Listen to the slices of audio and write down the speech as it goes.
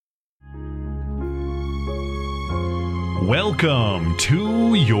Welcome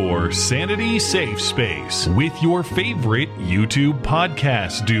to your Sanity Safe Space with your favorite YouTube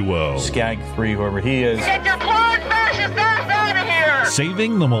podcast duo. Skag3, whoever he is. Get your blind fascist ass out of here!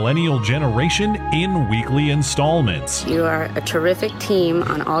 Saving the millennial generation in weekly installments. You are a terrific team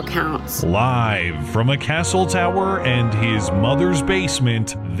on all counts. Live from a castle tower and his mother's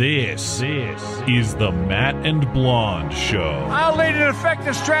basement, this is the Matt and Blonde Show. I'll lead an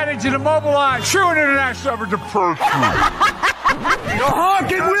effective strategy to mobilize true international effort to pursue. The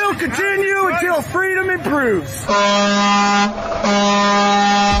honking will continue until freedom improves.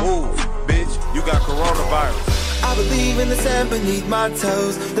 Move, bitch, you got coronavirus. I believe in the sand beneath my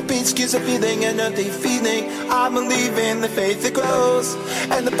toes. The beach gives a feeling and a deep feeling. I believe in the faith that grows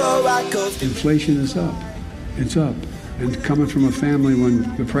and the bow I goes. Inflation is up. It's up. And coming from a family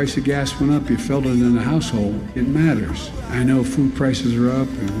when the price of gas went up, you felt it in the household. It matters. I know food prices are up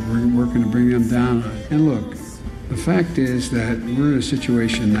and we're working to bring them down. And look, the fact is that we're in a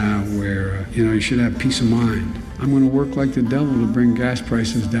situation now where, you should have peace of mind. I'm going to work like the devil to bring gas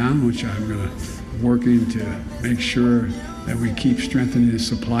prices down, which I'm going to working to make sure that we keep strengthening the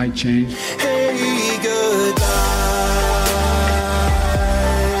supply chain. Hey, goodbye.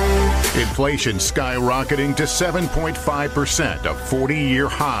 Inflation skyrocketing to 7.5%, a 40-year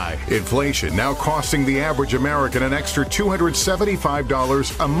high. Inflation now costing the average American an extra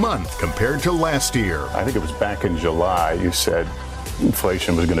 $275 a month compared to last year. I think it was back in July you said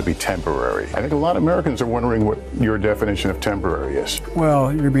inflation was going to be temporary. I think a lot of Americans are wondering what your definition of temporary is.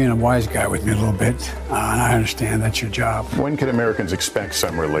 Well, you're being a wise guy with me a little bit, and I understand that's your job. When can Americans expect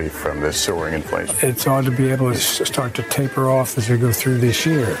some relief from this soaring inflation? It's ought to be able to start to taper off as we go through this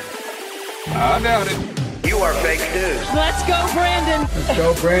year. I doubt it. You are fake news. Let's go, Brandon. Let's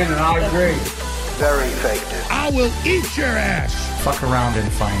go, Brandon. I agree. Very fake news. I will eat your ass. Fuck around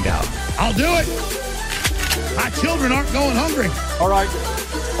and find out. I'll do it. My children aren't going hungry. All right,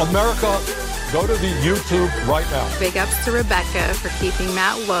 America, go to the YouTube right now. Big ups to Rebecca for keeping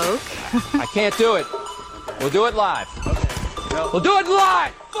Matt woke. I can't do it. We'll do it live. Okay. No. We'll do it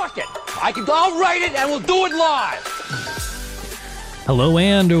live. Fuck it. I'll write it and we'll do it live. Hello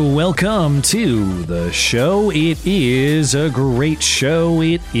and welcome to the show. It is a great show.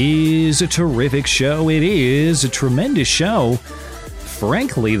 It is a terrific show. It is a tremendous show.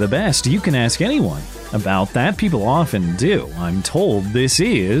 Frankly, the best. You can ask anyone about that. People often do. I'm told this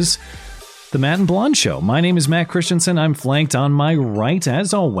is the Matt and Blonde Show. My name is Matt Christensen. I'm flanked on my right,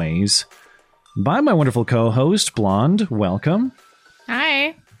 as always, by my wonderful co-host, Blonde. Welcome.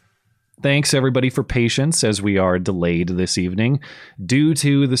 Hi. Thanks, everybody, for patience as we are delayed this evening due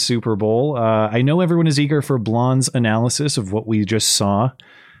to the Super Bowl. I know everyone is eager for Blonde's analysis of what we just saw.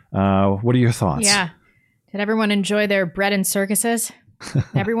 What are your thoughts? Yeah. Did everyone enjoy their bread and circuses?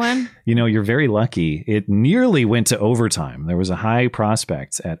 Everyone? You're very lucky. It nearly went to overtime. There was a high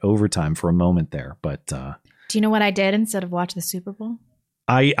prospect at overtime for a moment there. But do you know what I did instead of watch the Super Bowl?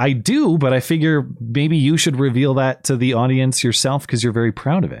 I do, but I figure maybe you should reveal that to the audience yourself because you're very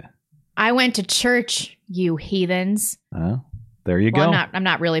proud of it. I went to church, you heathens. There you go. I'm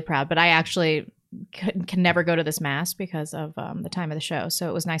not really proud, but I actually can never go to this mass because of the time of the show. So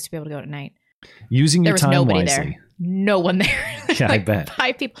it was nice to be able to go at night. Using your time wisely. There. No one there. Yeah, like I bet.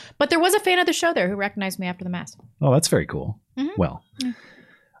 5 people. But there was a fan of the show there who recognized me after the mass. Oh, that's very cool. Mm-hmm. Well,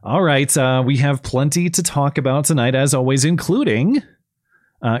 all right. We have plenty to talk about tonight, as always, including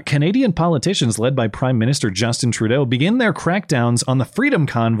Canadian politicians led by Prime Minister Justin Trudeau begin their crackdowns on the Freedom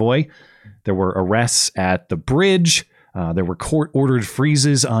Convoy. There were arrests at the bridge. There were court-ordered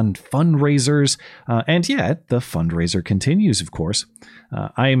freezes on fundraisers. And yet, the fundraiser continues, of course.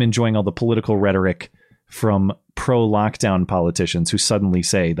 I am enjoying all the political rhetoric from pro-lockdown politicians who suddenly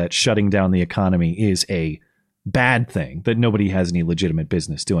say that shutting down the economy is a bad thing, that nobody has any legitimate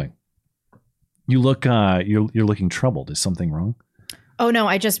business doing. You look, you're looking troubled. Is something wrong? Oh, no,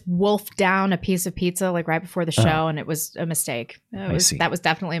 I just wolfed down a piece of pizza like right before the show, and it was a mistake. That was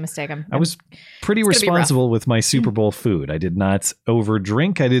definitely a mistake. I was pretty responsible with my Super Bowl food. I did not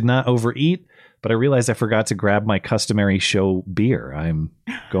overdrink. I did not overeat, but I realized I forgot to grab my customary show beer. I'm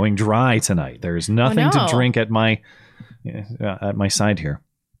going dry tonight. There's nothing to drink at my side here.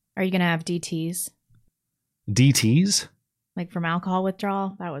 Are you going to have DTs? DTs? Like from alcohol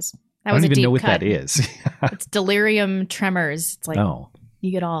withdrawal? That was I don't even know what cut. that is. It's delirium tremors. It's like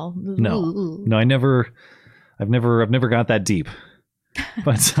you get all no. I've never got that deep.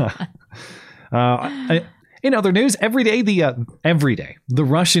 But in other news, every day the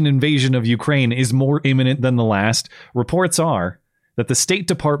Russian invasion of Ukraine is more imminent than the last. Reports are that the State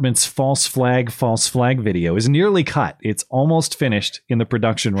Department's false flag video is nearly cut. It's almost finished in the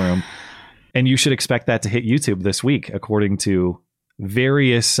production room. And you should expect that to hit YouTube this week, according to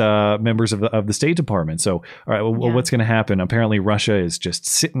various members of the State Department. So, all right, what's going to happen? Apparently, Russia is just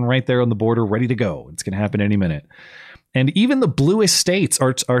sitting right there on the border, ready to go. It's going to happen any minute. And even the bluest states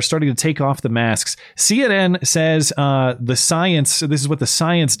are starting to take off the masks. CNN says the science, this is what the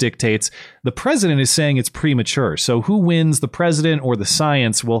science dictates. The president is saying it's premature. So who wins, the president or the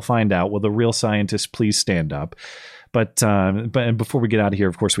science? We'll find out. Will the real scientists please stand up? But before we get out of here,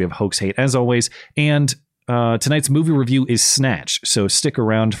 of course, we have Hoax Hate, as always. And tonight's movie review is Snatch. So stick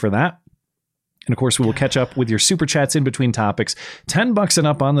around for that. And of course, we will catch up with your super chats in between topics. $10 and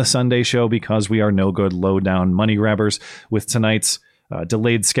up on the Sunday show because we are no good low down money grabbers with tonight's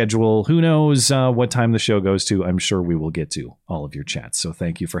delayed schedule. Who knows what time the show goes to? I'm sure we will get to all of your chats. So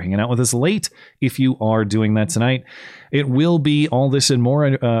thank you for hanging out with us late. If you are doing that tonight, it will be all this and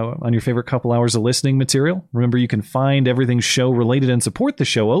more on your favorite couple hours of listening material. Remember, you can find everything show related and support the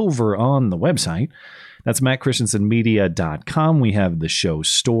show over on the website. That's mattchristiansenmedia.com. We have the show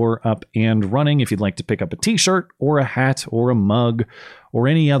store up and running. If you'd like to pick up a t-shirt or a hat or a mug or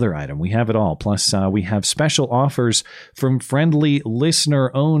any other item, we have it all. Plus, we have special offers from friendly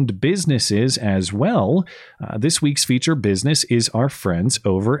listener-owned businesses as well. This week's feature business is our friends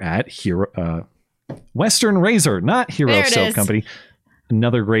over at Western Razor, not Hero Soap Company.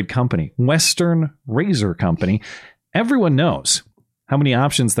 Another great company. Western Razor Company. Everyone knows how many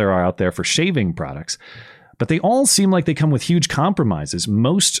options there are out there for shaving products, but they all seem like they come with huge compromises.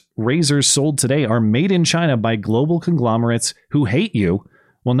 Most razors sold today are made in China by global conglomerates who hate you.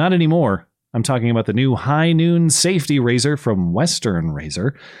 Well, not anymore. I'm talking about the new High Noon Safety Razor from Western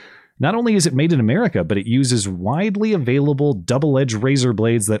Razor. Not only is it made in America, but it uses widely available double-edged razor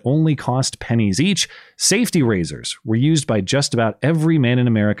blades that only cost pennies each. Safety razors were used by just about every man in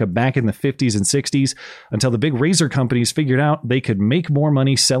America back in the 50s and 60s until the big razor companies figured out they could make more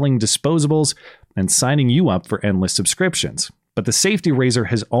money selling disposables and signing you up for endless subscriptions. But the safety razor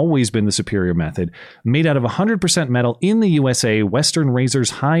has always been the superior method. Made out of 100% metal in the USA, Western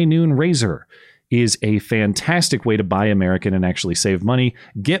Razor's High Noon Razor is a fantastic way to buy American and actually save money.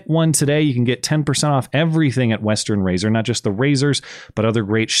 Get one today. You can get 10% off everything at Western Razor, not just the razors, but other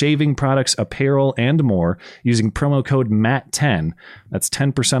great shaving products, apparel, and more using promo code MATT10. That's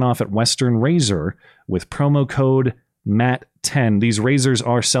 10% off at Western Razor with promo code MATT10. These razors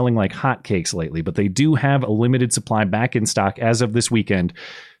are selling like hotcakes lately, but they do have a limited supply back in stock as of this weekend.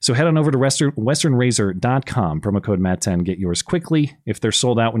 So head on over to westernrazor.com, promo code MATT10, get yours quickly. If they're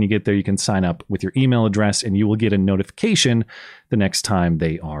sold out when you get there, you can sign up with your email address and you will get a notification the next time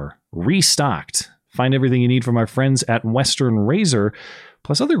they are restocked. Find everything you need from our friends at Western Razor,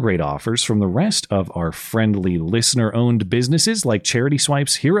 plus other great offers from the rest of our friendly listener-owned businesses like Charity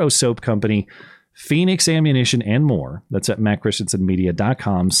Swipes, Hero Soap Company, Phoenix Ammunition, and more. That's at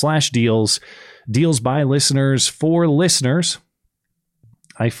mattchristiansenmedia.com/deals. Deals by listeners for listeners.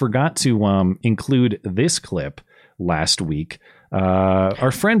 I forgot to include this clip last week.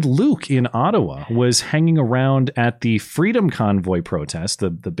 Our friend Luke in Ottawa was hanging around at the Freedom Convoy protest, the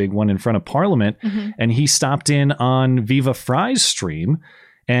big one in front of Parliament, and he stopped in on Viva Fry's stream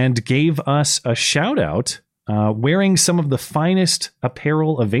and gave us a shout out wearing some of the finest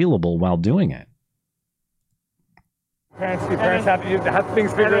apparel available while doing it. Parents have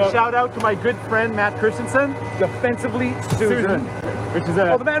things figured out. And a shout out to my good friend Matt Christensen, defensively Susan. Which is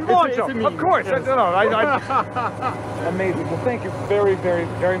the man Moncho. Of course. Yes. Amazing. Well, thank you very, very,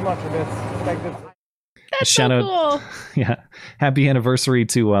 very much for this. Thank you. That's shout so cool. Yeah. Happy anniversary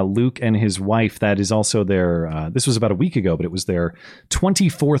to Luke and his wife. That is also their, this was about a week ago, but it was their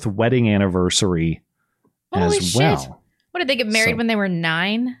 24th wedding anniversary as well. Shit. What, did they get married when they were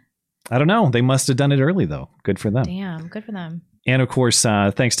 9? I don't know. They must have done it early, though. Good for them. Damn, good for them. And of course,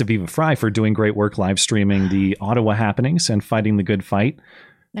 thanks to Viva Fry for doing great work live streaming the Ottawa happenings and fighting the good fight.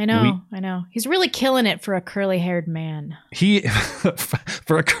 I know. He's really killing it for a curly-haired man.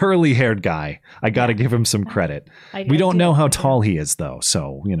 For a curly-haired guy, I got to give him some credit. We don't know how tall he is, though,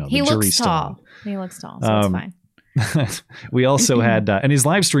 so the jury's still. He looks tall, so it's fine. We also had, and his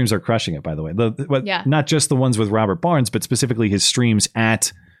live streams are crushing it, by the way. Not just the ones with Robert Barnes, but specifically his streams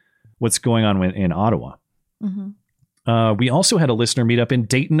at what's going on in Ottawa. We also had a listener meetup in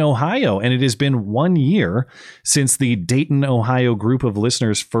Dayton, Ohio, and it has been 1 year since the Dayton, Ohio group of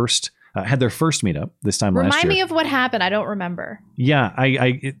listeners first had their first meetup this time last year. Remind me of what happened. I don't remember. Yeah,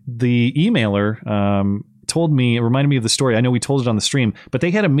 the emailer reminded me of the story. I know we told it on the stream, but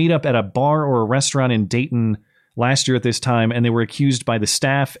they had a meetup at a bar or a restaurant in Dayton last year at this time, and they were accused by the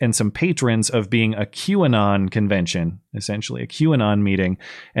staff and some patrons of being a QAnon convention, essentially a QAnon meeting.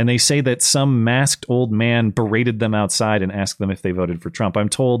 And they say that some masked old man berated them outside and asked them if they voted for Trump. I'm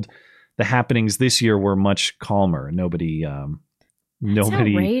told the happenings this year were much calmer. Nobody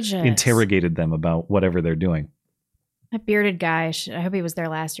interrogated them about whatever they're doing. That bearded guy, I hope he was there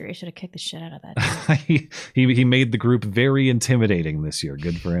last year. He should have kicked the shit out of that. he made the group very intimidating this year.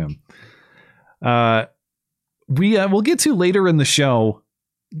 Good for him. We'll get to later in the show.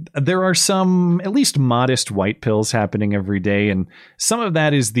 There are some at least modest white pills happening every day, and some of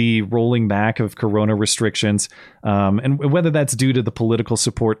that is the rolling back of corona restrictions, and whether that's due to the political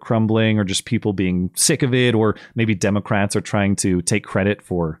support crumbling or just people being sick of it, or maybe Democrats are trying to take credit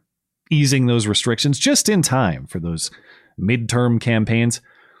for easing those restrictions just in time for those midterm campaigns.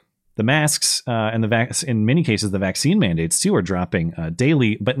 The masks and in many cases the vaccine mandates too are dropping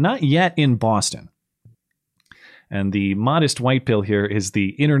daily, but not yet in Boston. And the modest white pill here is the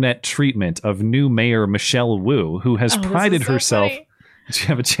internet treatment of new mayor Michelle Wu, who has prided herself. Funny. Did you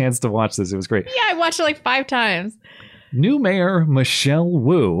have a chance to watch this? It was great. Yeah, I watched it like 5 times. New mayor Michelle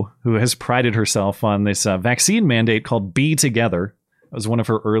Wu, who has prided herself on this vaccine mandate called Be Together. It was one of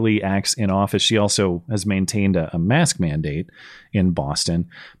her early acts in office. She also has maintained a mask mandate in Boston.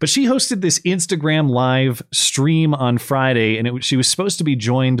 But she hosted this Instagram live stream on Friday, and she was supposed to be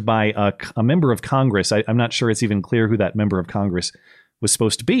joined by a member of Congress. I'm not sure it's even clear who that member of Congress was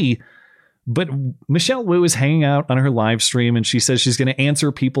supposed to be. But Michelle Wu is hanging out on her live stream, and she says she's going to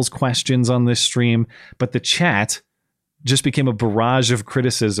answer people's questions on this stream. But the chat just became a barrage of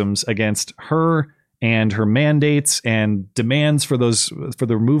criticisms against her and her mandates and demands for the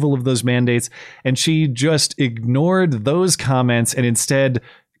removal of those mandates. And she just ignored those comments and instead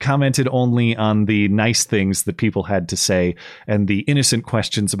commented only on the nice things that people had to say and the innocent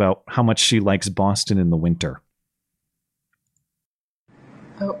questions about how much she likes Boston in the winter.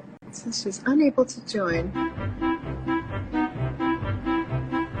 Oh, so she's unable to join.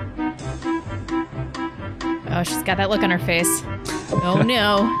 Oh, she's got that look on her face. Oh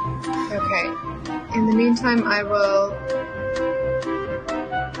no. Okay. In the meantime, I will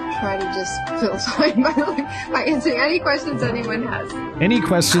try to just fill time by answering any questions anyone has. Any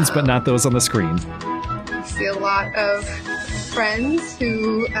questions, but not those on the screen. I see a lot of friends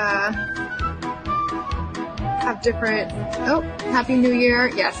who have different... Oh, Happy New Year.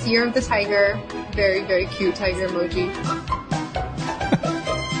 Yes, Year of the Tiger. Very, very cute tiger emoji.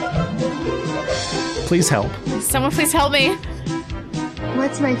 Please help. Someone please help me.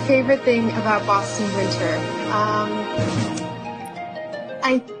 What's my favorite thing about Boston winter?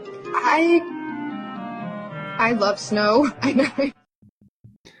 I love snow. I know.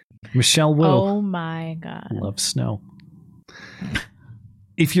 Michelle Wu. Oh my God. Loves snow.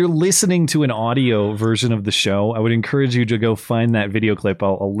 If you're listening to an audio version of the show, I would encourage you to go find that video clip.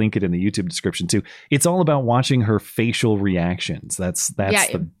 I'll link it in the YouTube description too. It's all about watching her facial reactions. That's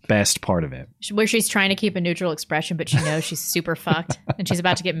the best part of it. Where she's trying to keep a neutral expression, but she knows she's super fucked and she's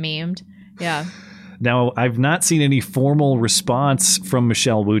about to get memed. Yeah. Now, I've not seen any formal response from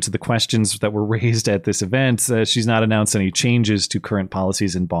Michelle Wu to the questions that were raised at this event. She's not announced any changes to current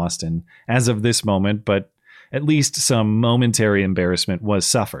policies in Boston as of this moment, but at least some momentary embarrassment was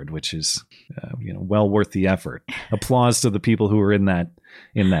suffered, which is, well worth the effort. Applause to the people who were in that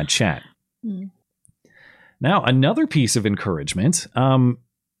chat. Mm. Now, another piece of encouragement,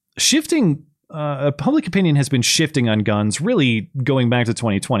 public opinion has been shifting on guns, really going back to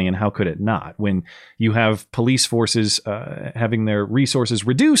 2020, and how could it not? When you have police forces having their resources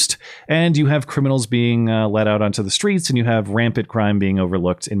reduced, and you have criminals being let out onto the streets, and you have rampant crime being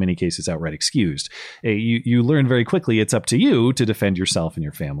overlooked, in many cases outright excused. You learn very quickly it's up to you to defend yourself and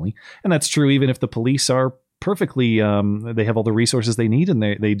your family, and that's true even if the police are perfectly, they have all the resources they need, and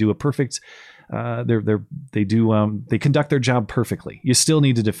they do a perfect. They conduct their job perfectly. You still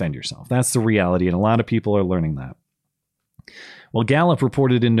need to defend yourself. That's the reality, and a lot of people are learning that. Well, Gallup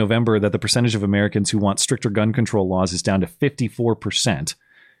reported in November that the percentage of Americans who want stricter gun control laws is down to 54%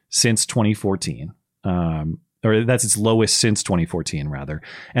 since 2014. Or that's its lowest since 2014, rather.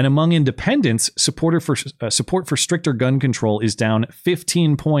 And among independents, support for stricter gun control is down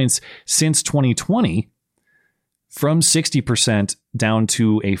 15 points since 2020. From 60% down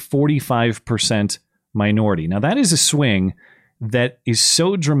to a 45% minority. Now, that is a swing that is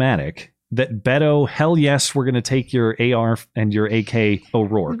so dramatic that Beto, hell yes, we're going to take your AR and your AK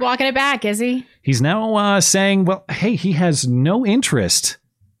O'Rourke. He's walking it back, is he? He's now saying, well, hey, he has no interest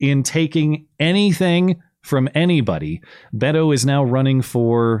in taking anything from anybody. Beto is now running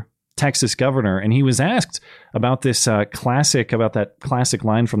for Texas governor, and he was asked about this that classic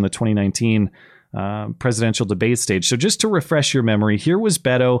line from the 2019 presidential debate stage. So just to refresh your memory, here was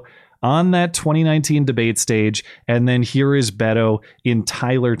Beto on that 2019 debate stage, and then here is Beto in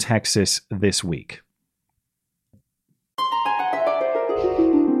Tyler, Texas this week.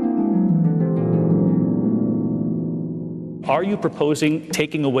 Are you proposing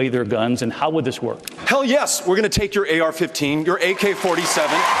taking away their guns, and how would this work? Hell yes, we're going to take your AR-15, your AK-47.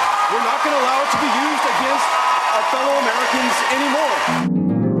 We're not going to allow it to be used against our fellow Americans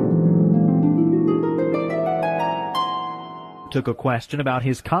anymore. Took a question about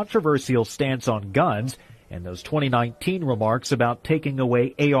his controversial stance on guns and those 2019 remarks about taking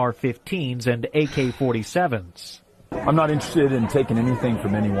away AR-15s and AK-47s. I'm not interested in taking anything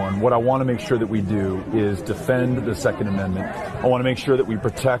from anyone. What I want to make sure that we do is defend the Second Amendment. I want to make sure that we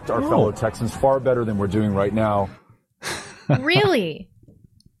protect our fellow Texans far better than we're doing right now. Really?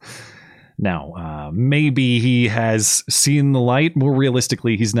 Now, maybe he has seen the light. More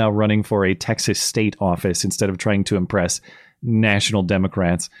realistically, he's now running for a Texas state office instead of trying to impress national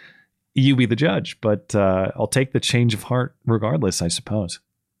Democrats. You be the judge, but I'll take the change of heart regardless, I suppose.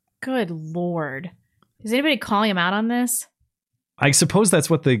 Good Lord. Is anybody calling him out on this? I suppose that's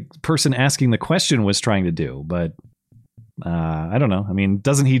what the person asking the question was trying to do, but I don't know. I mean,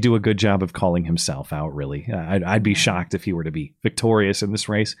 doesn't he do a good job of calling himself out, really? I'd be shocked if he were to be victorious in this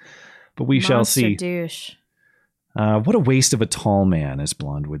race, but we shall see. Douche. What a waste of a tall man, as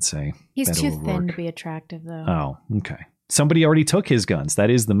Blonde would say. He's Beto too O'Rourke. thin to be attractive, though. Oh, okay. Somebody already took his guns. That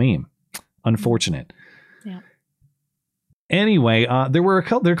is the meme. Unfortunate. Yeah. Anyway, there are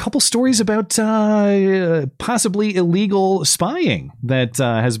a couple stories about possibly illegal spying that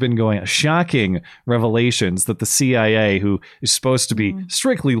has been going on. Shocking revelations that the CIA, who is supposed to be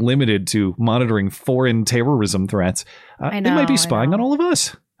strictly limited to monitoring foreign terrorism threats, they might be spying on all of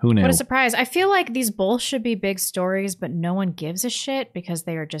us. Who knew? What a surprise. I feel like these both should be big stories, but no one gives a shit because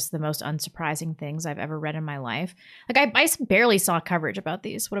they are just the most unsurprising things I've ever read in my life. Like, I barely saw coverage about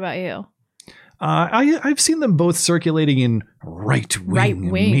these. What about you? I've seen them both circulating in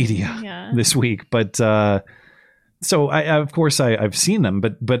right-wing media this week, but so of course I've seen them,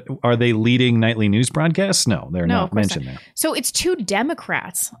 but are they leading nightly news broadcasts? No, they're not mentioned there. So it's two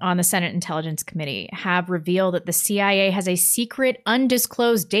Democrats on the Senate Intelligence Committee have revealed that the CIA has a secret,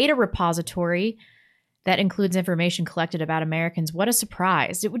 undisclosed data repository that includes information collected about Americans. What a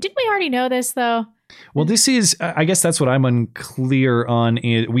surprise. Didn't we already know this, though? Well, this is, I guess that's what I'm unclear on.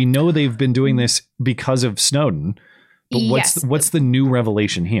 We know they've been doing this because of Snowden, but what's the new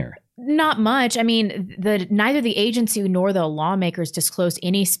revelation here? Not much. I mean, neither the agency nor the lawmakers disclosed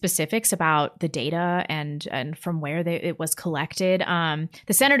any specifics about the data and from where it was collected.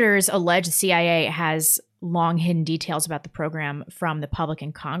 The senators allege the CIA has long hidden details about the program from the public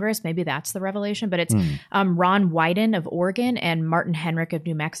in Congress. Maybe that's the revelation, but it's Ron Wyden of Oregon and Martin Henrik of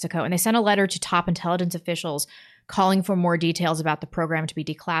New Mexico. And they sent a letter to top intelligence officials calling for more details about the program to be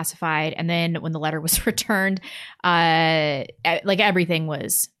declassified. And then when the letter was returned, everything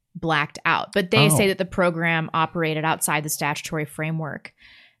was blacked out. But they say that the program operated outside the statutory framework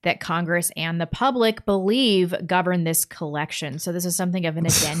that Congress and the public believe govern this collection. So this is something of an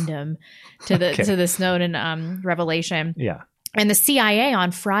addendum to the Snowden revelation. Yeah. And the CIA on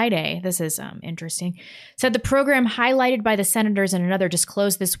Friday, this is interesting, said the program highlighted by the senators and another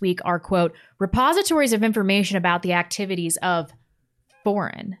disclosed this week are, quote, repositories of information about the activities of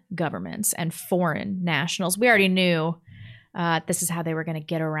foreign governments and foreign nationals. We already knew this is how they were going to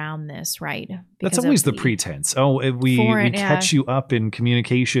get around this, right? That's always the pretense. We catch you up in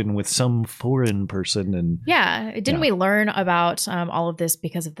communication with some foreign person, and didn't we learn about all of this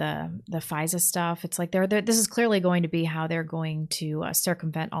because of the FISA stuff? It's like this is clearly going to be how they're going to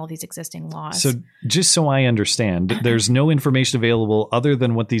circumvent all these existing laws. So just so I understand, there's no information available other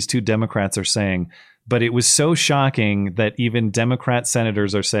than what these two Democrats are saying. But it was so shocking that even Democrat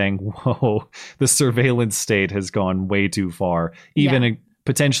senators are saying, whoa, the surveillance state has gone way too far, even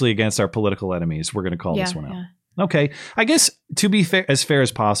potentially against our political enemies. We're going to call this one out. Okay. I guess to be fair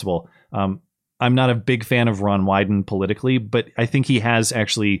as possible, I'm not a big fan of Ron Wyden politically, but I think he has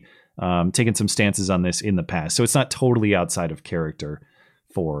actually taken some stances on this in the past. So it's not totally outside of character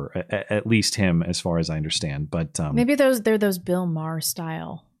for at least him, as far as I understand. But maybe they're those Bill Maher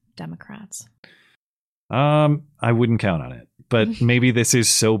style Democrats. I wouldn't count on it, but maybe this is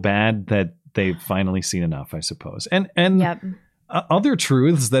so bad that they've finally seen enough, I suppose. And other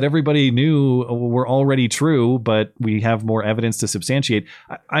truths that everybody knew were already true, but we have more evidence to substantiate.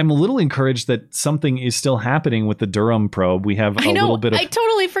 I'm a little encouraged that something is still happening with the Durham probe. We have little bit of. I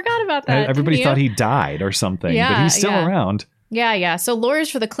totally forgot about that. Everybody thought he died or something, but he's still around. Yeah. So lawyers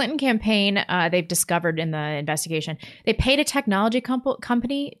for the Clinton campaign, they've discovered in the investigation, they paid a technology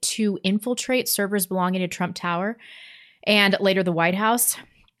company to infiltrate servers belonging to Trump Tower and later the White House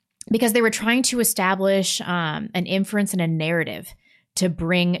because they were trying to establish an inference and a narrative to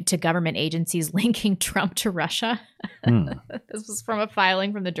bring to government agencies linking Trump to Russia. This was from a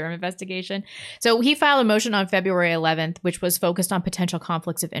filing from the Durham investigation. So he filed a motion on February 11th, which was focused on potential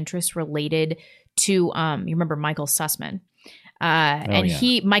conflicts of interest related to, you remember Michael Sussman.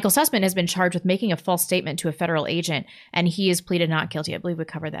 Michael Sussman has been charged with making a false statement to a federal agent, and he has pleaded not guilty. I believe we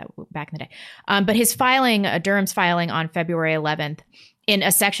covered that back in the day. But his filing, Durham's filing on February 11th, in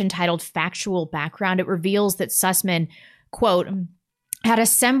a section titled Factual Background, it reveals that Sussman, quote, had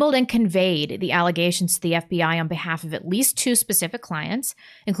assembled and conveyed the allegations to the FBI on behalf of at least 2 specific clients,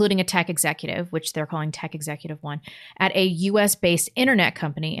 including a tech executive, which they're calling Tech Executive One, at a U.S.-based Internet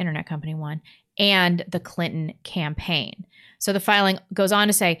Company One, and the Clinton campaign. So the filing goes on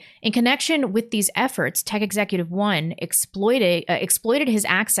to say, in connection with these efforts, Tech Executive One exploited his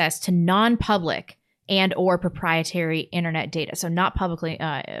access to non-public and or proprietary internet data, so not publicly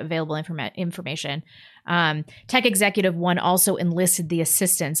available information. Tech Executive One also enlisted the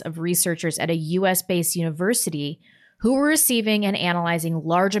assistance of researchers at a U.S.-based university who were receiving and analyzing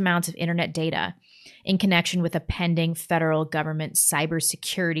large amounts of internet data in connection with a pending federal government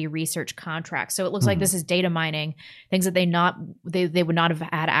cybersecurity research contract. So it looks like this is data mining, things that they would not have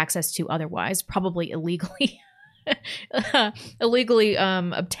had access to otherwise, probably illegally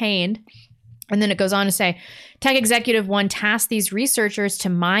obtained. And then it goes on to say, Tech Executive One tasked these researchers to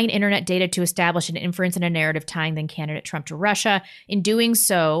mine internet data to establish an inference and a narrative tying then candidate Trump to Russia. In doing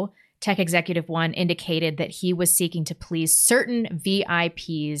so, Tech Executive One indicated that he was seeking to please certain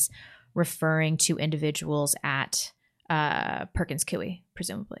VIPs, referring to individuals at Perkins Coie,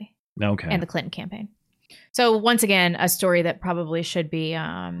 presumably. Okay. And the Clinton campaign. So once again, a story that probably should be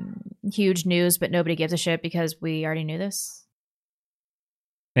huge news, but nobody gives a shit because we already knew this.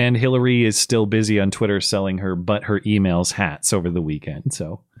 And Hillary is still busy on Twitter selling her emails hats over the weekend.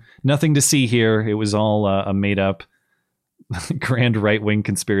 So nothing to see here. It was all a made up grand right wing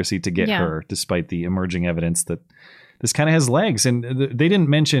conspiracy to get her, despite the emerging evidence that this kind of has legs. And they didn't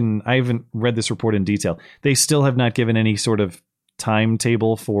mention, I haven't read this report in detail. They still have not given any sort of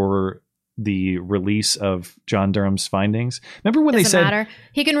timetable for the release of John Durham's findings. Remember when they said matter.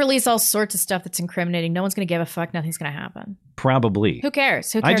 He can release all sorts of stuff that's incriminating. No one's going to give a fuck. Nothing's going to happen. Probably. Who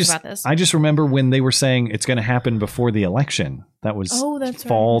cares? Who cares about this? I just remember when they were saying it's going to happen before the election. That was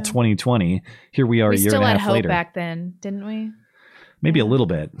fall 2020. Here we are a year and a half later. We still had hope back then, didn't we? Maybe a little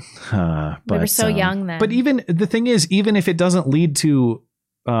bit. But we were so young then. But even the thing is, even if it doesn't lead to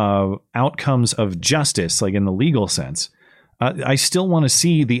outcomes of justice, like in the legal sense, I still want to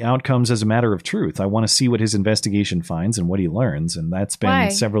see the outcomes as a matter of truth. I want to see what his investigation finds and what he learns. And that's been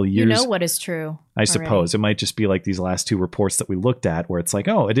several years. You know what is true. I suppose it might just be like these last 2 reports that we looked at where it's like,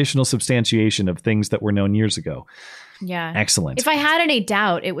 oh, additional substantiation of things that were known years ago. Yeah. Excellent. If I had any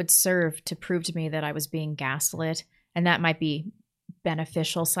doubt, it would serve to prove to me that I was being gaslit. And that might be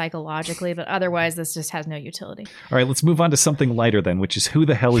beneficial psychologically, but otherwise this just has no utility. All right, let's move on to something lighter then, which is who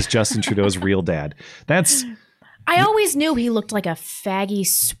the hell is Justin Trudeau's real dad? I always knew he looked like a faggy,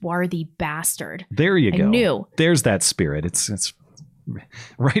 swarthy bastard. There you go. I knew. There's that spirit. It's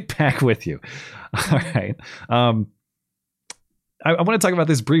right back with you. All right. I want to talk about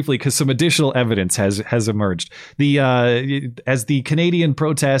this briefly because some additional evidence has emerged. As the Canadian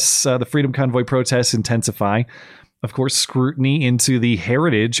protests, the Freedom Convoy protests intensify, of course, scrutiny into the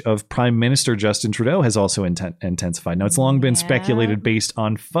heritage of Prime Minister Justin Trudeau has also intensified. Now, it's long been speculated based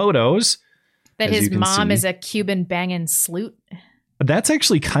on photos that his mom is a Cuban banging sloot. That's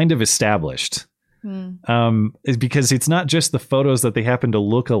actually kind of established. Because it's not just the photos that they happen to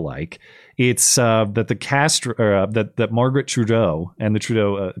look alike. It's that that Margaret Trudeau and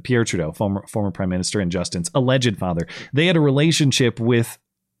the Pierre Trudeau, former Prime Minister and Justin's alleged father, they had a relationship with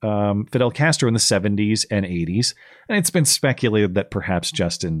Fidel Castro in the 70s and 80s. And it's been speculated that perhaps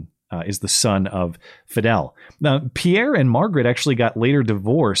Justin is the son of Fidel. Now, Pierre and Margaret actually got later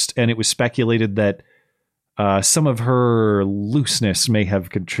divorced, and it was speculated that some of her looseness may have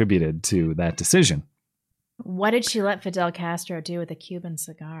contributed to that decision. What did she let Fidel Castro do with a Cuban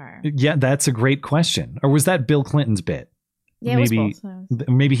cigar? Yeah, that's a great question. Or was that Bill Clinton's bit? Yeah, maybe, it was both.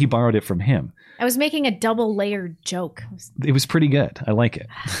 Maybe he borrowed it from him. I was making a double layered joke. It was pretty good. I like it.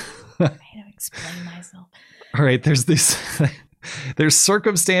 I had to explain myself. All right, there's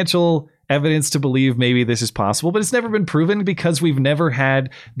circumstantial evidence to believe maybe this is possible, but it's never been proven because we've never had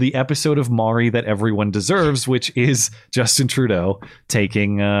the episode of Maury that everyone deserves, which is Justin Trudeau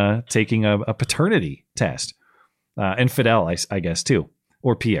taking a paternity test, and Fidel, I guess too,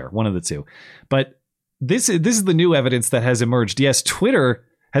 or Pierre, one of the two. But this is the new evidence that has emerged. Yes, Twitter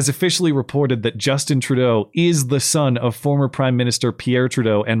has officially reported that Justin Trudeau is the son of former Prime Minister Pierre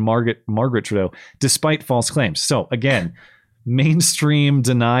Trudeau and Margaret Trudeau, despite false claims. So again, mainstream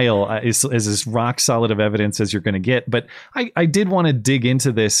denial is as rock solid of evidence as you're going to get. But I did want to dig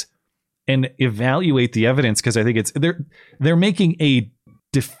into this and evaluate the evidence, because I think they're making a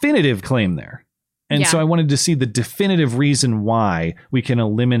definitive claim there. And so I wanted to see the definitive reason why we can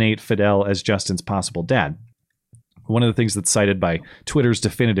eliminate Fidel as Justin's possible dad. One of the things that's cited by Twitter's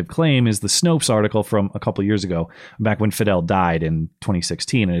definitive claim is the Snopes article from a couple of years ago, back when Fidel died in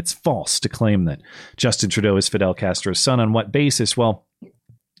 2016. And it's false to claim that Justin Trudeau is Fidel Castro's son. On what basis? Well,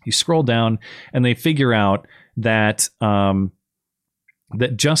 you scroll down and they figure out that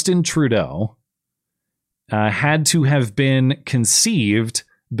that Justin Trudeau had to have been conceived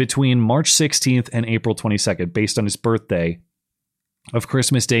between March 16th and April 22nd, based on his birthday of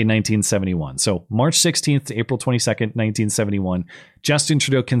Christmas Day 1971. So March 16th to April 22nd, 1971, Justin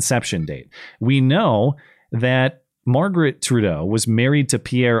Trudeau conception date. We know that Margaret Trudeau was married to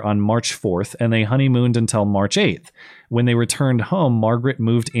Pierre on March 4th, and they honeymooned until March 8th. When they returned home, Margaret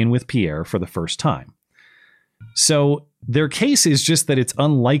moved in with Pierre for the first time. So their case is just that it's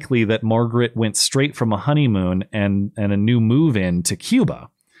unlikely that Margaret went straight from a honeymoon and a new move-in to Cuba.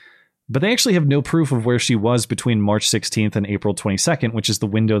 But they actually have no proof of where she was between March 16th and April 22nd, which is the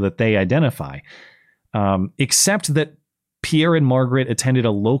window that they identify, except that Pierre and Margaret attended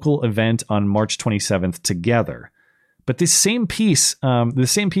a local event on March 27th together. But the same piece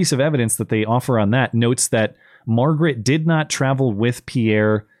of evidence that they offer on that notes that Margaret did not travel with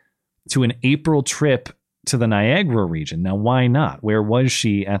Pierre to an April trip to the Niagara region. Now, why not? Where was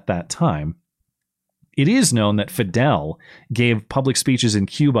she at that time? It is known that Fidel gave public speeches in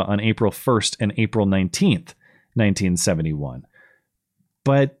Cuba on April 1st and April 19th, 1971.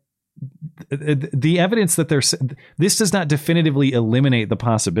 But the evidence that this does not definitively eliminate the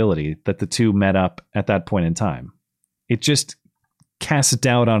possibility that the two met up at that point in time. It just casts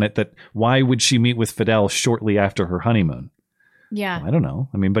doubt on it that why would she meet with Fidel shortly after her honeymoon? Yeah. Well, I don't know.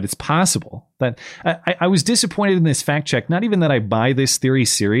 I mean, but it's possible. That I was disappointed in this fact check. Not even that I buy this theory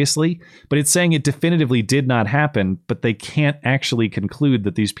seriously, but it's saying it definitively did not happen, but they can't actually conclude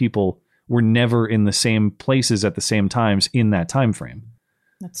that these people were never in the same places at the same times in that time frame.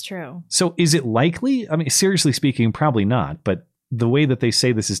 That's true. So is it likely? I mean, seriously speaking, probably not. But the way that they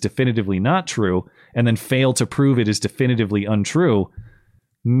say this is definitively not true and then fail to prove it is definitively untrue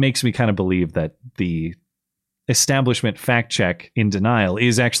makes me kind of believe that the establishment fact check in denial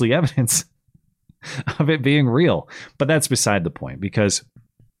is actually evidence of it being real. But that's beside the point, because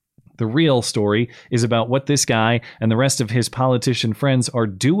the real story is about what this guy and the rest of his politician friends are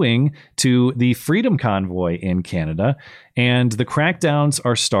doing to the Freedom Convoy in Canada. And the crackdowns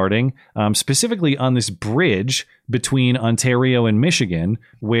are starting specifically on this bridge between Ontario and Michigan,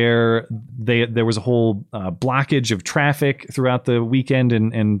 where there was a whole blockage of traffic throughout the weekend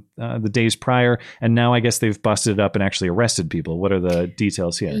and the days prior. And now I guess they've busted it up and actually arrested people. What are the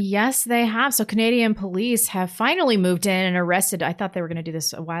details here? Yes, they have. So Canadian police have finally moved in and arrested, I thought they were going to do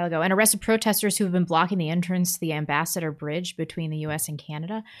this a while ago, and arrested protesters who have been blocking the entrance to the Ambassador Bridge between the U.S. and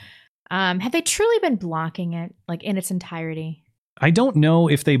Canada. Have they truly been blocking it, like, in its entirety? I don't know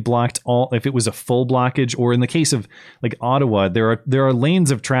if they blocked if it was a full blockage, or in the case of like Ottawa, there are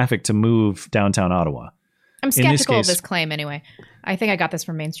lanes of traffic to move downtown Ottawa. I'm skeptical of this claim anyway. I think I got this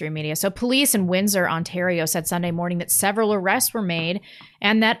from mainstream media. So police in Windsor, Ontario said Sunday morning that several arrests were made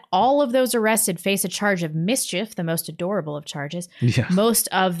and that all of those arrested face a charge of mischief, the most adorable of charges. Yeah. Most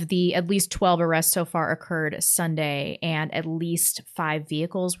of the at least 12 arrests so far occurred Sunday, and at least 5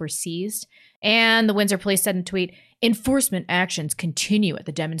 vehicles were seized. And the Windsor police said in a tweet, enforcement actions continue at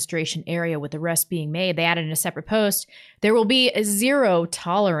the demonstration area with arrests being made. They added in a separate post, there will be a zero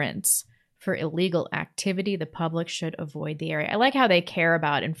tolerance for illegal activity. The public should avoid the area. I like how they care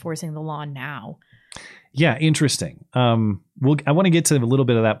about enforcing the law now. Yeah, interesting. I want to get to a little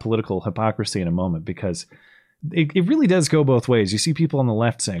bit of that political hypocrisy in a moment, because it really does go both ways. You see people on the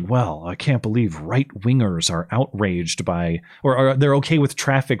left saying, well, I can't believe right-wingers are outraged by, or they're okay with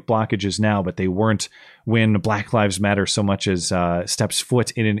traffic blockages now, but they weren't when Black Lives Matter so much as steps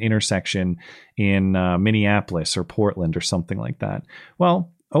foot in an intersection in Minneapolis or Portland or something like that.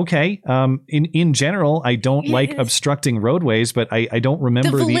 Well, okay. In general, I don't like obstructing roadways, but I don't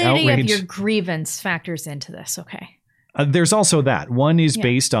remember the outrage. The validity of your grievance factors into this. Okay. There's also that. One is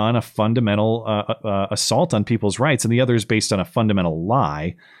based on a fundamental assault on people's rights, and the other is based on a fundamental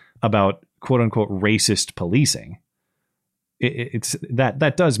lie about quote unquote racist policing. It's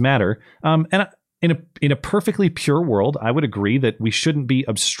that does matter. And in a perfectly pure world, I would agree that we shouldn't be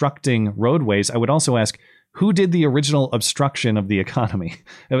obstructing roadways. I would also ask, who did the original obstruction of the economy?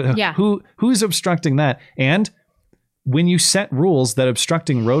 Yeah. Who's obstructing that? And when you set rules that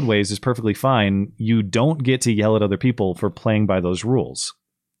obstructing roadways is perfectly fine, you don't get to yell at other people for playing by those rules.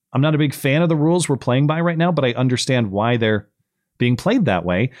 I'm not a big fan of the rules we're playing by right now, but I understand why they're being played that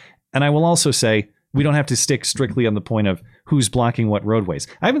way. And I will also say we don't have to stick strictly on the point of who's blocking what roadways.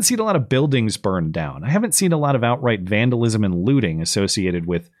 I haven't seen a lot of buildings burned down. I haven't seen a lot of outright vandalism and looting associated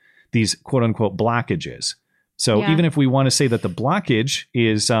with these quote unquote blockages. So even if we want to say that the blockage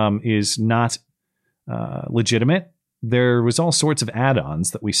is not legitimate, there was all sorts of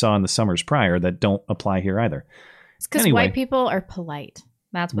add-ons that we saw in the summers prior that don't apply here either. It's because white people are polite.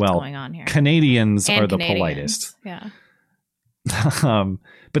 That's what's going on here. Canadians And are the Canadians. politest. Yeah.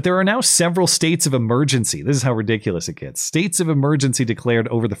 But there are now several states of emergency. This is how ridiculous it gets. States of emergency declared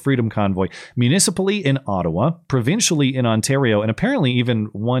over the Freedom Convoy, municipally in Ottawa, provincially in Ontario, and apparently even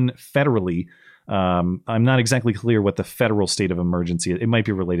one federally. I'm not exactly clear what the federal state of emergency is. It might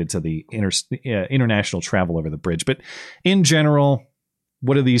be related to the international travel over the bridge. But in general,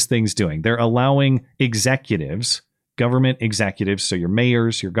 what are these things doing? They're allowing executives, government executives, so your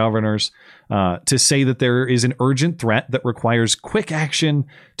mayors, your governors, to say that there is an urgent threat that requires quick action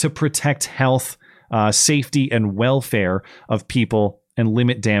to protect health, safety, and welfare of people and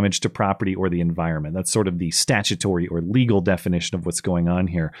limit damage to property or the environment. That's sort of the statutory or legal definition of what's going on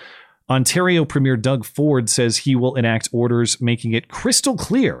here. Ontario Premier Doug Ford says he will enact orders making it crystal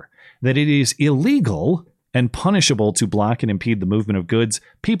clear that it is illegal and punishable to block and impede the movement of goods,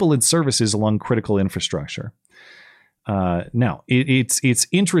 people, and services along critical infrastructure. Now, it's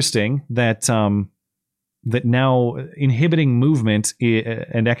interesting that that now inhibiting movement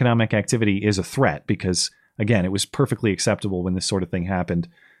and economic activity is a threat because, again, it was perfectly acceptable when this sort of thing happened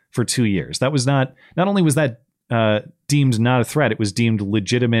for 2 years. That was not only was that deemed not a threat, it was deemed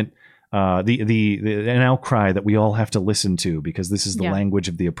legitimate. An outcry that we all have to listen to because this is the language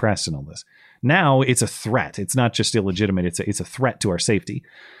of the oppressed and all this. Now it's a threat. It's not just illegitimate. It's a threat to our safety.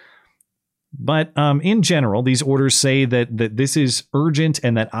 But in general, these orders say that this is urgent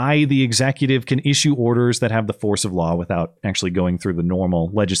and that the executive, can issue orders that have the force of law without actually going through the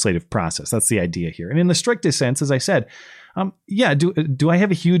normal legislative process. That's the idea here. And in the strictest sense, as I said, do I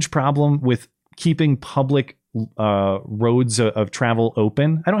have a huge problem with keeping public roads of travel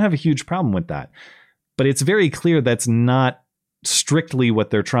open? I don't have a huge problem with that, but it's very clear that's not strictly what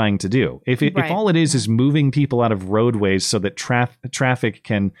they're trying to do. If all it is moving people out of roadways so that traffic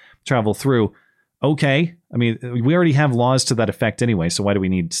can travel through, okay. I mean, we already have laws to that effect anyway, so why do we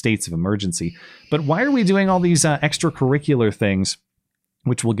need states of emergency? But why are we doing all these extracurricular things,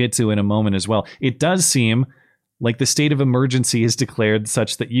 which we'll get to in a moment as well? It does seem like the state of emergency is declared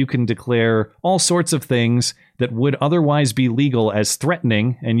such that you can declare all sorts of things that would otherwise be legal as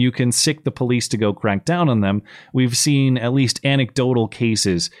threatening, and you can sic the police to go crack down on them. We've seen at least anecdotal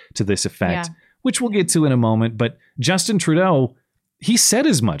cases to this effect, which we'll get to in a moment. But Justin Trudeau, he said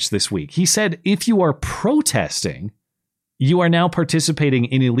as much this week. He said, if you are protesting, you are now participating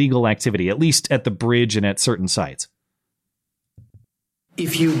in illegal activity, at least at the bridge and at certain sites.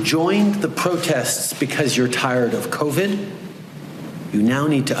 If you joined the protests because you're tired of COVID, you now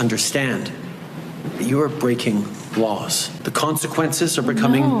need to understand that you are breaking laws. The consequences are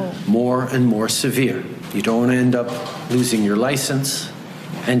becoming more and more severe. You don't want to end up losing your license,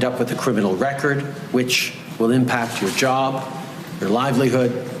 end up with a criminal record, which will impact your job, your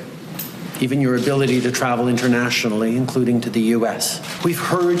livelihood, even your ability to travel internationally, including to the U.S. We've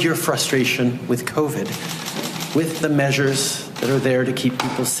heard your frustration with COVID, with the measures that are there to keep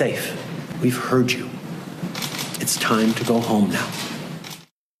people safe. We've heard you. It's time to go home now.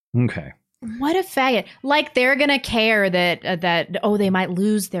 Okay. What a faggot. Like they're going to care that they might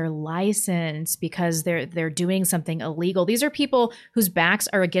lose their license because they're doing something illegal. These are people whose backs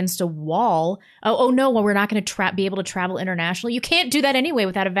are against a wall. No, we're not going to be able to travel internationally. You can't do that anyway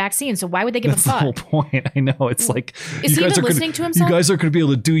without a vaccine. So why would they give a fuck? That's the whole point. I know. It's like, is he even listening to himself? You guys are going to be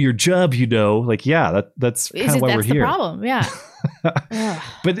able to do your job, Like, yeah, that's kind of why we're here. That's the problem. Yeah.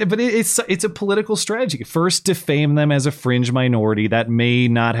 But it's a political strategy. First, defame them as a fringe minority. That may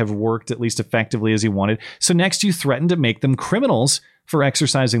not have worked at least effectively as he wanted. So next, you threaten to make them criminals for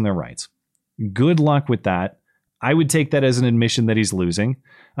exercising their rights. Good luck with that. I would take that as an admission that he's losing.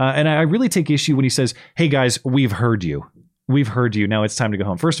 And I really take issue when he says, hey, guys, we've heard you. We've heard you. Now it's time to go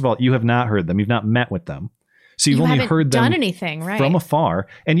home. First of all, you have not heard them. You've not met with them. So you've only heard them done anything, right? From afar.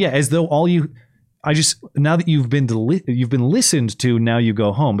 And yeah, as though now that you've been listened to, now you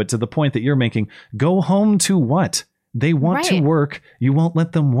go home. But to the point that you're making, go home to what? They want to work. You won't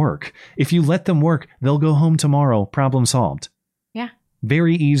let them work. If you let them work, they'll go home tomorrow. Problem solved. Yeah.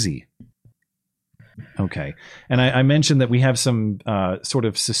 Very easy. Okay. And I mentioned that we have some sort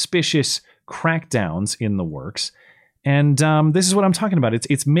of suspicious crackdowns in the works. And this is what I'm talking about.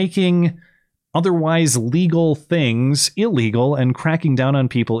 It's making otherwise legal things illegal and cracking down on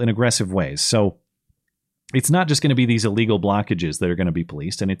people in aggressive ways. So it's not just going to be these illegal blockages that are going to be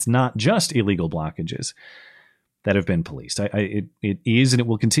policed, and it's not just illegal blockages that have been policed. It is, and it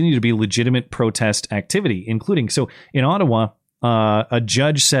will continue to be legitimate protest activity, including, so in Ottawa, a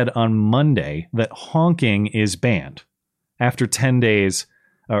judge said on Monday that honking is banned after 10 days,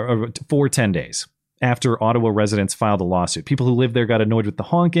 or for 10 days. After Ottawa residents filed a lawsuit. People who lived there got annoyed with the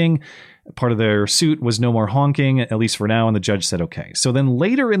honking. Part of their suit was no more honking, at least for now, and the judge said okay. So then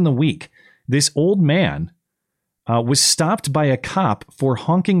later in the week, this old man was stopped by a cop for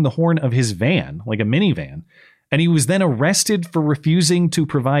honking the horn of his van, like a minivan, and he was then arrested for refusing to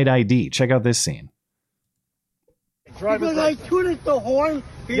provide ID. Check out this scene. Because I tooted the horn.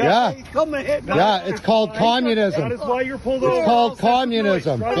 Yeah. Come and hit me. Yeah, it's called communism. That is why you're pulled over. It's called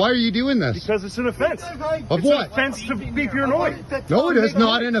communism. Why are you doing this? Because it's an offense. Of what? It's an offense to beep your noise. No, it is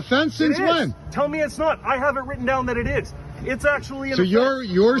not an offense. Since when? Tell me it's not. I have it written down that it is. It's actually an offense. So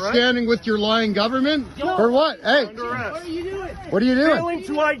you're standing with your lying government? No. For what? Hey. What are you doing? What are you doing? Failing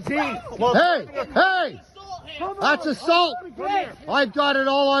to ID. Hey! That's assault. I've got it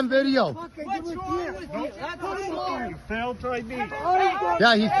all on video. You failed to ID.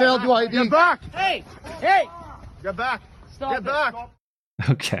 Yeah, he failed to ID. Get back. Hey! Get back. Get back.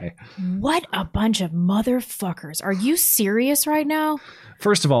 Okay. What a bunch of motherfuckers. Are you serious right now?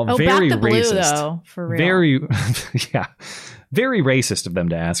 First of all, back very the blue, racist. though, for real. Very, very racist of them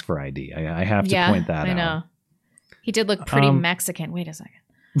to ask for ID. I have to point that out. I know. He did look pretty Mexican. Wait a second.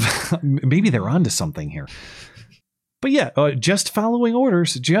 Maybe they're onto something here. But yeah, just following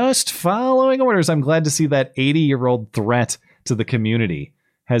orders. I'm glad to see that 80-year-old threat to the community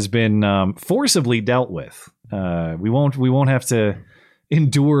has been forcibly dealt with. We won't have to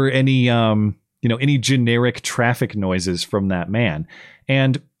endure any any generic traffic noises from that man.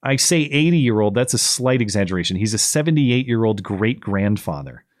 And I say 80-year-old, that's a slight exaggeration. He's a 78-year-old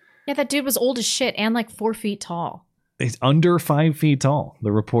great-grandfather. Yeah, that dude was old as shit and like 4 feet tall. He's under 5 feet tall,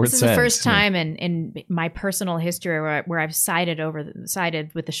 the report says. This is the first time in my personal history where I've sided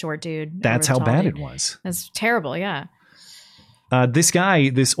with the short dude. That's how bad it was. That's terrible, yeah.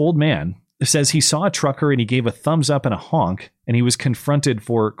 This old man, says he saw a trucker and he gave a thumbs up and a honk, and he was confronted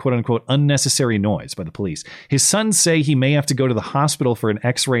for quote-unquote unnecessary noise by the police. His sons say he may have to go to the hospital for an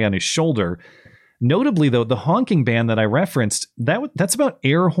x-ray on his shoulder. Notably, though, the honking ban that I referenced, that's about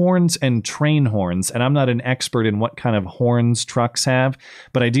air horns and train horns, and I'm not an expert in what kind of horns trucks have,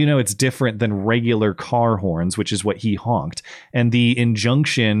 but I do know it's different than regular car horns, which is what he honked. And the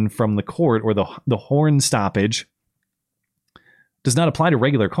injunction from the court, or the horn stoppage, does not apply to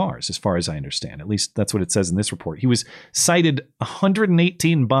regular cars, as far as I understand. At least that's what it says in this report. He was cited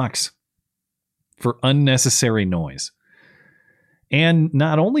 $118 for unnecessary noise. And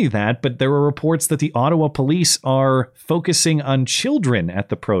not only that, but there are reports that the Ottawa police are focusing on children at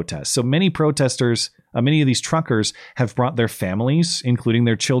the protest. So many protesters, many of these truckers have brought their families, including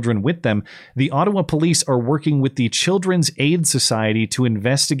their children, with them. The Ottawa police are working with the Children's Aid Society to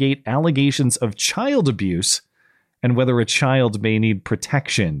investigate allegations of child abuse and whether a child may need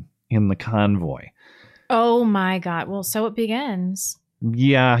protection in the convoy. Oh my God. Well, so it begins.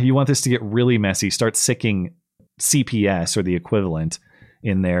 Yeah, you want this to get really messy. Start sicking CPS or the equivalent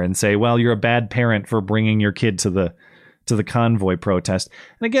in there and say, well, you're a bad parent for bringing your kid to the convoy protest.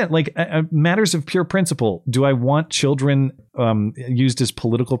 And again, like matters of pure principle. Do I want children used as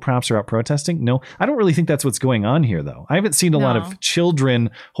political props or out protesting? No, I don't really think that's what's going on here, though. I haven't seen a lot of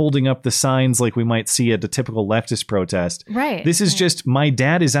children holding up the signs like we might see at a typical leftist protest. Right. This is just, my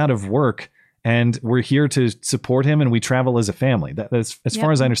dad is out of work and we're here to support him and we travel as a family. That's as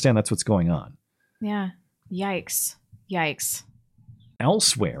far as I understand, that's what's going on. Yeah. Yikes.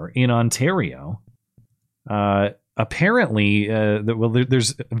 Elsewhere in Ontario, apparently,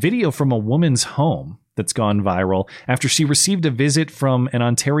 there's a video from a woman's home that's gone viral after she received a visit from an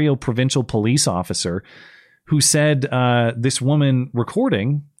Ontario provincial police officer who said this woman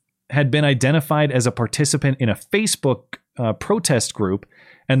recording had been identified as a participant in a Facebook protest group,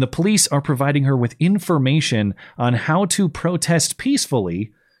 and the police are providing her with information on how to protest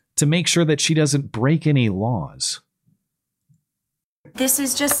peacefully to make sure that she doesn't break any laws. This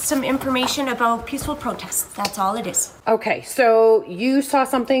is just some information about peaceful protests. That's all it is. Okay, so you saw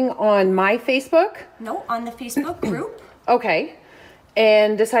something on my Facebook? No, on the Facebook group. Okay,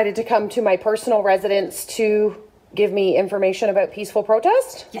 and decided to come to my personal residence to give me information about peaceful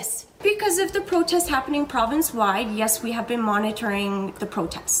protest? Yes, because of the protests happening province-wide, yes, we have been monitoring the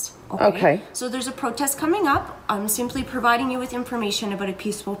protests. Okay. So there's a protest coming up. I'm simply providing you with information about a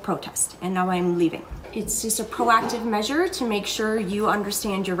peaceful protest, and now I'm leaving. It's just a proactive measure to make sure you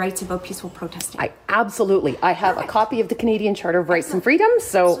understand your rights about peaceful protesting. I have a copy of the Canadian Charter of Rights and Freedoms,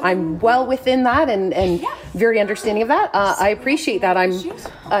 so I'm well within that and very understanding of that. I appreciate that.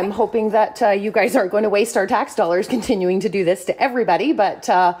 I'm hoping that you guys aren't going to waste our tax dollars continuing to do this to everybody, but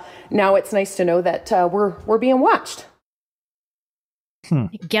now it's nice to know that we're being watched.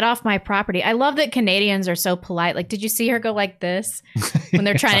 Get off my property. I love that Canadians are so polite. Like, did you see her go like this when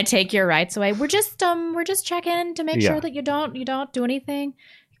they're trying to take your rights away? We're just checking to make sure that you don't do anything.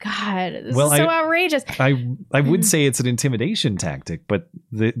 God, this is so outrageous. I would say it's an intimidation tactic, but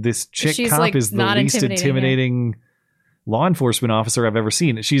this chick She's, cop like, is the not least intimidating law enforcement officer I've ever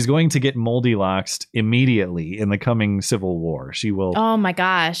seen. She's going to get Moldy-loxed immediately in the coming civil war. She will. Oh my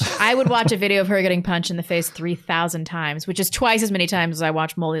gosh. I would watch a video of her getting punched in the face 3,000 times, which is twice as many times as I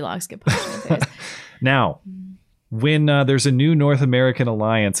watch Moldy-lox get punched in the face. Now, when there's a new North American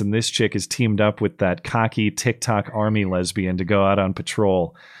alliance and this chick is teamed up with that cocky TikTok army lesbian to go out on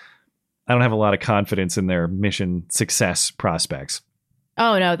patrol, I don't have a lot of confidence in their mission success prospects.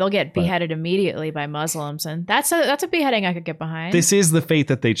 Oh no, they'll get beheaded immediately by Muslims, and that's a beheading I could get behind. This is the fate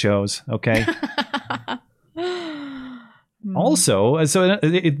that they chose, okay? Also, so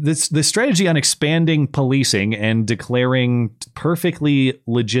the strategy on expanding policing and declaring perfectly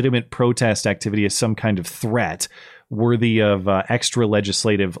legitimate protest activity as some kind of threat worthy of extra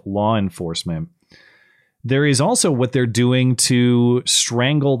legislative law enforcement. There is also what they're doing to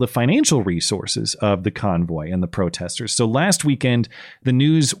strangle the financial resources of the convoy and the protesters. So last weekend, the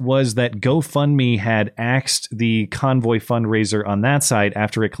news was that GoFundMe had axed the convoy fundraiser on that site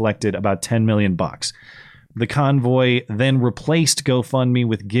after it collected about $10 million. The convoy then replaced GoFundMe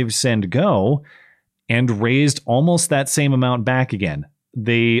with Give, Send, Go and raised almost that same amount back again.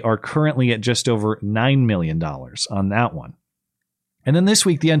 They are currently at just over $9 million on that one. And then this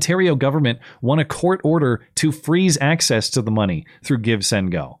week, the Ontario government won a court order to freeze access to the money through Give,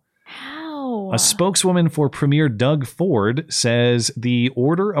 Send, Go. How? A spokeswoman for Premier Doug Ford says the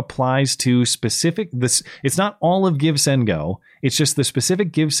order applies to it's not all of Give, Send, Go. It's just the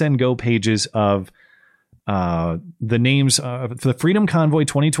specific Give, Send, Go pages of the names of the Freedom Convoy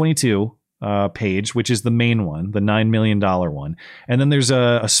 2022 page, which is the main one, the $9 million one. And then there's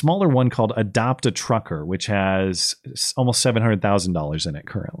a smaller one called Adopt a Trucker, which has almost $700,000 in it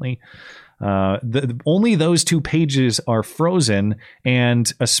currently. Only those two pages are frozen,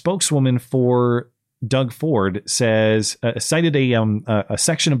 and a spokeswoman for Doug Ford says cited a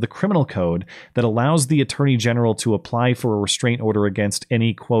section of the criminal code that allows the attorney general to apply for a restraint order against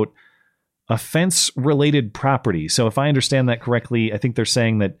any, quote, offense-related property. So if I understand that correctly, I think they're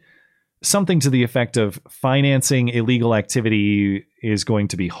saying that something to the effect of financing illegal activity is going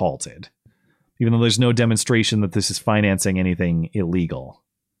to be halted, even though there's no demonstration that this is financing anything illegal,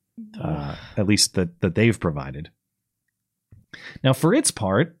 at least that they've provided. Now, for its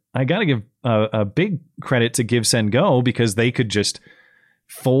part, I got to give a big credit to Give, Send, Go, because they could just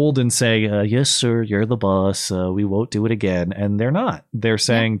fold and say, yes, sir, you're the boss. We won't do it again. And they're not. They're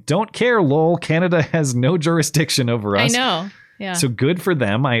saying, don't care, lol. Canada has no jurisdiction over us. I know. Yeah. So good for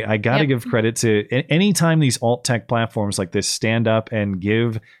them. I got to give credit to anytime these alt tech platforms like this stand up and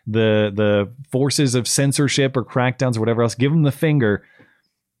give the forces of censorship or crackdowns or whatever else, give them the finger.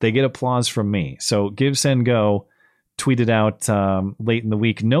 They get applause from me. So Give, Send, Go tweeted out late in the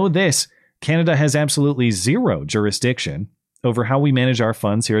week, know this, Canada has absolutely zero jurisdiction over how we manage our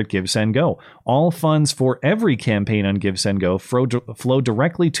funds here at Give, Send, Go. All funds for every campaign on Give, Send, Go flow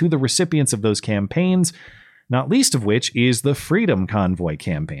directly to the recipients of those campaigns, not least of which is the Freedom Convoy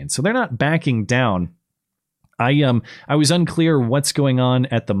campaign. So they're not backing down. I was unclear what's going on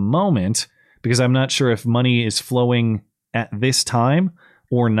at the moment because I'm not sure if money is flowing at this time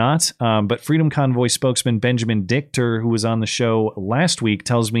or not. But Freedom Convoy spokesman Benjamin Dichter, who was on the show last week,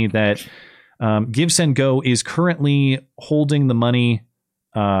 tells me that Give, Send, Go is currently holding the money.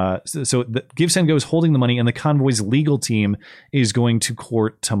 So Give, Send, Go is holding the money, and the convoy's legal team is going to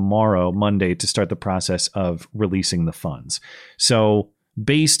court tomorrow, Monday, to start the process of releasing the funds. So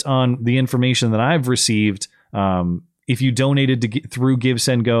based on the information that I've received, if you donated through Give,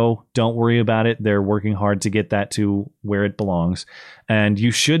 Send, Go, don't worry about it. They're working hard to get that to where it belongs. And you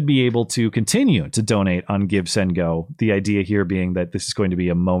should be able to continue to donate on Give, Send, Go. The idea here being that this is going to be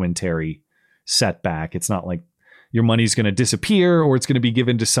a momentary setback. It's not like your money's going to disappear or it's going to be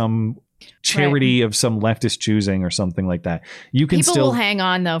given to some charity of some leftist choosing or something like that. You can People will hang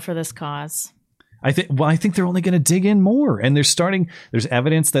on, though, for this cause. I think they're only going to dig in more. And there's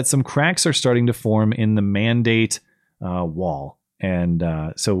evidence that some cracks are starting to form in the mandate wall. And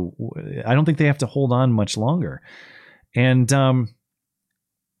so I don't think they have to hold on much longer. And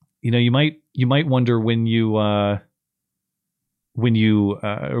you might wonder when you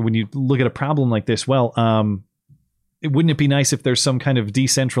look at a problem like this, wouldn't it be nice if there's some kind of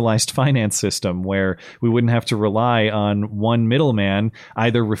decentralized finance system where we wouldn't have to rely on one middleman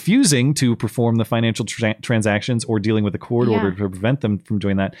either refusing to perform the financial transactions or dealing with a court order to prevent them from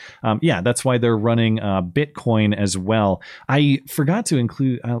doing that? That's why they're running Bitcoin as well. I forgot to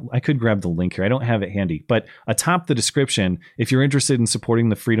include, I could grab the link here. I don't have it handy, but atop the description, if you're interested in supporting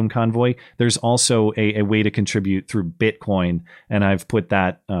the Freedom Convoy, there's also a way to contribute through Bitcoin. And I've put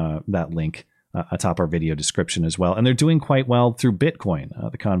that link atop our video description as well. And they're doing quite well through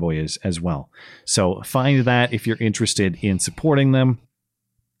Bitcoin. The Convoy is as well. So find that if you're interested in supporting them.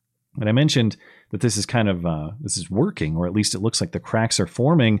 And I mentioned that this is kind of, this is working, or at least it looks like the cracks are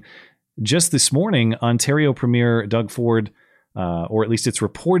forming. Just this morning, Ontario Premier Doug Ford, or at least it's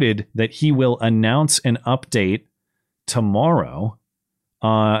reported that he will announce an update tomorrow.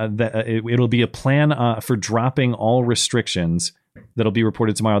 That it'll be a plan for dropping all restrictions. That'll be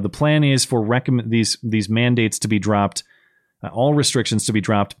reported tomorrow. The plan is for these mandates to be dropped, all restrictions to be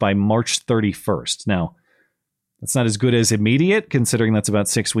dropped by March 31st. Now, that's not as good as immediate, considering that's about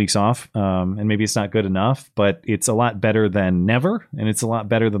 6 weeks off, and maybe it's not good enough, but it's a lot better than never, and it's a lot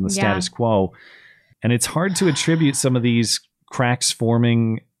better than the status quo. And it's hard to attribute some of these cracks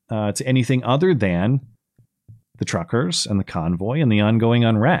forming to anything other than the truckers and the convoy and the ongoing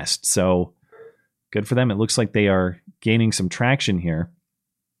unrest. So good for them. It looks like they are gaining some traction here.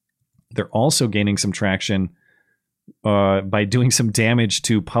 They're also gaining some traction by doing some damage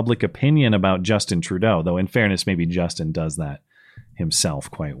to public opinion about Justin Trudeau, though in fairness, maybe Justin does that himself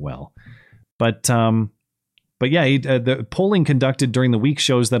quite well. But the polling conducted during the week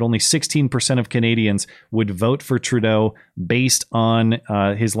shows that only 16% of Canadians would vote for Trudeau based on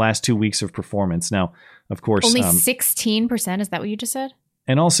his last 2 weeks of performance. Now, of course, only 16%. Is that what you just said?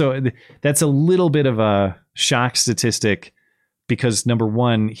 And also, that's a little bit of a shock statistic because, number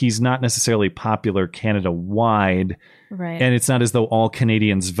one, he's not necessarily popular Canada-wide. Right. And it's not as though all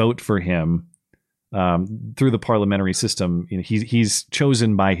Canadians vote for him through the parliamentary system. He's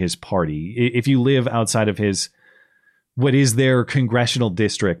chosen by his party. If you live outside of what is their congressional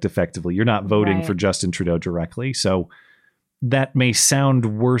district, effectively, you're not voting for Justin Trudeau directly. So that may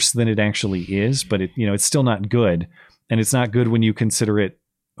sound worse than it actually is, but it's still not good. And it's not good when you consider it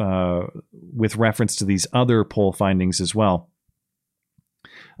with reference to these other poll findings as well.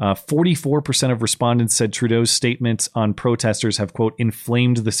 44% of respondents said Trudeau's statements on protesters have, quote,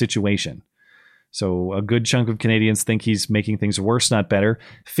 inflamed the situation. So a good chunk of Canadians think he's making things worse, not better.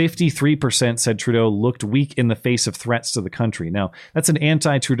 53% said Trudeau looked weak in the face of threats to the country. Now, that's an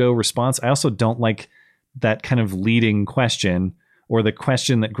anti-Trudeau response. I also don't like that kind of leading question, or the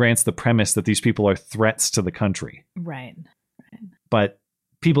question that grants the premise that these people are threats to the country. Right. But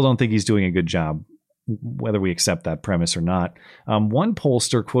people don't think he's doing a good job, whether we accept that premise or not. One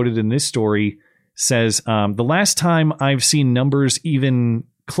pollster quoted in this story says, the last time I've seen numbers even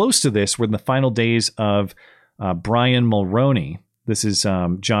close to this were in the final days of Brian Mulroney. This is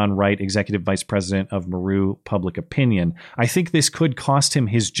John Wright, Executive Vice President of Maru Public Opinion. I think this could cost him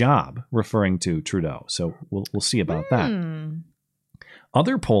his job, referring to Trudeau. So we'll see about that.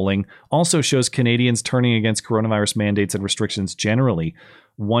 Other polling also shows Canadians turning against coronavirus mandates and restrictions generally.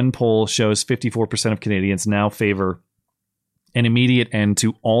 One poll shows 54% of Canadians now favor an immediate end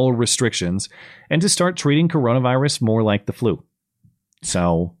to all restrictions and to start treating coronavirus more like the flu.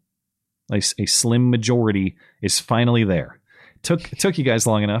 So a slim majority is finally there. Took you guys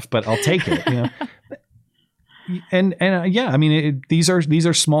long enough, but I'll take it. These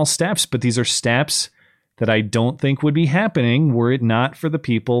are small steps, but these are steps that I don't think would be happening were it not for the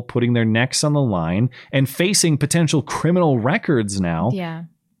people putting their necks on the line and facing potential criminal records now. Yeah.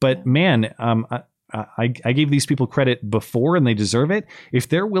 But man, I gave these people credit before and they deserve it. If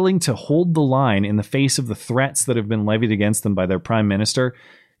they're willing to hold the line in the face of the threats that have been levied against them by their prime minister,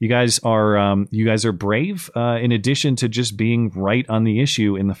 you guys are brave, in addition to just being right on the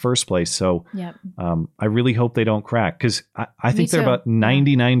issue in the first place. So I really hope they don't crack, because I think they're about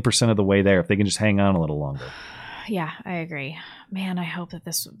 99% of the way there if they can just hang on a little longer. Yeah, I agree. Man, I hope that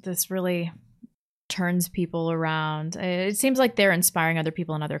this really turns people around. It seems like they're inspiring other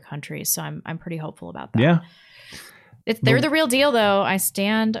people in other countries, so I'm pretty hopeful about that. Yeah. They're the real deal, though. I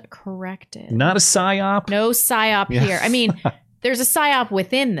stand corrected. Not a psyop. No psyop here. I mean, there's a psyop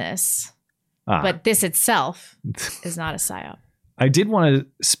within this, but this itself is not a psyop. I did want to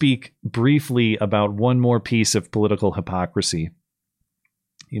speak briefly about one more piece of political hypocrisy.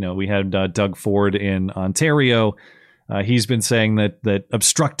 We had Doug Ford in Ontario He's been saying that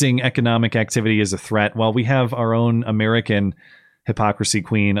obstructing economic activity is a threat, while we have our own American hypocrisy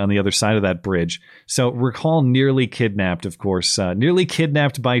queen on the other side of that bridge. So recall nearly kidnapped, of course, nearly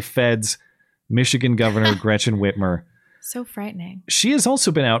kidnapped by feds, Michigan Governor Gretchen Whitmer. So frightening. She has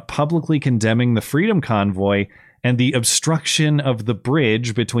also been out publicly condemning the Freedom Convoy and the obstruction of the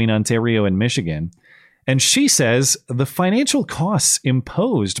bridge between Ontario and Michigan. And she says the financial costs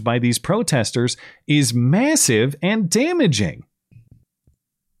imposed by these protesters is massive and damaging.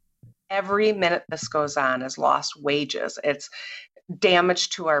 Every minute this goes on is lost wages. It's damage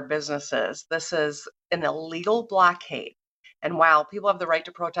to our businesses. This is an illegal blockade. And while people have the right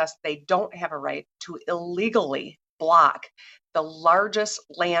to protest, they don't have a right to illegally block the largest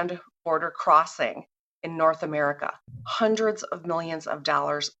land border crossing in North America. Hundreds of millions of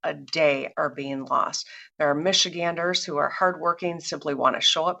dollars a day are being lost. There are Michiganders who are hardworking, simply want to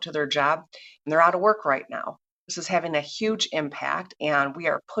show up to their job, and they're out of work right now. This is having a huge impact, and we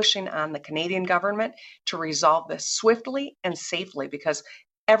are pushing on the Canadian government to resolve this swiftly and safely, because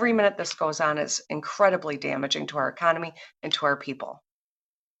every minute this goes on is incredibly damaging to our economy and to our people.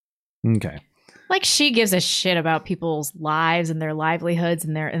 Okay. Like she gives a shit about people's lives and their livelihoods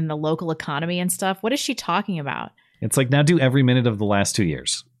and the local economy and stuff. What is she talking about? It's like, now do every minute of the last 2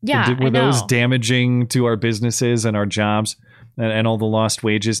 years. Yeah, Were those damaging to our businesses and our jobs and all the lost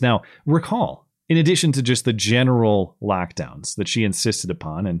wages? Now, recall, in addition to just the general lockdowns that she insisted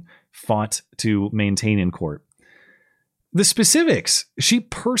upon and fought to maintain in court, the specifics, she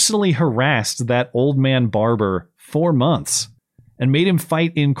personally harassed that old man barber 4 months and made him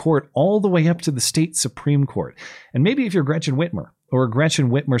fight in court all the way up to the state Supreme Court. And maybe if you're Gretchen Whitmer or a Gretchen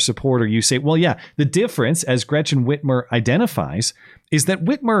Whitmer supporter, you say, well, yeah, the difference, as Gretchen Whitmer identifies, is that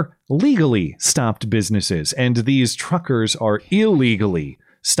Whitmer legally stopped businesses and these truckers are illegally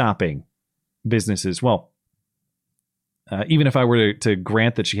stopping businesses. Well, even if I were to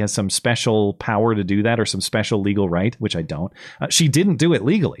grant that she has some special power to do that or some special legal right, which I don't, she didn't do it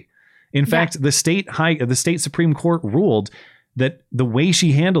legally. In fact, the state Supreme Court ruled that the way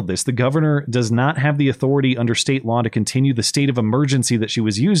she handled this, the governor does not have the authority under state law to continue the state of emergency that she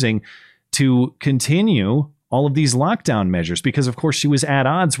was using to continue all of these lockdown measures, because of course she was at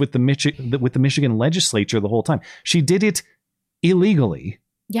odds with the Michigan legislature the whole time. She did it illegally.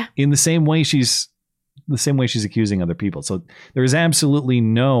 Yeah. In the same way she's accusing other people. So there is absolutely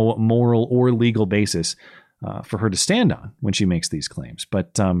no moral or legal basis for her to stand on when she makes these claims.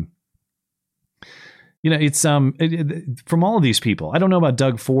 But it's from all of these people. I don't know about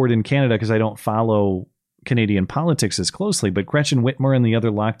Doug Ford in Canada because I don't follow Canadian politics as closely, but Gretchen Whitmer and the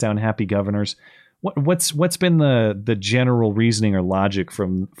other lockdown happy governors, what's been the general reasoning or logic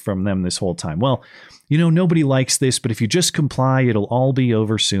from them this whole time? Well, nobody likes this, but if you just comply, it'll all be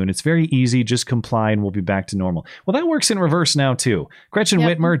over soon. It's very easy. Just comply and we'll be back to normal. Well, that works in reverse now too. Gretchen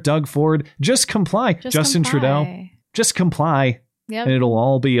Whitmer, Doug Ford, just comply. Justin Trudeau, just comply, and it'll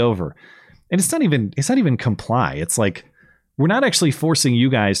all be over. And it's not even comply. It's like, we're not actually forcing you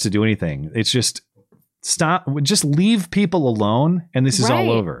guys to do anything. It's just just leave people alone and this is all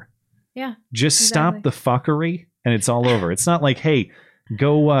over. Yeah. Just stop the fuckery and it's all over. It's not like, hey,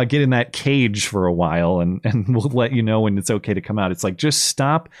 go get in that cage for a while and we'll let you know when it's okay to come out. It's like, just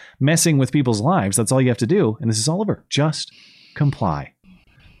stop messing with people's lives. That's all you have to do. And this is all over. Just comply.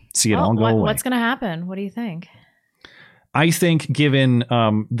 See it all go away. What's going to happen? What do you think? I think given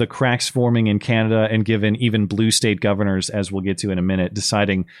the cracks forming in Canada and given even blue state governors, as we'll get to in a minute,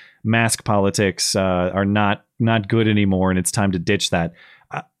 deciding mask politics are not good anymore and it's time to ditch that.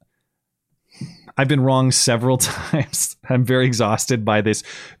 I've been wrong several times. I'm very exhausted by this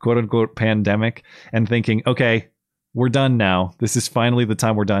quote unquote pandemic and thinking, okay, we're done now. This is finally the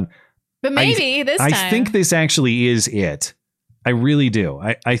time we're done. But maybe this time. I think this actually is it. I really do.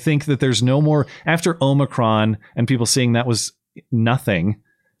 I think that there's no more after Omicron and people seeing that was nothing.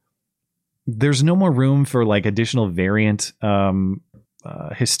 There's no more room for like additional variant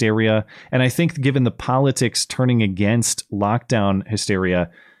hysteria. And I think given the politics turning against lockdown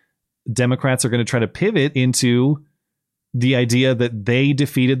hysteria, Democrats are going to try to pivot into the idea that they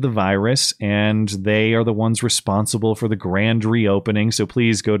defeated the virus and they are the ones responsible for the grand reopening. So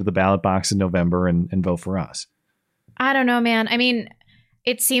please go to the ballot box in November and vote for us. I don't know, man. I mean,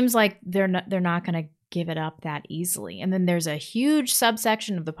 it seems like they're not going to give it up that easily. And then there's a huge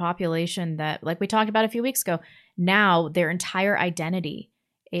subsection of the population that, like we talked about a few weeks ago, now their entire identity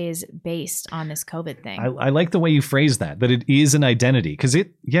is based on this COVID thing. I like the way you phrase that it is an identity, because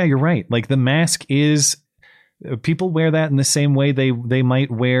you're right. Like the mask is People wear that in the same way they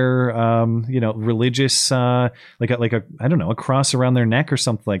might wear, religious, like a I don't know, a cross around their neck or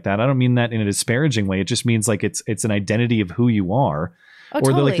something like that. I don't mean that in a disparaging way. It just means like it's an identity of who you are. Oh, or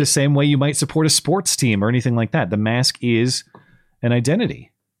totally. like the same way you might support a sports team or anything like that. The mask is an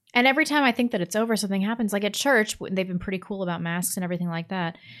identity. And every time I think that it's over, something happens. Like at church, they've been pretty cool about masks and everything like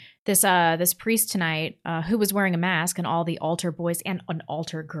that. This priest tonight, who was wearing a mask, and all the altar boys and an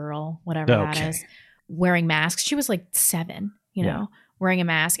altar girl, whatever that is, wearing masks. She was like 7, wearing a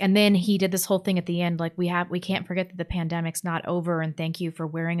mask. And then he did this whole thing at the end, like we can't forget that the pandemic's not over, and thank you for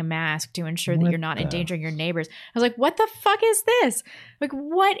wearing a mask to ensure that you're not endangering your neighbors. I was like, what the fuck is this? Like,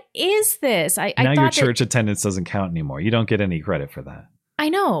 what is this? I now thought your church attendance doesn't count anymore. You don't get any credit for that. I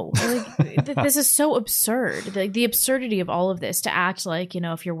know. Like, this is so absurd. The absurdity of all of this, to act like,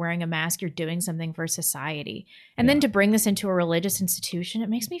 if you're wearing a mask, you're doing something for society. And then to bring this into a religious institution, it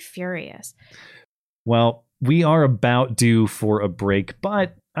makes me furious. Well, we are about due for a break,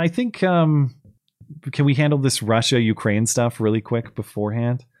 but I think, can we handle this Russia-Ukraine stuff really quick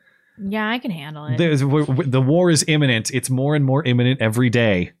beforehand? Yeah, I can handle it. The war is imminent. It's more and more imminent every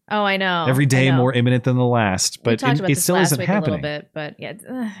day. Oh, I know. Every day more imminent than the last. But it still isn't happening. A little bit, but yeah,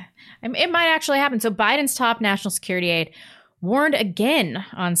 it might actually happen. So Biden's top national security aide warned again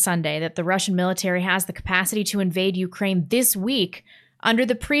on Sunday that the Russian military has the capacity to invade Ukraine this week under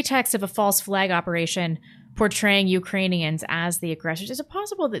the pretext of a false flag operation portraying Ukrainians as the aggressors. Is it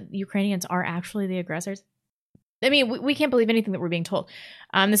possible that Ukrainians are actually the aggressors? I mean, we can't believe anything that we're being told.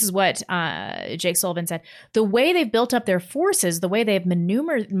 This is what Jake Sullivan said. The way they've built up their forces, the way they've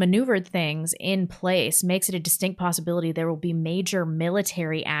maneuvered things in place, makes it a distinct possibility there will be major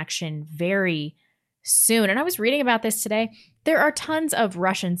military action very soon. And I was reading about this today. There are tons of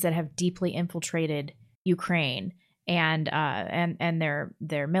Russians that have deeply infiltrated Ukraine and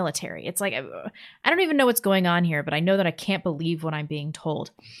their military. It's like, I don't even know what's going on here, but I know that I can't believe what I'm being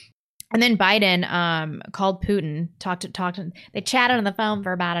told. And then Biden called Putin, they chatted on the phone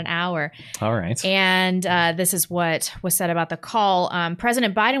for about an hour. All right. And this is what was said about the call.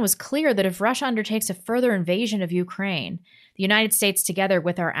 President Biden was clear that if Russia undertakes a further invasion of Ukraine, the United States, together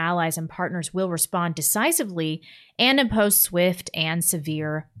with our allies and partners, will respond decisively and impose swift and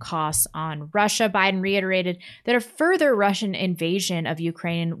severe costs on Russia. Biden reiterated that a further Russian invasion of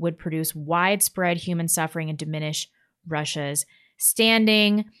Ukraine would produce widespread human suffering and diminish Russia's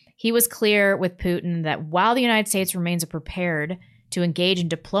standing. He was clear with Putin that while the United States remains prepared to engage in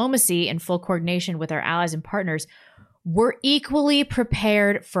diplomacy in full coordination with our allies and partners, we're equally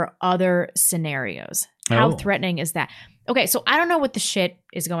prepared for other scenarios. How threatening is that? Okay, so I don't know what the shit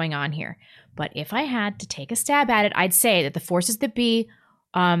is going on here, but if I had to take a stab at it, I'd say that the forces that be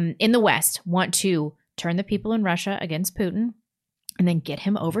in the West want to turn the people in Russia against Putin and then get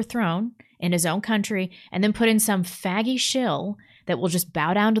him overthrown in his own country and then put in some faggy shill that will just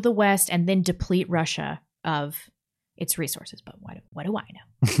bow down to the West and then deplete Russia of its resources. But what do I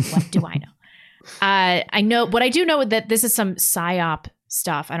know? What do I know? I know, but I do know that this is some psyop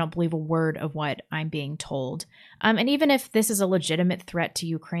stuff. I don't believe a word of what I'm being told. And even if this is a legitimate threat to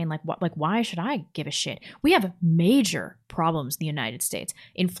Ukraine, why should I give a shit? We have major problems in the United States.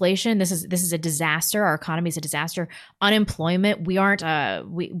 Inflation, this is a disaster. Our economy is a disaster. Unemployment, we aren't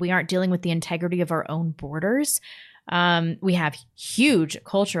dealing with the integrity of our own borders. We have huge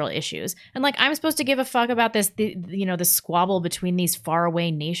cultural issues, and I'm supposed to give a fuck about the squabble between these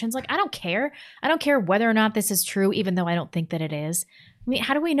faraway nations. I don't care. I don't care whether or not this is true, even though I don't think that it is. I mean,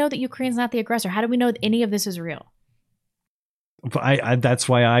 how do we know that Ukraine's not the aggressor? How do we know that any of this is real? That's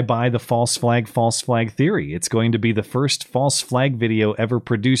why I buy the false flag theory. It's going to be the first false flag video ever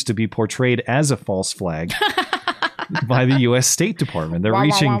produced to be portrayed as a false flag by the U.S. State Department. They're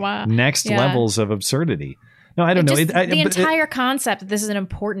reaching next levels of absurdity. No, I don't know. The entire concept that this is an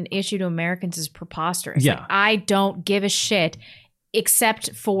important issue to Americans is preposterous. Yeah. I don't give a shit,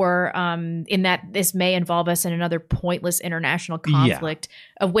 except for in that this may involve us in another pointless international conflict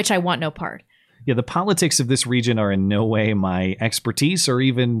of which I want no part. Yeah, the politics of this region are in no way my expertise or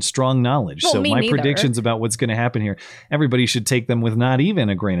even strong knowledge. Well, so my neither. predictions about what's going to happen here, everybody should take them with not even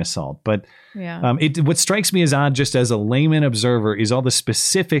a grain of salt. But what strikes me as odd, just as a layman observer, is all the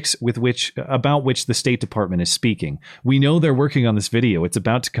specifics about which the State Department is speaking. We know they're working on this video. It's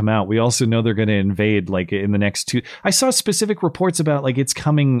about to come out. We also know they're going to invade in the next 2. I saw specific reports about it's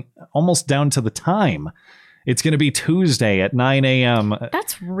coming almost down to the time. It's going to be Tuesday at 9 a.m.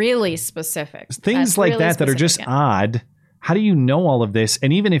 That's really specific. Things like that are just odd. How do you know all of this?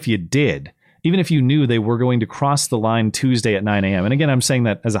 And even if you did, even if you knew they were going to cross the line Tuesday at 9 a.m., and again, I'm saying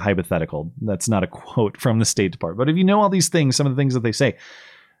that as a hypothetical. That's not a quote from the State Department. But if you know all these things, some of the things that they say,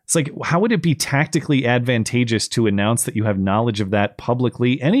 It's like, how would it be tactically advantageous to announce that you have knowledge of that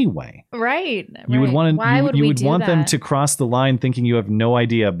publicly anyway? Right. You would want you would want them that? to cross the line thinking you have no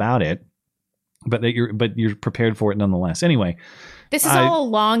idea about it, but you're prepared for it nonetheless. Anyway, this is all a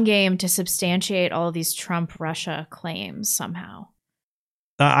long game to substantiate all of these Trump-Russia claims somehow.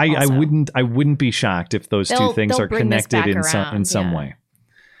 I wouldn't be shocked if those two things are connected in some way.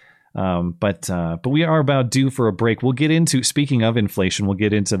 But we are about due for a break. We'll get into, speaking of inflation, we'll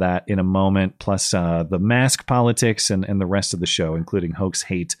get into that in a moment, plus the mask politics and the rest of the show, including hoax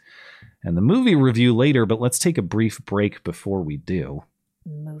hate and the movie review later. But let's take a brief break before we do.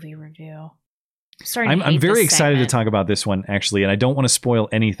 Movie review. I'm very excited to talk about this one, actually, and I don't want to spoil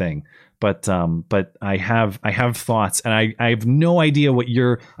anything, but I have thoughts, and I have no idea what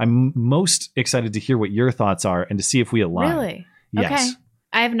I'm most excited to hear what your thoughts are and to see if we align. Really? Yes. Okay.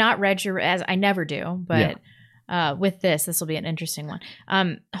 I have not read as I never do, but with this will be an interesting one.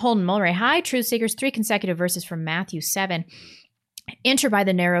 Holden Mulray, hi, Truth Seekers. 3 consecutive verses from Matthew 7. Enter by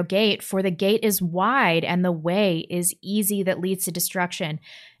the narrow gate, for the gate is wide and the way is easy that leads to destruction,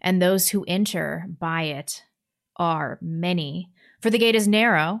 and those who enter by it are many. For the gate is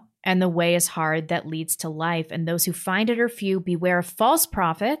narrow and the way is hard that leads to life, and those who find it are few. Beware of false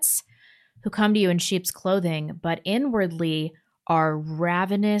prophets who come to you in sheep's clothing, but inwardly are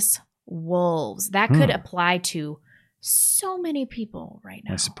ravenous wolves. That could apply to so many people right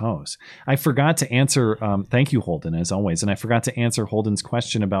now. I suppose. I forgot to answer, thank you, Holden, as always. And I forgot to answer Holden's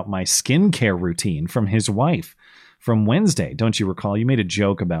question about my skincare routine from his wife from Wednesday. Don't you recall? You made a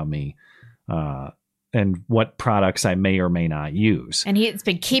joke about me and what products I may or may not use. And it's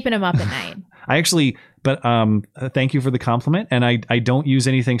been keeping him up at night. I actually, but thank you for the compliment. And I don't use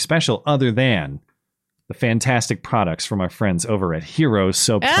anything special other than the fantastic products from our friends over at Heroes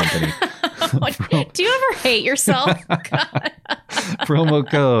Soap Company. Do you ever hate yourself? God. Promo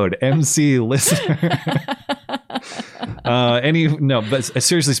code MC Listener. But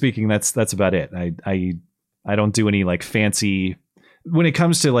seriously speaking, that's about it. I don't do any like fancy when it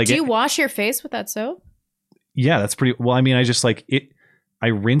comes to like. Do you wash your face with that soap? Yeah, that's pretty. Well, I mean, I just like it. I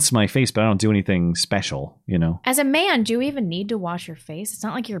rinse my face, but I don't do anything special, you know. As a man, do you even need to wash your face? It's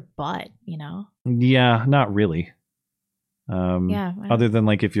not like your butt, you know. Yeah, not really. Yeah. Other than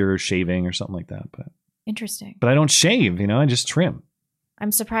like if you're shaving or something like that, but interesting. But I don't shave, you know. I just trim.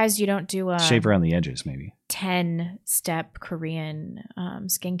 I'm surprised you don't do a shave around the edges, maybe 10-step Korean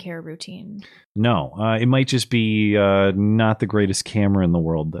skincare routine. No, it might just be not the greatest camera in the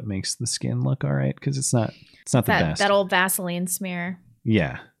world that makes the skin look all right because it's not the best. That old Vaseline smear.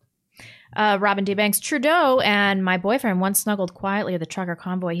 Yeah. Robin D. Banks, Trudeau and my boyfriend once snuggled quietly at the trucker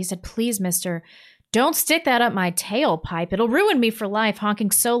convoy. He said, "Please, mister, don't stick that up my tailpipe. It'll ruin me for life,"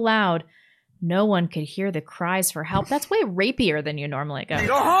 honking so loud no one could hear the cries for help. That's way rapier than you normally go.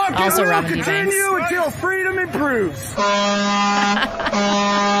 The honking Also, will Robin D. Banks. continue until freedom improves. You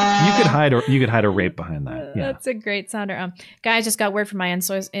could hide a rape behind that. Yeah. That's a great sounder. Guys, just got word from my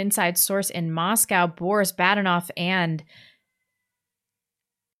inside source in Moscow. Boris Badenov and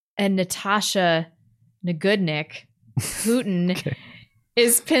Natasha Nagudnik, Putin, Okay.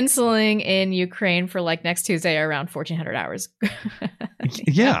 is penciling in Ukraine for like next Tuesday around 1400 hours.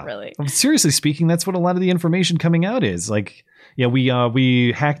 Yeah, really. Seriously speaking, that's what a lot of the information coming out is. Like, yeah,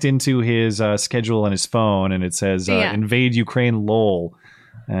 we hacked into his schedule on his phone, and it says invade Ukraine lol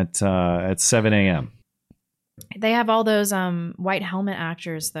at 7 a.m. They have all those white helmet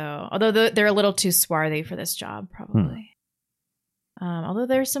actors, though. Although they're a little too swarthy for this job, probably. Although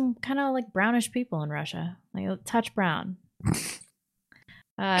there's some kind of like brownish people in Russia, like a touch brown.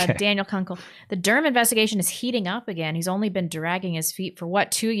 Okay. Daniel Kunkel. The Durham investigation is heating up again. He's only been dragging his feet for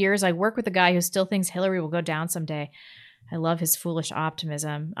 2 years? I work with a guy who still thinks Hillary will go down someday. I love his foolish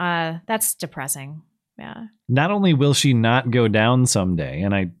optimism. That's depressing. Yeah. Not only will she not go down someday,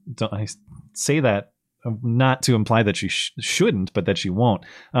 and I say that not to imply that she shouldn't, but that she won't.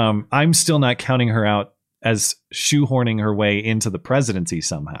 I'm still not counting her out as shoehorning her way into the presidency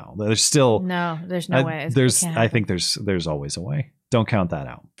somehow. There's still there's no way. I think there's always a way. Don't count that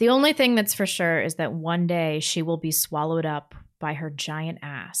out. The only thing that's for sure is that one day she will be swallowed up by her giant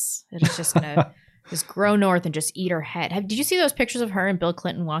ass. It is just gonna just grow north and just eat her head. Did you see those pictures of her and Bill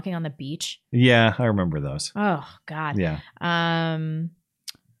Clinton walking on the beach? Yeah, I remember those. Oh God. Yeah.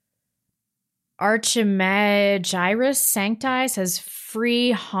 Archimagirus Sancti says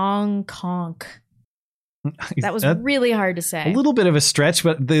free Hong Kong. That was really hard to say. A little bit of a stretch,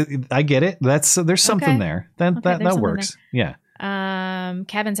 but I get it. There's something there. That works. There. Yeah.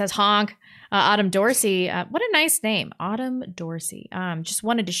 Kevin says honk. Autumn Dorsey. What a nice name. Autumn Dorsey. Just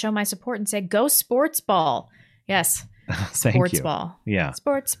wanted to show my support and say go sports ball. Yes. Thank Sports you. ball. Yeah.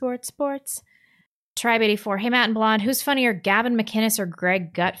 Sports. Tribe 84. Hey, Matt and Blonde, who's funnier, Gavin McInnes or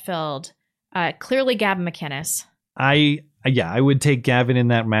Greg Gutfeld? Clearly Gavin McInnes. I would take Gavin in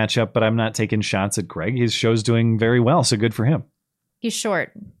that matchup, but I'm not taking shots at Greg. His show's doing very well, so good for him. He's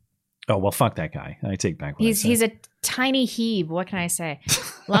short. Oh, well, fuck that guy. I take back what I said. He's a tiny heeb. What can I say?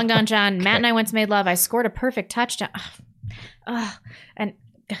 Long Don John. Matt and I once made love. I scored a perfect touchdown. And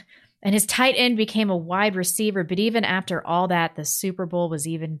his tight end became a wide receiver. But even after all that, the Super Bowl was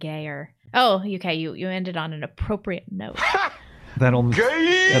even gayer. Oh, okay. You ended on an appropriate note. That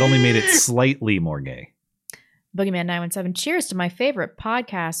only made it slightly more gay. Boogeyman 917. Cheers to my favorite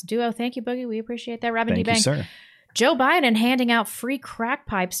podcast duo. Thank you, Boogie. We appreciate that. Robin D. Thank you, Bang. sir. Joe Biden handing out free crack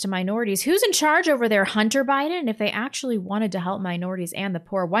pipes to minorities. Who's in charge over there? Hunter Biden? If they actually wanted to help minorities and the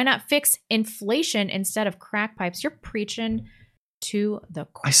poor, why not fix inflation instead of crack pipes? You're preaching to the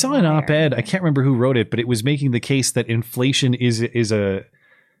choir. I saw an op-ed. I can't remember who wrote it, but it was making the case that inflation is a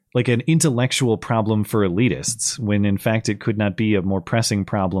like an intellectual problem for elitists, when in fact it could not be a more pressing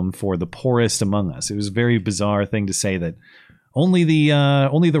problem for the poorest among us. It was a very bizarre thing to say that only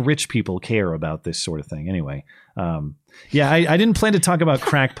the rich people care about this sort of thing. Anyway, I didn't plan to talk about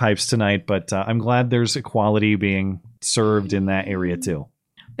crack pipes tonight, but I'm glad there's equality being served in that area too.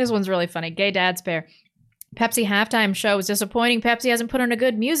 This one's really funny. Gay Dad's Bear. Pepsi halftime show was disappointing. Pepsi hasn't put on a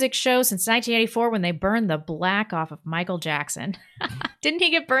good music show since 1984 when they burned the black off of Michael Jackson. Didn't he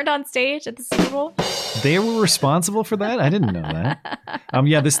get burned on stage at the Super Bowl? They were responsible for that? I didn't know that.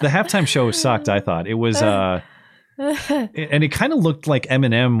 The halftime show sucked, I thought. It was and it kind of looked like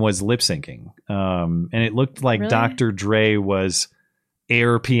Eminem was lip syncing. And it looked like Really? Dr. Dre was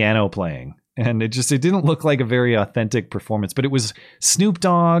air piano playing. And it didn't look like a very authentic performance, but it was Snoop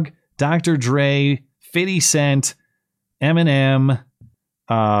Dogg, Dr. Dre, 50 Cent, Eminem.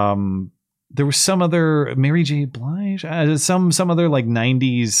 There was some other Mary J. Blige, some other like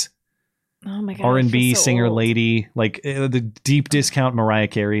 90s Oh my God, R&B so singer old. lady, like the deep discount Mariah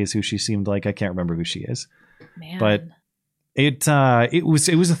Carey is who she seemed like. I can't remember who she is, Man. but it was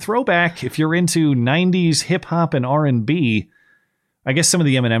a throwback. If you're into 90s hip hop and R&B, I guess some of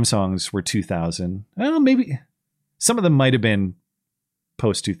the Eminem songs were 2000. Well, maybe some of them might have been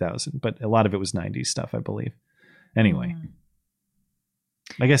post 2000, but a lot of it was 90s stuff, I believe. Anyway,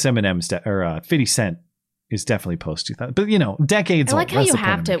 I guess Eminem's 50 Cent is definitally post 2000, but decades I like old. how That's you the point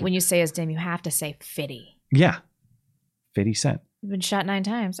have I'm to, making. when you say his name, you have to say Fitty. Yeah, 50 Cent. You've been shot 9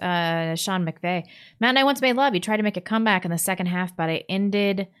 times. Sean McVeigh. Matt and I once made love. You tried to make a comeback in the second half, but I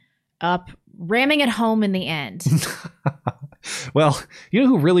ended up ramming it home in the end. Well, you know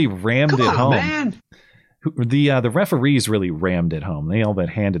who really rammed Come it on, home? man. The referees really rammed it home. They all but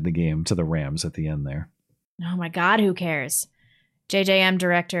handed the game to the Rams at the end there. Oh my God, who cares? JJM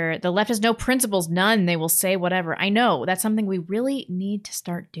director, the left has no principles, none. They will say whatever. I know, that's something we really need to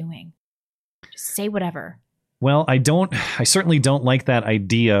start doing. Just say whatever. Well, I certainly don't like that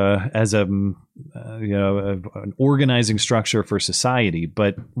idea as an organizing structure for society,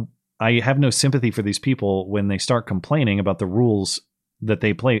 but I have no sympathy for these people when they start complaining about the rules that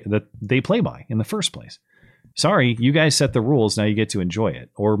they play by in the first place. Sorry, you guys set the rules, now you get to enjoy it.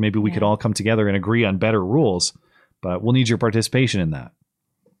 Or maybe we could all come together and agree on better rules, but we'll need your participation in that.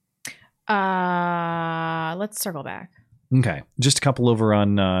 Let's circle back. Okay, just a couple over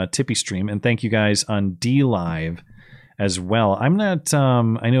on Tippy Stream, and thank you guys on D Live as well. I'm not.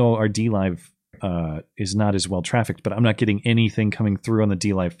 I know our D Live is not as well trafficked, but I'm not getting anything coming through on the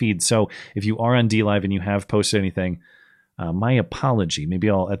D Live feed. So if you are on D Live and you have posted anything, my apology. Maybe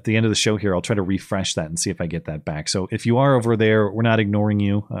at the end of the show here, I'll try to refresh that and see if I get that back. So if you are over there, we're not ignoring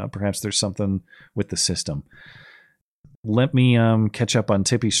you. Perhaps there's something with the system. Let me catch up on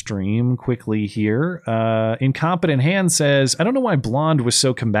Tippy Stream quickly here. Incompetent Hand says, I don't know why Blonde was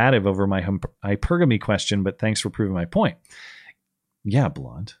so combative over my hypergamy question, but thanks for proving my point. Yeah,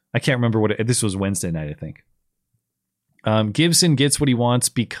 Blonde. I can't remember this was Wednesday night, I think. Gibson gets what he wants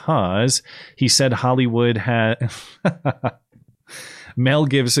because he said Hollywood had... Mel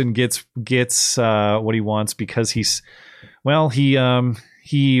Gibson gets what he wants because he has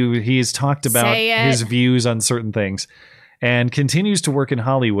talked about his views on certain things and continues to work in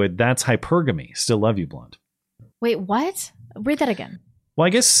Hollywood. That's hypergamy. Still love you, Blonde. Wait, what? Read that again. Well,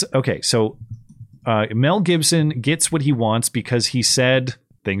 I guess, okay, so Mel Gibson gets what he wants because he said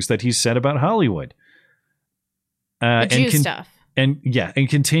things that he said about Hollywood. Jew stuff. And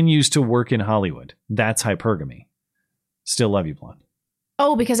continues to work in Hollywood. That's hypergamy. Still love you, Blonde.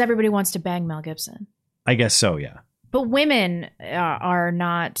 Oh, because everybody wants to bang Mel Gibson. I guess so, yeah. But women are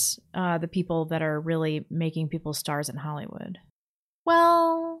not the people that are really making people stars in Hollywood.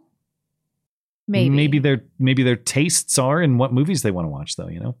 Well, maybe their tastes are and what movies they want to watch, though,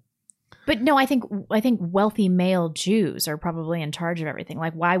 you know. But no, I think wealthy male Jews are probably in charge of everything.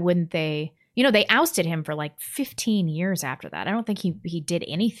 Like, why wouldn't they? You know, they ousted him for like 15 years after that. I don't think he did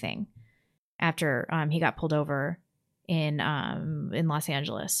anything after he got pulled over in Los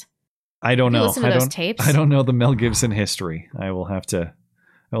Angeles. I don't know. Listen to those tapes. I don't know the Mel Gibson history. I'll have to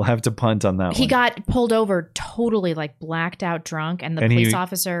punt on that one. He got pulled over totally like blacked out drunk, and the police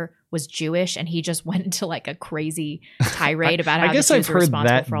officer was Jewish, and he just went into like a crazy tirade about how I guess the I've Jews were heard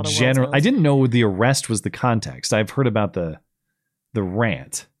that for all the general. world's I didn't know the arrest was the context. I've heard about the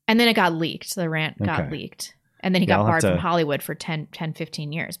rant. And then it got leaked. The rant got leaked. And then he got barred from Hollywood for 10,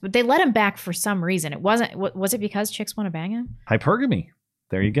 15 years. But they let him back for some reason. It wasn't, was it because chicks want to bang him? Hypergamy.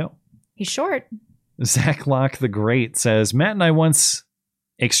 There you go. He's short. Zach Locke the Great says, Matt and I once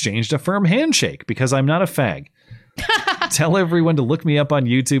exchanged a firm handshake because I'm not a fag. Tell everyone to look me up on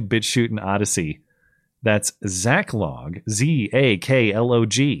YouTube, BitChute, and Odyssey. That's Zacklog,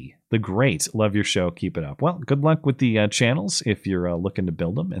 Zaklog, the Great. Love your show. Keep it up. Well, good luck with the channels if you're looking to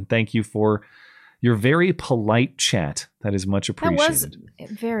build them. And thank you for your very polite chat. That is much appreciated. That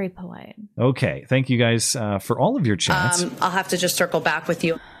was very polite. Okay. Thank you guys for all of your chats. I'll have to just circle back with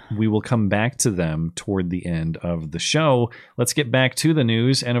you. We will come back to them toward the end of the show. Let's get back to the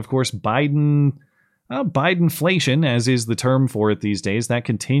news. And of course, Bidenflation, as is the term for it these days, that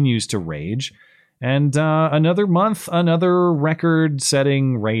continues to rage. And another month, another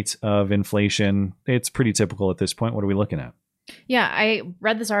record-setting rate of inflation. It's pretty typical at this point. What are we looking at? Yeah, I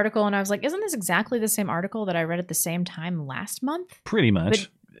read this article and I was like, isn't this exactly the same article that I read at the same time last month? Pretty much.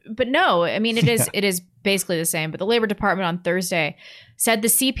 But no, I mean, it is it is basically the same. But the Labor Department on Thursday said the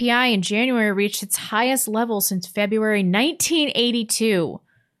CPI in January reached its highest level since February 1982.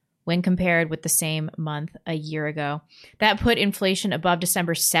 When compared with the same month a year ago. That put inflation above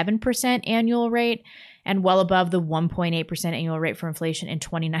December's 7% annual rate and well above the 1.8% annual rate for inflation in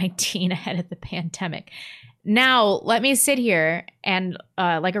 2019 ahead of the pandemic. Now, let me sit here and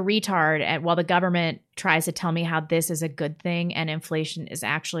like a retard while the government tries to tell me how this is a good thing and inflation is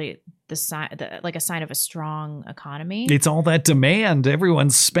actually like a sign of a strong economy. It's all that demand.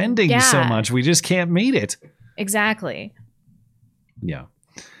 Everyone's spending so much. We just can't meet it. Exactly. Yeah.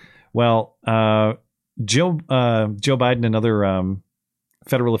 Well, Joe Biden and other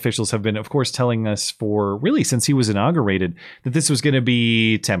federal officials have been, of course, telling us since he was inaugurated that this was going to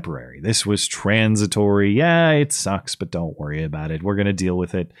be temporary. This was transitory. Yeah, it sucks, but don't worry about it. We're going to deal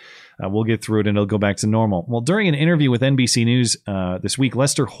with it. We'll get through it and it'll go back to normal. Well, during an interview with NBC News this week,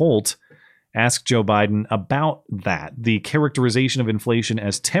 Lester Holt asked Joe Biden about that, the characterization of inflation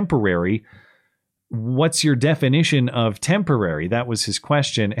as temporary. What's your definition of temporary? That was his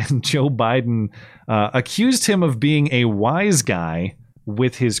question. And Joe Biden accused him of being a wise guy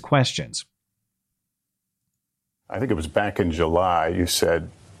with his questions. I think it was back in July, you said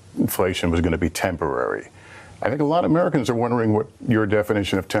inflation was going to be temporary. I think a lot of Americans are wondering what your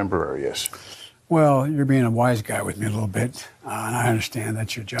definition of temporary is. Well, you're being a wise guy with me a little bit, and I understand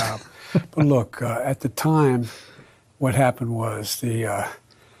that's your job. But look, at the time, what happened was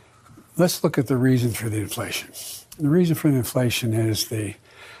let's look at the reason for the inflation. The reason for the inflation is the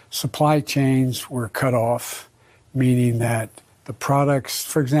supply chains were cut off, meaning that the products,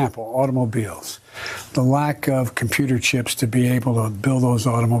 for example, automobiles, the lack of computer chips to be able to build those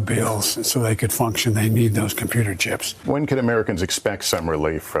automobiles so they could function, they need those computer chips. When can Americans expect some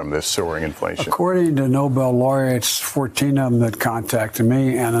relief from this soaring inflation? According to Nobel laureates, 14 of them that contacted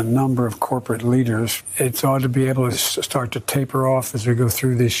me and a number of corporate leaders, it ought to be able to start to taper off as we go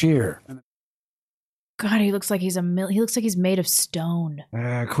through this year. God, he looks like he looks like he's made of stone.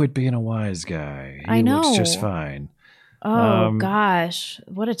 Quit being a wise guy. I know. Looks just fine. Oh, gosh.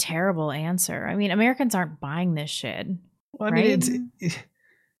 What a terrible answer. I mean, Americans aren't buying this shit. Well, I mean,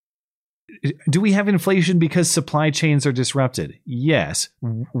 do we have inflation because supply chains are disrupted? Yes.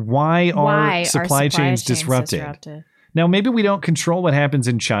 Why are supply chains disrupted? Now, maybe we don't control what happens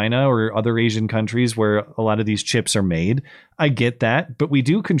in China or other Asian countries where a lot of these chips are made. I get that. But we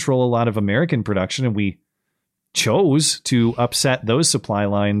do control a lot of American production, and we chose to upset those supply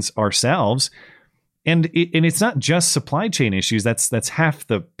lines ourselves. And it's not just supply chain issues. That's half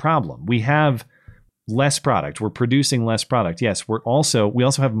the problem. We have less product. We're producing less product. Yes, we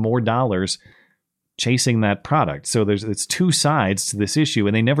also have more dollars chasing that product. So it's two sides to this issue,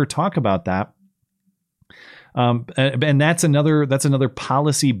 and they never talk about that. And that's another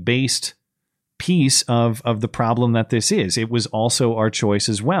policy-based piece of the problem that this is. It was also our choice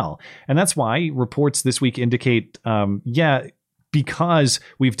as well. And that's why reports this week indicate, because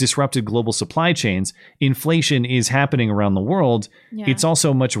we've disrupted global supply chains, inflation is happening around the world. Yeah. It's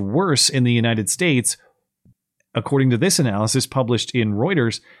also much worse in the United States, according to this analysis published in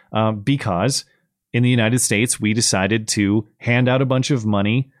Reuters, because in the United States, we decided to hand out a bunch of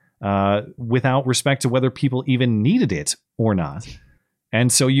money without respect to whether people even needed it or not. And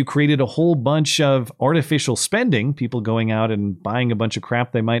so you created a whole bunch of artificial spending, people going out and buying a bunch of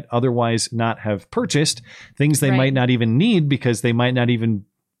crap they might otherwise not have purchased, things they might not even need because they might not even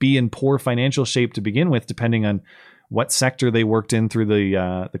be in poor financial shape to begin with, depending on what sector they worked in through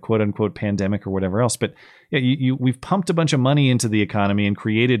the quote unquote pandemic or whatever else. But yeah, we've pumped a bunch of money into the economy and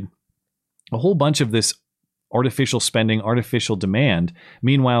created a whole bunch of this artificial spending, artificial demand.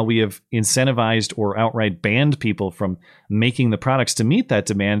 Meanwhile, we have incentivized or outright banned people from making the products to meet that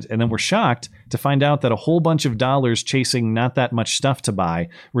demand. And then we're shocked to find out that a whole bunch of dollars chasing not that much stuff to buy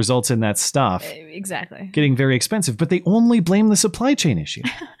results in that stuff exactly getting very expensive. But they only blame the supply chain issue.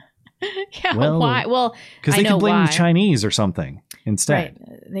 Yeah, why? Well, because they can blame the Chinese or something instead.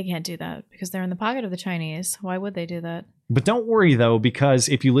 Right. They can't do that because they're in the pocket of the Chinese. Why would they do that? But don't worry, though, because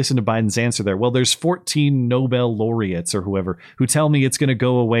if you listen to Biden's answer there, well, there's 14 Nobel laureates or whoever who tell me it's going to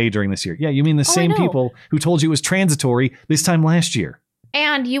go away during this year. Yeah, you mean the same people who told you it was transitory this time last year.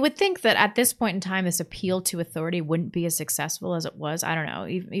 And you would think that at this point in time, this appeal to authority wouldn't be as successful as it was, I don't know,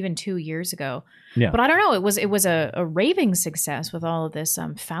 even 2 years ago. Yeah. But I don't know. It was a raving success with all of this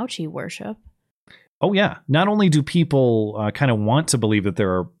Fauci worship. Oh, yeah. Not only do people kind of want to believe that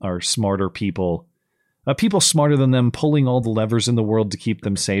there are smarter people, people smarter than them pulling all the levers in the world to keep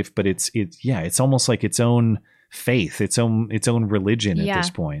them safe, but it's almost like its own faith, its own religion at this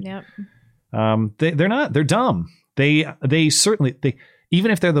point. Yep. They're dumb. They certainly even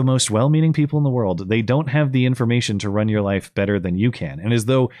if they're the most well-meaning people in the world, they don't have the information to run your life better than you can. And as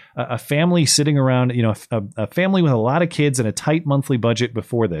though a family sitting around, a family with a lot of kids and a tight monthly budget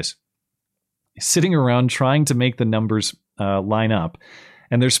before this, sitting around trying to make the numbers line up,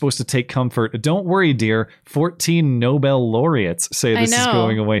 and they're supposed to take comfort. Don't worry, dear. 14 Nobel laureates say this is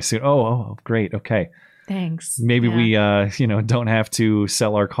going away soon. Oh, great. Okay. Thanks. Maybe we, don't have to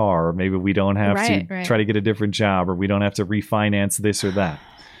sell our car, or maybe we don't have to try to get a different job, or we don't have to refinance this or that.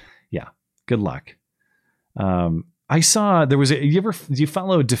 Yeah. Good luck. I saw there was do you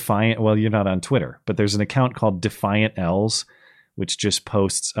follow Defiant? Well, you're not on Twitter, but there's an account called Defiant L's, which just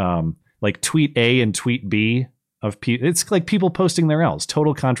posts like tweet A and tweet B of people. It's like people posting their L's,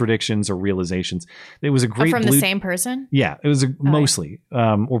 total contradictions or realizations. It was a great from the same person. Yeah, it was mostly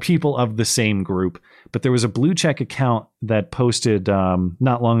or people of the same group. But there was a blue check account that posted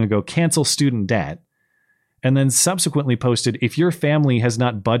not long ago, cancel student debt, and then subsequently posted, if your family has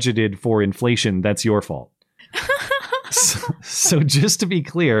not budgeted for inflation, that's your fault. So just to be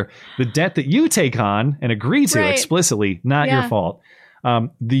clear, the debt that you take on and agree to explicitly, not your fault.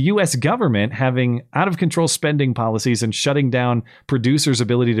 The U.S. government having out of control spending policies and shutting down producers'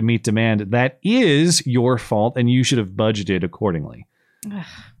 ability to meet demand, that is your fault, and you should have budgeted accordingly. Oh,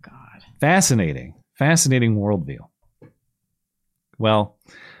 God. Fascinating worldview. Well,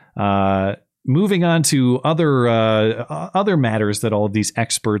 moving on to other matters that all of these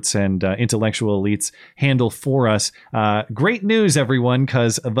experts and intellectual elites handle for us. Great news, everyone,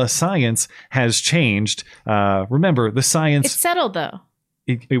 because the science has changed. Remember, the science... It's settled, though.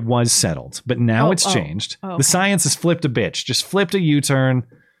 It was settled, but now it's changed. Okay. The science has flipped a bitch. Just flipped a U-turn.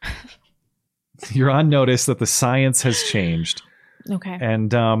 You're on notice that the science has changed. Okay.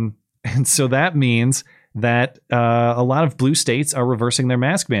 And so that means that a lot of blue states are reversing their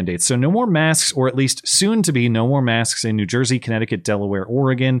mask mandates. So no more masks, or at least soon to be no more masks in New Jersey, Connecticut, Delaware,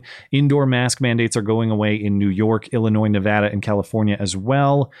 Oregon. Indoor mask mandates are going away in New York, Illinois, Nevada, and California as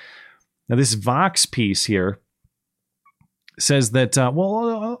well. Now, this Vox piece here says that,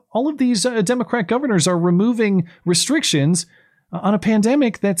 all of these Democrat governors are removing restrictions on a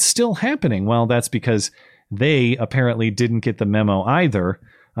pandemic that's still happening. Well, that's because they apparently didn't get the memo either.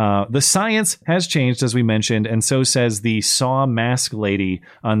 The science has changed, as we mentioned, and so says the saw mask lady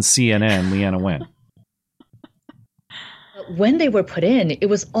on CNN, Leanna Wen. When they were put in, it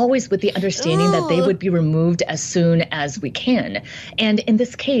was always with the understanding that they would be removed as soon as we can. And in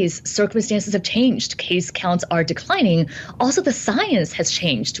this case, circumstances have changed. Case counts are declining. Also, the science has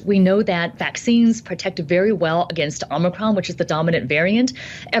changed. We know that vaccines protect very well against Omicron, which is the dominant variant.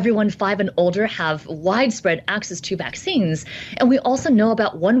 Everyone 5 and older have widespread access to vaccines. And we also know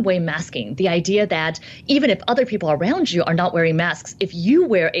about one-way masking, the idea that even if other people around you are not wearing masks, if you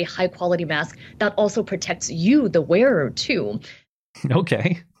wear a high-quality mask, that also protects you, the wearer, too.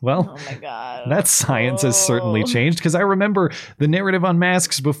 Okay. Well, oh my God. That science has certainly changed, because I remember the narrative on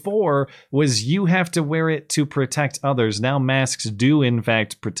masks before was you have to wear it to protect others. Now masks do, in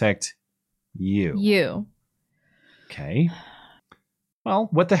fact, protect you. Okay. Well,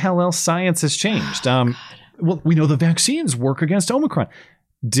 what the hell else science has changed? Well, we know the vaccines work against Omicron.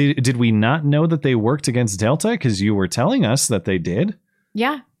 Did we not know that they worked against Delta? Because you were telling us that they did.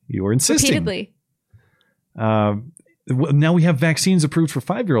 Yeah. You were insisting. Repeatedly. Now we have vaccines approved for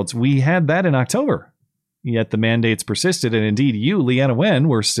 5-year-olds. We had that in October, yet the mandates persisted. And indeed, you, Leanna Wen,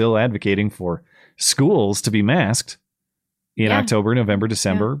 were still advocating for schools to be masked in October, November,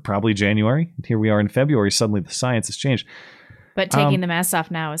 December, probably January. And here we are in February. Suddenly the science has changed. But taking the masks off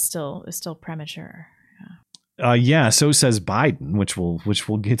now is still premature. So says Biden, which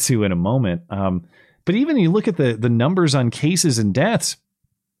we'll get to in a moment. But even you look at the numbers on cases and deaths,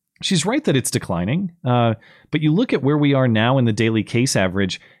 she's right that it's declining. But you look at where we are now in the daily case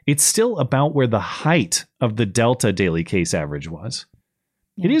average, it's still about where the height of the Delta daily case average was.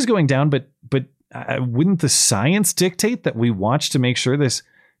 Yeah. It is going down, but wouldn't the science dictate that we watch to make sure this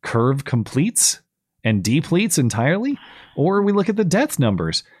curve completes and depletes entirely? Or we look at the death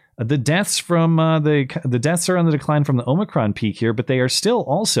numbers. The deaths from the deaths are on the decline from the Omicron peak here, but they are still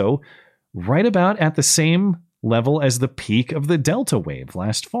also right about at the same level as the peak of the Delta wave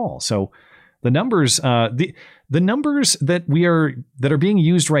last fall. So the numbers, the numbers that are being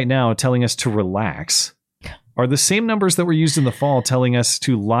used right now telling us to relax are the same numbers that were used in the fall telling us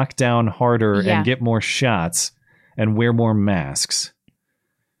to lock down harder and get more shots and wear more masks.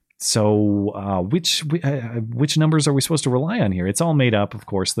 So which numbers are we supposed to rely on here? It's all made up, of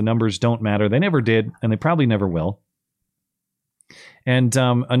course. The numbers don't matter. They never did, and they probably never will. And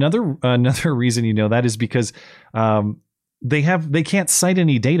another reason that is because they can't cite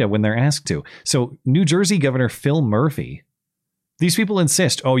any data when they're asked to. So New Jersey Governor Phil Murphy, these people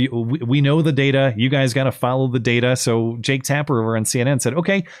insist, we know the data. You guys got to follow the data. So Jake Tapper over on CNN said,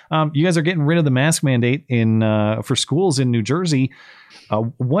 okay, you guys are getting rid of the mask mandate for schools in New Jersey.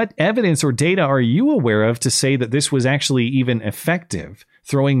 What evidence or data are you aware of to say that this was actually even effective,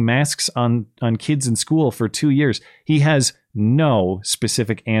 throwing masks on kids in school for 2 years? He has no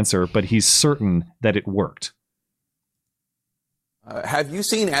specific answer, but he's certain that it worked. Have you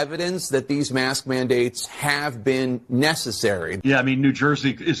seen evidence that these mask mandates have been necessary? Yeah, I mean, New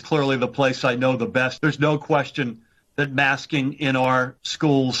Jersey is clearly the place I know the best. There's no question that masking in our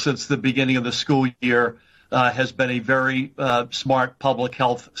schools since the beginning of the school year has been a very smart public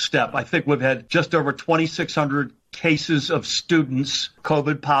health step. I think we've had just over 2,600 cases of students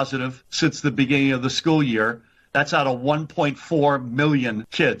COVID positive since the beginning of the school year. That's out of 1.4 million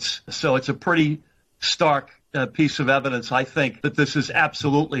kids. So it's a pretty stark piece of evidence, I think, that this has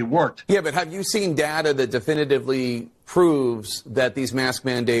absolutely worked. Yeah, but have you seen data that definitively proves that these mask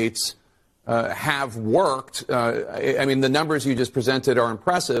mandates have worked? I mean, the numbers you just presented are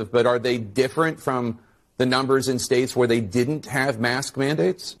impressive, but are they different from the numbers in states where they didn't have mask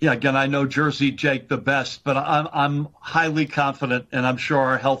mandates? Yeah, again, I know Jersey, Jake, the best, but I'm highly confident, and I'm sure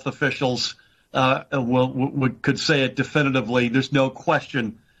our health officials could say it definitively. There's no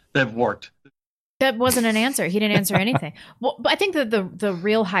question they've worked. That wasn't an answer. He didn't answer anything. Well, but I think that the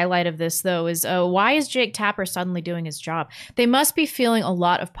real highlight of this, though, is why is Jake Tapper suddenly doing his job? They must be feeling a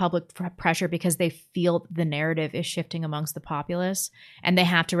lot of public pressure because they feel the narrative is shifting amongst the populace, and they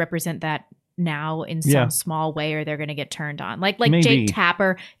have to represent that now in some small way, or they're going to get turned on. Like maybe. Jake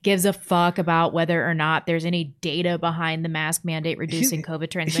Tapper gives a fuck about whether or not there's any data behind the mask mandate reducing COVID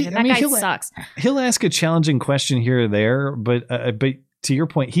transmission. That guy sucks. He'll ask a challenging question here or there, but to your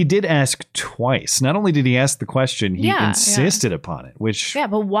point, he did ask twice. Not only did he ask the question, he insisted upon it. Which but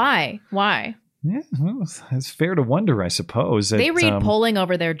why? Why? Yeah, well, it's fair to wonder, I suppose. They read polling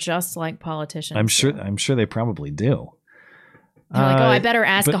over there just like politicians. I'm sure they probably do. They're like, I better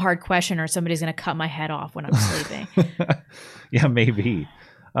ask a hard question or somebody's going to cut my head off when I'm sleeping. Yeah, maybe.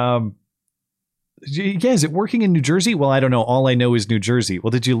 Is it working in New Jersey? Well, I don't know. All I know is New Jersey.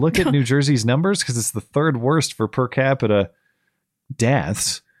 Well, did you look at New Jersey's numbers? Because it's the third worst for per capita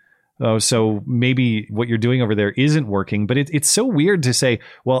deaths. So maybe what you're doing over there isn't working. But it's so weird to say,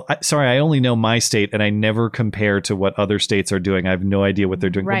 well, sorry, I only know my state and I never compare to what other states are doing. I have no idea what they're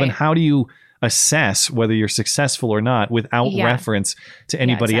doing. Right. Well, then how do you assess whether you're successful or not without reference to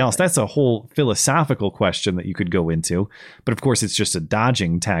anybody else? That's a whole philosophical question that you could go into. But of course, it's just a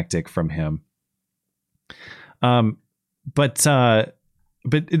dodging tactic from him. But the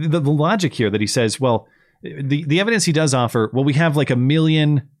logic here that he says, well, the evidence he does offer, well, we have like 1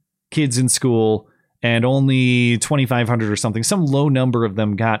 million kids in school and only 2,500 or something, some low number of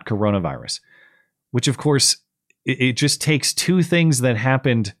them got coronavirus, which of course it just takes two things that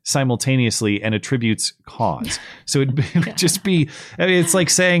happened simultaneously and attributes cause. So it'd just be, I mean, it's like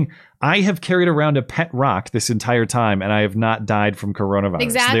saying, I have carried around a pet rock this entire time and I have not died from coronavirus.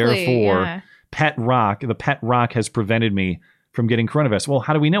 Exactly. Therefore, the pet rock has prevented me from getting coronavirus. Well,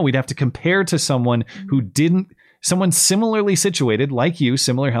 how do we know? We'd have to compare to someone who someone similarly situated, like you,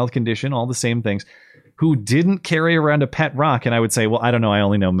 similar health condition, all the same things, who didn't carry around a pet rock. And I would say, well, I don't know. I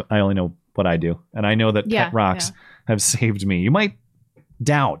only know what I do. And I know that pet rocks have saved me. You might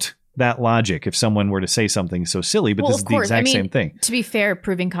doubt that logic if someone were to say something so silly, but this is the exact same thing. To be fair,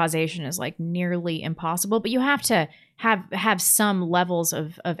 proving causation is like nearly impossible, but you have to have some levels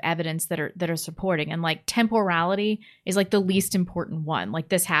of evidence that are supporting, and like temporality is like the least important one. Like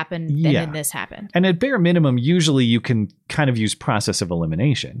this happened, and then this happened. And at bare minimum, usually you can kind of use process of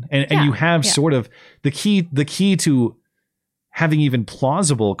elimination, and you have sort of the key to having even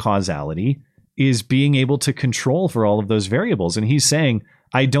plausible causality is being able to control for all of those variables. And he's saying,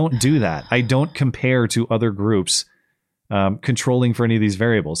 I don't do that. I don't compare to other groups controlling for any of these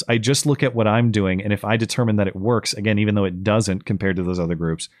variables. I just look at what I'm doing. And if I determine that it works, again, even though it doesn't compared to those other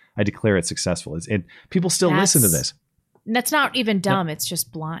groups, I declare it successful. People still listen to this. That's not even dumb. It's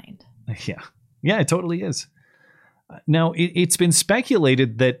just blind. Yeah, it totally is. Now, it's been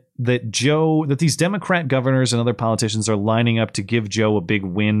speculated that these Democrat governors and other politicians are lining up to give Joe a big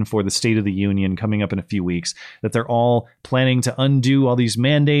win for the State of the Union coming up in a few weeks, that they're all planning to undo all these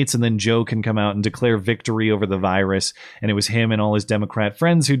mandates, and then Joe can come out and declare victory over the virus. And it was him and all his Democrat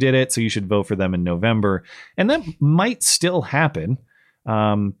friends who did it, so you should vote for them in November. And that might still happen.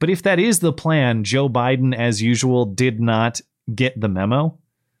 But if that is the plan, Joe Biden, as usual, did not get the memo.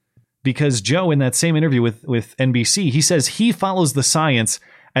 Because Joe, in that same interview with NBC, he says he follows the science,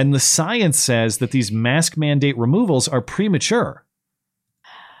 and the science says that these mask mandate removals are premature.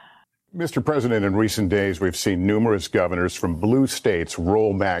 Mr. President, in recent days, we've seen numerous governors from blue states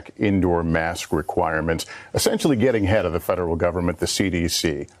roll back indoor mask requirements, essentially getting ahead of the federal government, the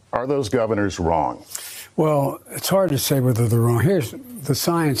CDC. Are those governors wrong? Well, it's hard to say whether they're wrong. The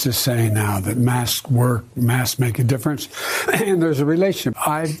science is saying now that masks work, masks make a difference, and there's a relationship.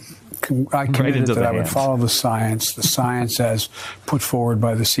 I committed that I would follow the science as put forward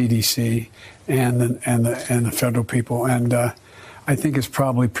by the CDC and the federal people. And I think it's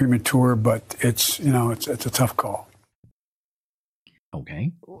probably premature, but it's a tough call.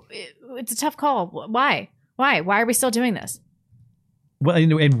 Okay. It's a tough call. Why? Why are we still doing this? Well,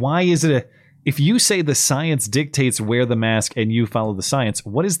 and why is it if you say the science dictates wear the mask and you follow the science,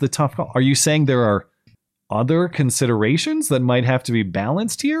 what is the tough call? Are you saying there are other considerations that might have to be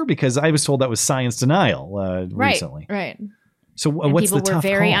balanced here? Because I was told that was science denial recently. Right. So what's the tough call?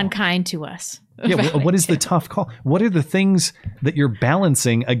 People were very unkind to us. Yeah. What is the tough call? What are the things that you're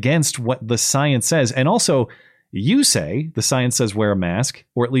balancing against what the science says? And also, you say the science says wear a mask,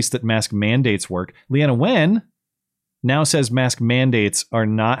 or at least that mask mandates work. Leanna Wen now says mask mandates are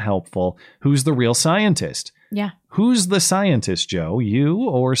not helpful. Who's the real scientist? Yeah. Who's the scientist, Joe? You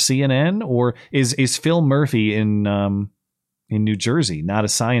or CNN? Or is Phil Murphy in New Jersey not a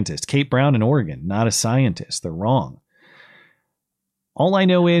scientist? Kate Brown in Oregon, not a scientist. They're wrong. All I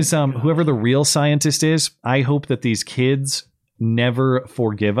know is whoever the real scientist is, I hope that these kids never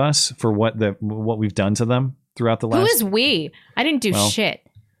forgive us for what we've done to them throughout the last. Who is we? I didn't do shit.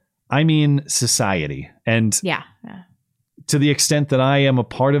 I mean society. And yeah. To the extent that I am a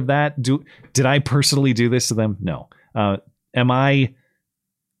part of that, did I personally do this to them? No. Am I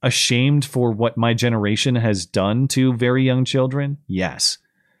ashamed for what my generation has done to very young children? Yes.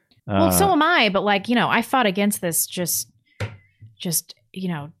 Well, so am I. But I fought against this just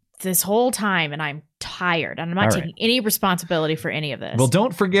this whole time, and I'm tired, and I'm not taking any responsibility for any of this. Well,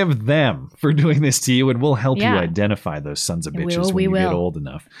 don't forgive them for doing this to you, and we'll help you identify those sons of bitches when you get old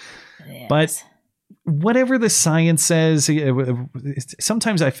enough. Yes. But whatever the science says,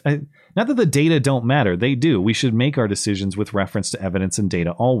 sometimes not that the data don't matter. They do. We should make our decisions with reference to evidence and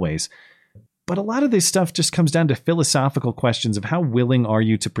data always. But a lot of this stuff just comes down to philosophical questions of how willing are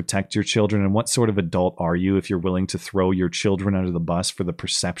you to protect your children, and what sort of adult are you if you're willing to throw your children under the bus for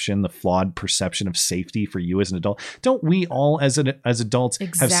the flawed perception of safety for you as an adult. Don't we all as adults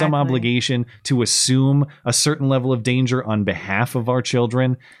have some obligation to assume a certain level of danger on behalf of our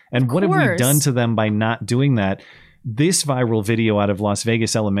children? And what have we done to them by not doing that? This viral video out of Las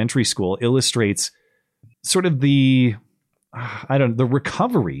Vegas elementary school illustrates sort of the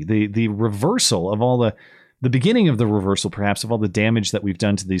recovery, the reversal of all the beginning of the reversal, perhaps, of all the damage that we've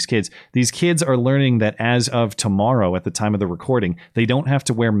done to these kids. These kids are learning that as of tomorrow, at the time of the recording, they don't have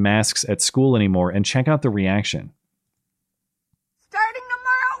to wear masks at school anymore. And check out the reaction. Starting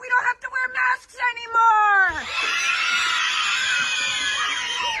tomorrow, we don't have to wear masks anymore.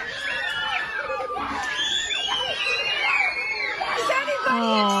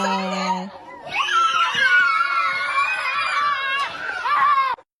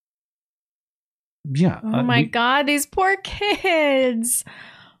 Yeah. Oh my God, these poor kids.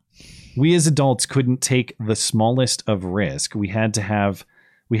 We as adults couldn't take the smallest of risk. We had to have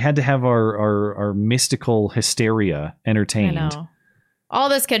our mystical hysteria entertained. I know. All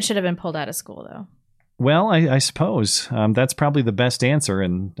those kids should have been pulled out of school, though. Well, I suppose that's probably the best answer.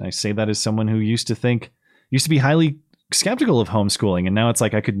 And I say that as someone who used to be highly skeptical of homeschooling. And now it's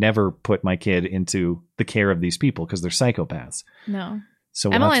like I could never put my kid into the care of these people because they're psychopaths. No. So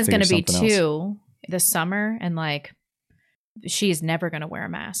Emmeline's going to be 2 this summer. And like, she's never going to wear a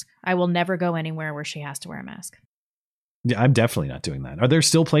mask. I will never go anywhere where she has to wear a mask. Yeah, I'm definitely not doing that. Are there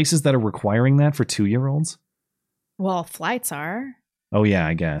still places that are requiring that for 2-year-olds? Well, flights are. Oh, yeah,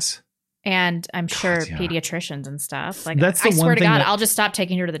 I guess. And I'm sure pediatricians and stuff. Like, That's the I swear one to thing God, that- I'll just stop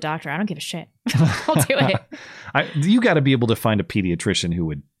taking her to the doctor. I don't give a shit. I'll do it. You got to be able to find a pediatrician who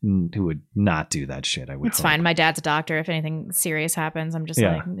would not do that shit. I would. It's hope. fine. My dad's a doctor. If anything serious happens, I'm just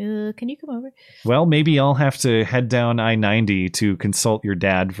like, can you come over? Well, maybe I'll have to head down I-90 to consult your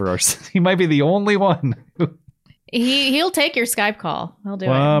dad for our. He might be the only one. He'll take your Skype call. He'll do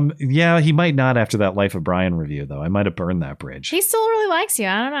it. Yeah, he might not after that Life of Brian review, though. I might have burned that bridge. He still really likes you.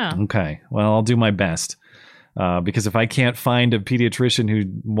 I don't know. Okay. Well, I'll do my best. Because if I can't find a pediatrician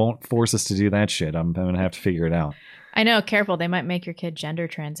who won't force us to do that shit, I'm going to have to figure it out. I know. Careful. They might make your kid gender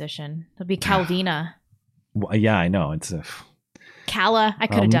transition. It'll be Calvina. Well, yeah, I know. It's a... Calla. I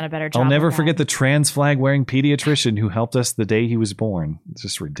could have done a better job. I'll never with that. forget the trans flag wearing pediatrician who helped us the day he was born. It's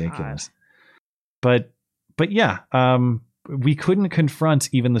just ridiculous. But yeah, we couldn't confront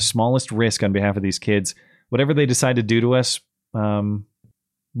even the smallest risk on behalf of these kids. Whatever they decide to do to us,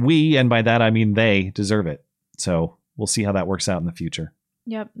 we, and by that I mean they, deserve it. So we'll see how that works out in the future.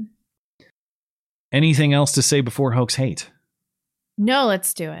 Yep. Anything else to say before Hoax Hate? No,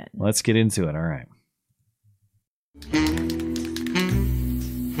 let's do it. Let's get into it. All right.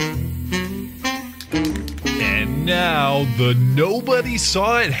 And now, the nobody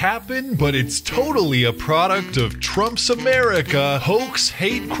saw it happen, but it's totally a product of Trump's America hoax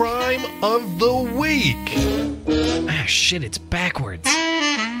hate crime of the week. Ah, shit, it's backwards.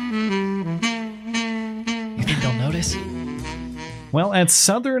 You think they'll notice? Well, at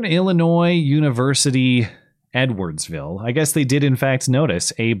Southern Illinois University, Edwardsville, I guess they did in fact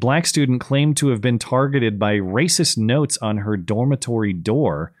notice a black student claimed to have been targeted by racist notes on her dormitory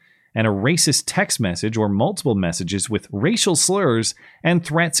door and a racist text message or multiple messages with racial slurs and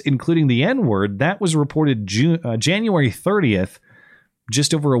threats, including the N-word. That was reported January 30th.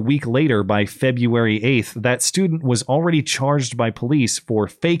 Just over a week later, by February 8th, that student was already charged by police for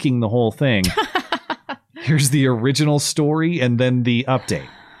faking the whole thing. Here's the original story and then the update.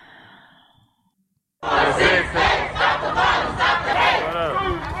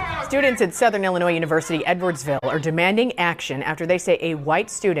 Students at Southern Illinois University Edwardsville are demanding action after they say a white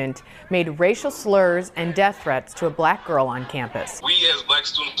student made racial slurs and death threats to a black girl on campus. We as black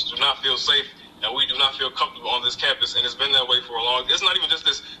students do not feel safe and we do not feel comfortable on this campus, and it's been that way for a long, it's not even just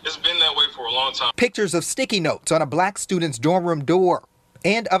this, it's been that way for a long time. Pictures of sticky notes on a black student's dorm room door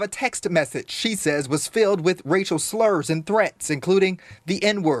and of a text message she says was filled with racial slurs and threats, including the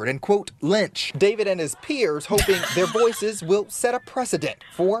N-word and, quote, lynch. David and his peers hoping their voices will set a precedent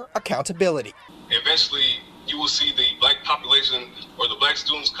for accountability. Eventually, you will see the black population or the black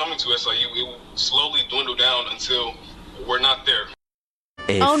students coming to SIU, it will slowly dwindle down until we're not there.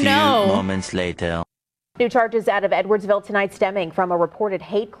 A few moments later. New charges out of Edwardsville tonight stemming from a reported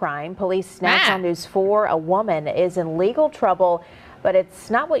hate crime. Police snatched on News 4. A woman is in legal trouble, but it's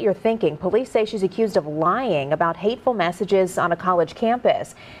not what you're thinking. Police say she's accused of lying about hateful messages on a college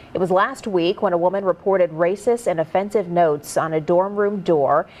campus. It was last week when a woman reported racist and offensive notes on a dorm room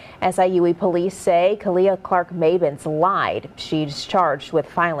door. SIUE police say Kalia Clark-Mabins lied. She's charged with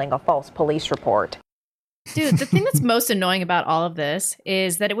filing a false police report. Dude, the thing that's most annoying about all of this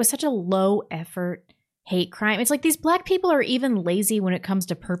is that it was such a low effort hate crime. It's like these black people are even lazy when it comes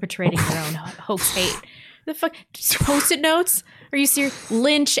to perpetrating their own hoax hate. The fuck? Just Post-it notes? Are you serious?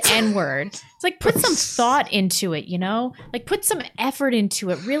 Lynch N-word. It's like, put some thought into it, you know? Like, put some effort into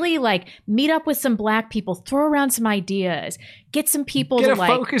it. Really, like, meet up with some black people. Throw around some ideas. Get some people Get to, a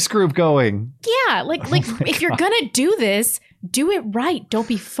like... focus group going. Yeah, like if you're gonna do this, do it right. Don't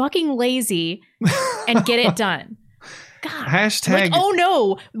be fucking lazy and get it done. God. Hashtag... Like, oh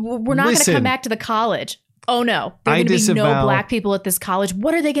no, we're not going to Listen. come back to the college. Oh no, there are going to be no black people at this college.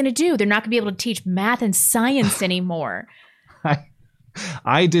 What are they going to do? They're not going to be able to teach math and science anymore.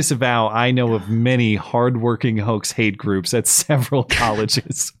 I disavow. I know of many hardworking hoax hate groups at several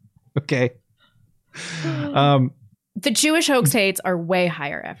colleges. Okay. The Jewish hoax hates are way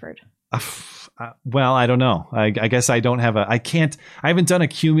higher effort. Well, I don't know. I guess I don't have I haven't done a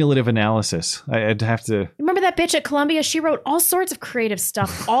cumulative analysis. I'd have to. Remember that bitch at Columbia? She wrote all sorts of creative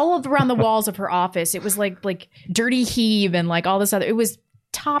stuff all around the walls of her office. It was like Dirty Heave and like all this other. It was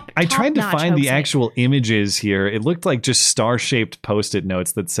top. I tried to find the hoaxing. actual images here. It looked like just star-shaped Post-it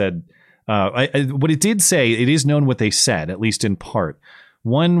notes that said. What it did say, it is known what they said, at least in part.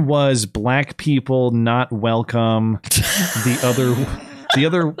 One was black people not welcome. The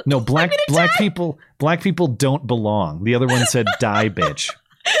other, no, black people don't belong. The other one said die, bitch.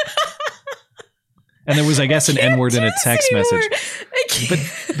 And there was, I guess, an N-word in a text message.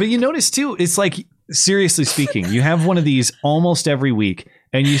 But you notice too, it's like, seriously speaking, you have one of these almost every week,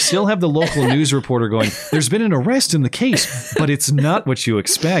 and you still have the local news reporter going, there's been an arrest in the case, but it's not what you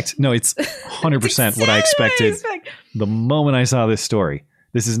expect. No, it's 100% what I expected the moment I saw this story.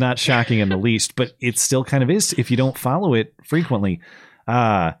 This is not shocking in the least, but it still kind of is if you don't follow it frequently.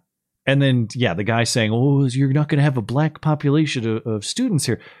 And then, yeah, the guy saying, oh, you're not going to have a black population of students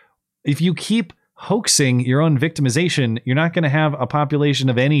here. If you keep hoaxing your own victimization, you're not going to have a population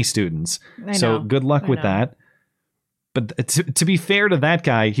of any students. So good luck with that. But to be fair to that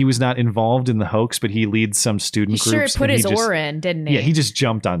guy, he was not involved in the hoax, but he leads some student groups. He sure put his oar in, didn't he? Yeah, he just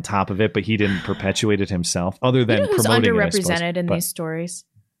jumped on top of it, but he didn't perpetuate it himself, other than who's promoting underrepresented it, in these stories?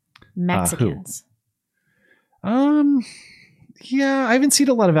 Mexicans. Yeah, I haven't seen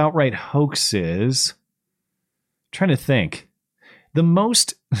a lot of outright hoaxes. I'm trying to think. The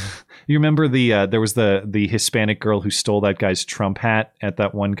most, you remember there was the Hispanic girl who stole that guy's Trump hat at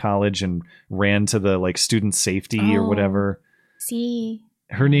that one college and ran to the like student safety or whatever. See,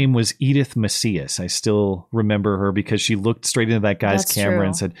 her name was Edith Macias. I still remember her because she looked straight into that guy's camera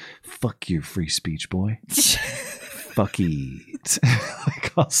and said, "Fuck you, free speech boy." Fuck it.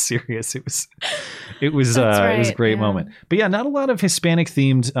 Like all serious. It was it was a great moment. But yeah, not a lot of Hispanic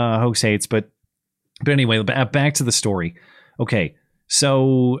themed hoax hates, but anyway, back to the story. Okay.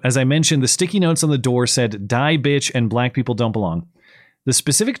 So, as I mentioned, the sticky notes on the door said, die, bitch, and black people don't belong. The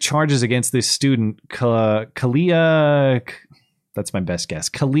specific charges against this student, Kalia, that's my best guess,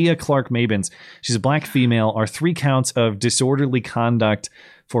 Kalia Clark Mabins, she's a black female, are 3 counts of disorderly conduct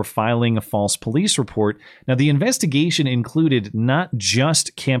for filing a false police report. Now, the investigation included not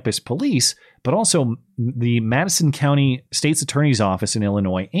just campus police, but also the Madison County State's Attorney's Office in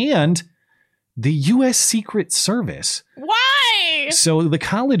Illinois and the U.S. Secret Service. Why? So the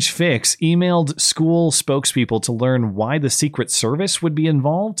College Fix emailed school spokespeople to learn why the Secret Service would be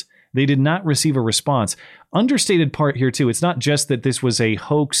involved. They did not receive a response. Understated part here, too. It's not just that this was a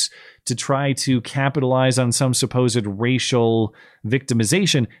hoax to try to capitalize on some supposed racial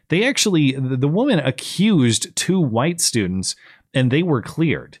victimization. They actually, the woman accused 2 white students, and they were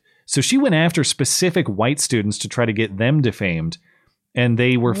cleared. So she went after specific white students to try to get them defamed, and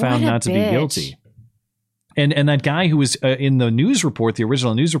they were found not to be guilty. And that guy who was in the news report, the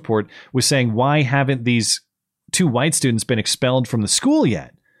original news report, was saying, why haven't these 2 white students been expelled from the school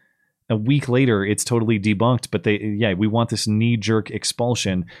yet? A week later, it's totally debunked, but we want this knee-jerk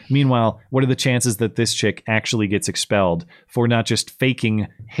expulsion. Meanwhile, what are the chances that this chick actually gets expelled for not just faking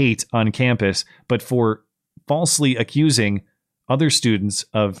hate on campus, but for falsely accusing other students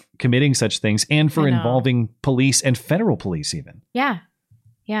of committing such things and for involving police and federal police even? Yeah.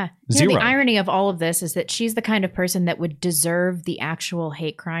 Yeah. The irony of all of this is that she's the kind of person that would deserve the actual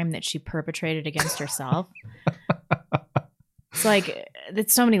hate crime that she perpetrated against herself. It's like,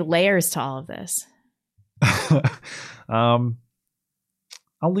 there's so many layers to all of this. I'll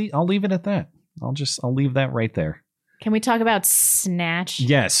leave it at that. I'll leave that right there. Can we talk about Snatch?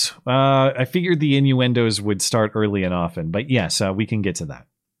 Yes. I figured the innuendos would start early and often, but yes, we can get to that.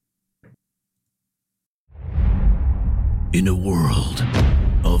 In a world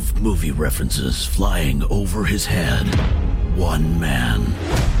of movie references flying over his head, one man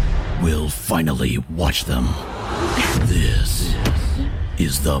will finally watch them. This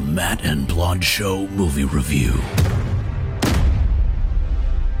is the Matt and Blonde Show movie review.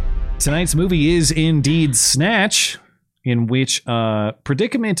 Tonight's movie is indeed Snatch, in which a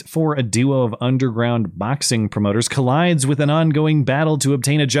predicament for a duo of underground boxing promoters collides with an ongoing battle to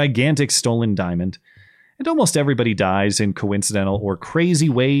obtain a gigantic stolen diamond. And almost everybody dies in coincidental or crazy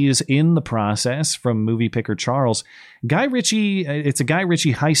ways in the process. From movie picker Charles, it's a Guy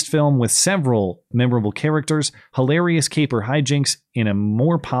Ritchie heist film with several memorable characters, hilarious caper hijinks in a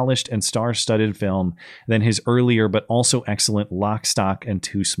more polished and star-studded film than his earlier but also excellent Lock, Stock, and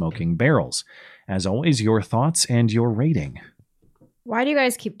Two Smoking Barrels. As always, your thoughts and your rating. Why do you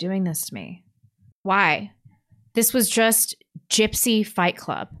guys keep doing this to me? Why? This was just Gypsy Fight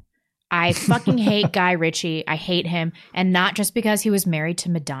Club. I fucking hate Guy Ritchie. I hate him. And not just because he was married to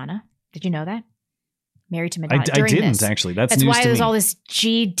Madonna. Did you know that? Married to Madonna. I didn't actually. That's news why to there's me. all this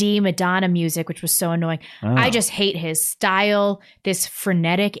GD Madonna music, which was so annoying. Oh. I just hate his style, this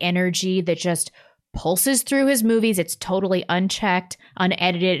frenetic energy that just pulses through his movies. It's totally unchecked,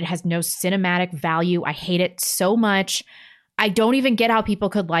 unedited. It has no cinematic value. I hate it so much. I don't even get how people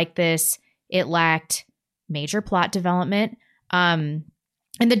could like this. It lacked major plot development. And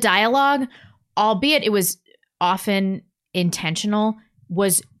the dialogue, albeit it was often intentional,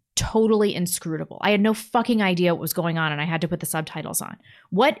 was totally inscrutable. I had no fucking idea what was going on, and I had to put the subtitles on.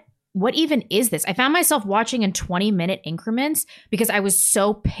 What even is this? I found myself watching in 20-minute increments because I was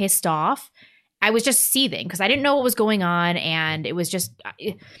so pissed off. I was just seething because I didn't know what was going on, and it was just...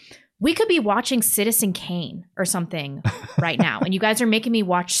 We could be watching Citizen Kane or something right now, and you guys are making me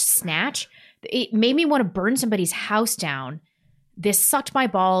watch Snatch. It made me want to burn somebody's house down. This sucked my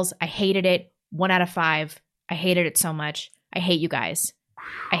balls. I hated it. 1 out of 5. I hated it so much. I hate you guys.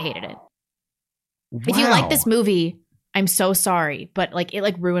 I hated it. Wow. If you like this movie, I'm so sorry, but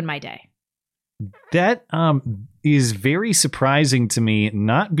it ruined my day. That is very surprising to me,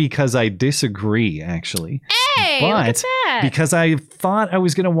 not because I disagree, actually. Hey, look at that. Because I thought I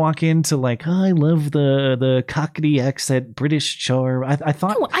was going to walk into I love the Cockney accent, British charm. I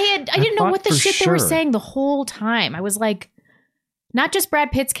thought... No, I didn't know what the shit they were sure. saying the whole time. I was like, not just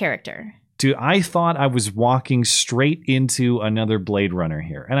Brad Pitt's character. Dude, I thought I was walking straight into another Blade Runner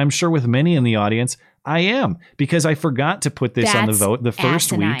here. And I'm sure with many in the audience, I am. Because I forgot to put this on the vote the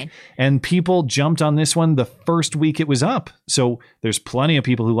first week. And people jumped on this one the first week it was up. So there's plenty of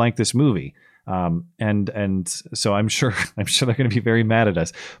people who like this movie. And so I'm sure they're going to be very mad at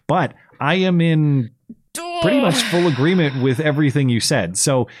us. But I am in pretty much full agreement with everything you said.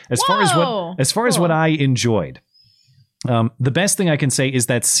 So as far as what I enjoyed, the best thing I can say is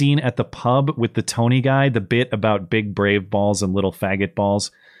that scene at the pub with the Tony guy, the bit about big brave balls and little faggot balls.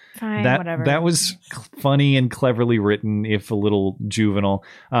 Fine, whatever. That was funny and cleverly written, if a little juvenile.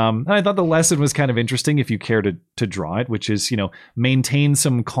 And I thought the lesson was kind of interesting if you care to draw it, which is, maintain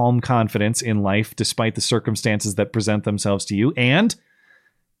some calm confidence in life despite the circumstances that present themselves to you, and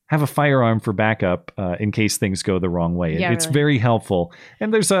have a firearm for backup in case things go the wrong way. Yeah, it's really. very helpful.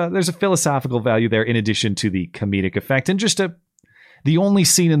 And there's a philosophical value there in addition to the comedic effect, and just the only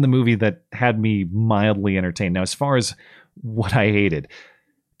scene in the movie that had me mildly entertained. Now, as far as what I hated,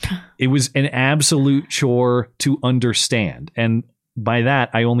 it was an absolute chore to understand. And by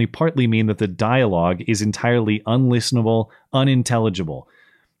that, I only partly mean that the dialogue is entirely unlistenable, unintelligible.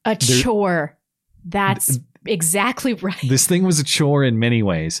 Chore. That's exactly right. This thing was a chore in many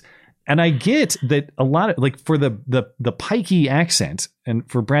ways. And I get that a lot of, for the pikey accent and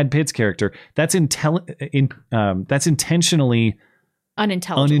for Brad Pitt's character, that's intentionally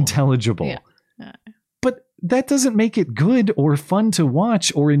unintelligible. Yeah. But that doesn't make it good or fun to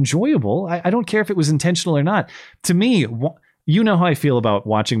watch or enjoyable. I don't care if it was intentional or not. To me, you know how I feel about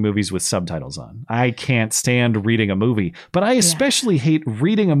watching movies with subtitles on. I can't stand reading a movie, but I especially hate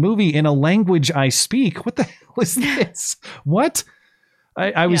reading a movie in a language I speak. What the hell is this? What?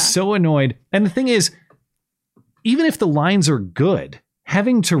 I was so annoyed. And the thing is, even if the lines are good,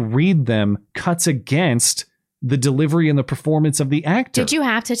 having to read them cuts against the delivery and the performance of the actor. Did you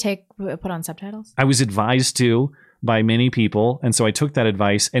have to put on subtitles? I was advised to by many people, and so I took that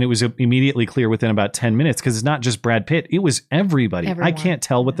advice, and it was immediately clear within about 10 minutes, because it's not just Brad Pitt, it was everybody. Everyone. I can't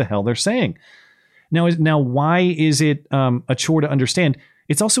tell what the hell they're saying. Now, why is it a chore to understand?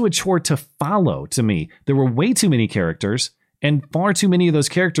 It's also a chore to follow, to me. There were way too many characters, and far too many of those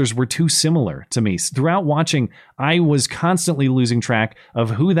characters were too similar to me. Throughout watching, I was constantly losing track of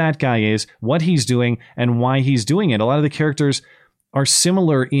who that guy is, what he's doing, and why he's doing it. A lot of the characters are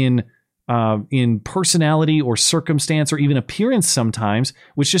similar in personality or circumstance or even appearance sometimes,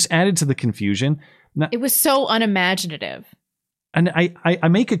 which just added to the confusion. Now, it was so unimaginative. And I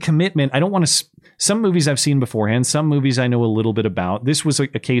make a commitment. I don't want to... Some movies I've seen beforehand. Some movies I know a little bit about. This was a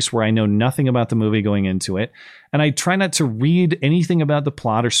case where I know nothing about the movie going into it. And I try not to read anything about the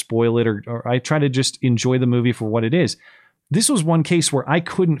plot or spoil it, or I try to just enjoy the movie for what it is. This was one case where I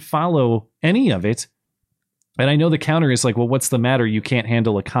couldn't follow any of it. And I know the counter is like, well, what's the matter? You can't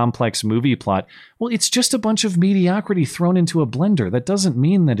handle a complex movie plot. Well, it's just a bunch of mediocrity thrown into a blender. That doesn't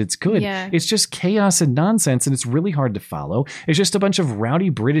mean that it's good. Yeah. It's just chaos and nonsense, and it's really hard to follow. It's just a bunch of rowdy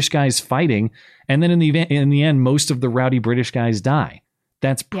British guys fighting, and then in the end, most of the rowdy British guys die.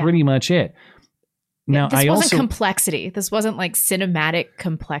 That's pretty much it. Now, this wasn't complexity. This wasn't like cinematic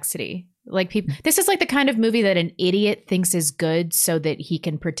complexity. Like people, this is like the kind of movie that an idiot thinks is good so that he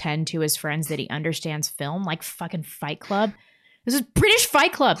can pretend to his friends that he understands film, like fucking Fight Club. This is British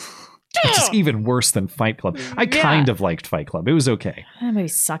Fight Club. Which is even worse than Fight Club. I kind of liked Fight Club. It was okay. That movie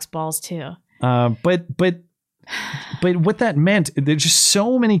sucks balls too. But what that meant, there's just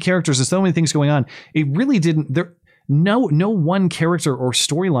so many characters and so many things going on. It really didn't. No one character or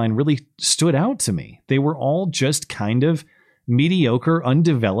storyline really stood out to me. They were all just kind of mediocre,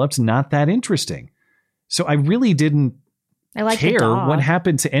 undeveloped, not that interesting. So I really didn't care what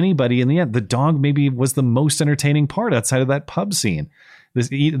happened to anybody in the end. The dog maybe was the most entertaining part outside of that pub scene,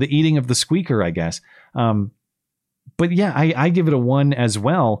 the eating of the squeaker, I guess. But yeah, I give it a 1 as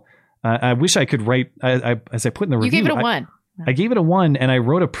well. I wish I could write, as I put in the review. You gave it a 1. I gave it a 1, and I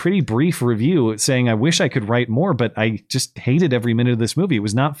wrote a pretty brief review saying I wish I could write more, but I just hated every minute of this movie. It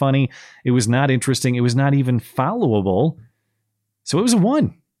was not funny. It was not interesting. It was not even followable. So it was a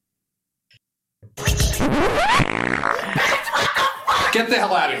 1. Get the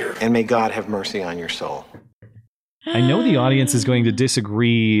hell out of here. And may God have mercy on your soul. I know the audience is going to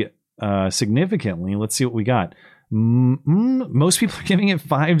disagree significantly. Let's see what we got. Most people are giving it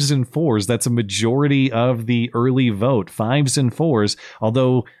 5s and 4s. That's a majority of the early vote, 5s and 4s.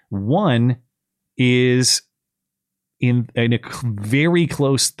 Although 1 is in a very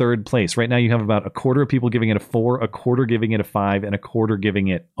close third place. Right now you have about a quarter of people giving it a 4, a quarter giving it a 5, and a quarter giving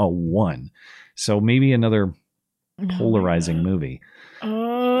it a 1. So maybe another polarizing movie.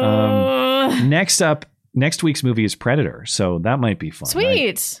 Next up, next week's movie is Predator. So that might be fun.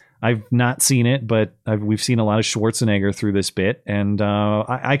 Sweet. I've not seen it, but we've seen a lot of Schwarzenegger through this bit, and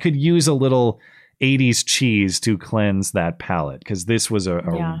I could use a little 80s cheese to cleanse that palate, because this was a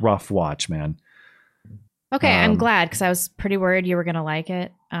rough watch, man. Okay, I'm glad, because I was pretty worried you were going to like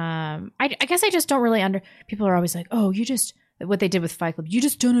it. I guess I just don't really people are always like, oh, you just, what they did with Fight Club, you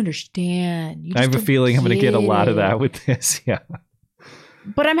just don't understand. I have a feeling I'm going to get a lot of that with this, yeah.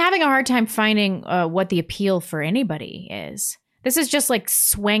 But I'm having a hard time finding what the appeal for anybody is. This is just like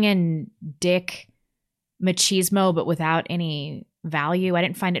swinging dick machismo, but without any value. I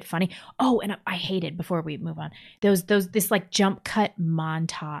didn't find it funny. Oh, and I hated, before we move on, this like jump cut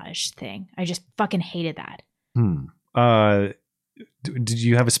montage thing. I just fucking hated that. Did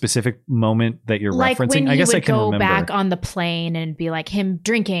you have a specific moment that you're like referencing? When I guess would I can go remember. Back on the plane and be like him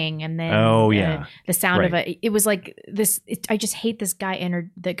drinking, and then the sound of it. It was like this. I just hate this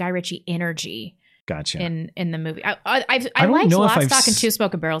the Guy Ritchie energy. Gotcha. In the movie, I liked Lock, Stock, and Two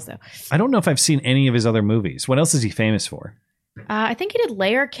Smoking Barrels though. I don't know if I've seen any of his other movies. What else is he famous for? I think he did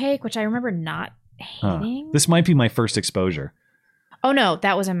Layer Cake, which I remember not hating. This might be my first exposure. Oh no,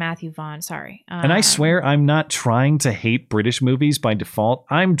 that was a Matthew Vaughn. Sorry. And I swear I'm not trying to hate British movies by default.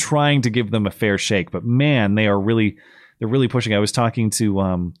 I'm trying to give them a fair shake. But man, they're really pushing. I was talking to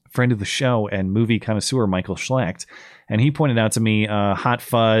a friend of the show and movie connoisseur Michael Schlecht, and he pointed out to me Hot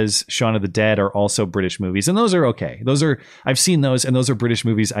Fuzz, Shaun of the Dead are also British movies, and those are okay. I've seen those, and those are British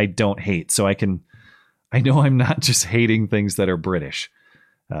movies I don't hate. So I know I'm not just hating things that are British,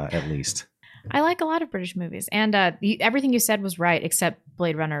 at least. I like a lot of British movies, and everything you said was right, except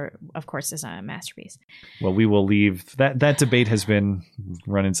Blade Runner, of course, is a masterpiece. Well, we will leave that debate has been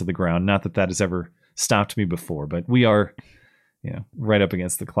run into the ground. Not that has ever stopped me before, but we are, right up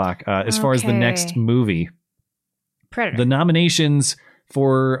against the clock. As far as the next movie, Predator. The nominations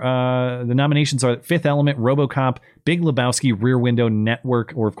are Fifth Element, RoboCop, Big Lebowski, Rear Window,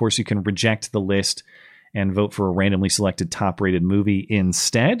 Network, or of course you can reject the list and vote for a randomly selected top-rated movie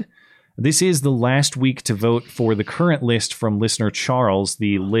instead. This is the last week to vote for the current list from listener Charles.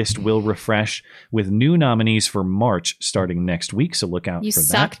 The list will refresh with new nominees for March starting next week, so look out for that. You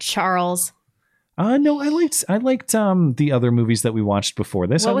suck, Charles. No, I liked the other movies that we watched before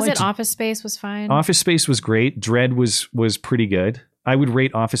this. What was it? Office Space was fine. Office Space was great. Dread was pretty good. I would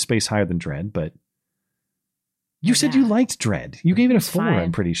rate Office Space higher than Dread, but you said you liked Dread. You gave it a 4, fine.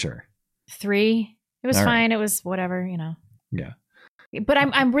 I'm pretty sure. 3. It was All fine. right. It was whatever, Yeah. But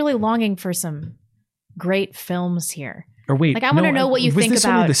I'm really longing for some great films here. Or wait, like I want to know what you think about. Was this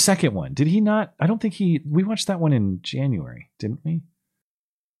only the second one? Did he not? I don't think we watched that one in January, didn't we?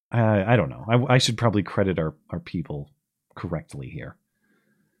 I don't know. I should probably credit our people correctly here.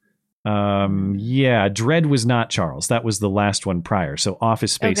 Yeah, Dread was not Charles. That was the last one prior. So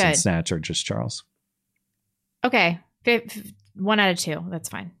Office Space and Snatch are just Charles. Okay. 1 out of 2. That's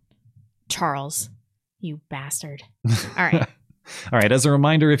fine. Charles, you bastard. All right. All right. As a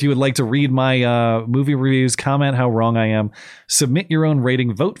reminder, if you would like to read my movie reviews, comment how wrong I am, submit your own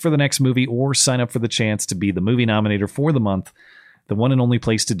rating, vote for the next movie, or sign up for the chance to be the movie nominator for the month, the one and only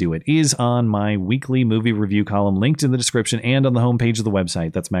place to do it is on my weekly movie review column linked in the description and on the homepage of the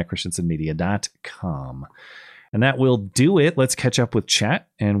website. That's mattchristiansenmedia.com. And that will do it. Let's catch up with chat,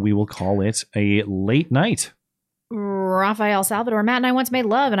 and we will call it a late night. Rafael Salvador, Matt and I once made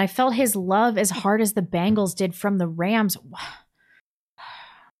love, and I felt his love as hard as the Bengals did from the Rams.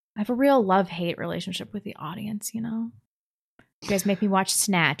 I have a real love-hate relationship with the audience, you know? You guys make me watch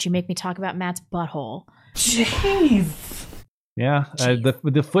Snatch. You make me talk about Matt's butthole. Jeez. Yeah,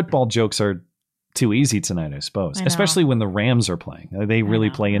 the football jokes are too easy tonight, I suppose. Especially when the Rams are playing. They really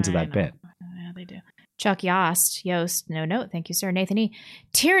play into that bit. Yeah, they do. Chuck Yost, no note. Thank you, sir. Nathan E.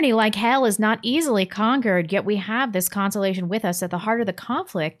 Tyranny like hell is not easily conquered, yet we have this consolation with us. At the heart of the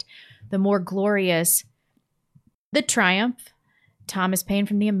conflict, the more glorious the triumph. Thomas Paine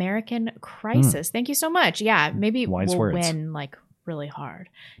from the American Crisis. Thank you so much. Yeah, maybe we'll win like really hard.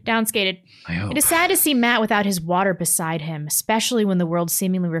 Downskated. It is sad to see Matt without his water beside him, especially when the world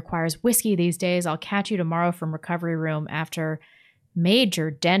seemingly requires whiskey these days. I'll catch you tomorrow from recovery room after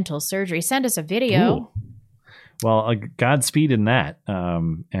major dental surgery. Send us a video. Ooh. Well, Godspeed in that.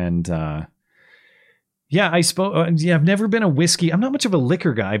 Yeah, I suppose. I've never been a whiskey. I'm not much of a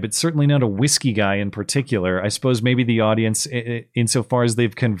liquor guy, but certainly not a whiskey guy in particular. I suppose maybe the audience, insofar as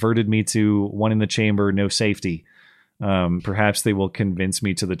they've converted me to one in the chamber, no safety, perhaps they will convince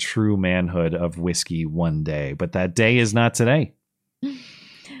me to the true manhood of whiskey one day. But that day is not today.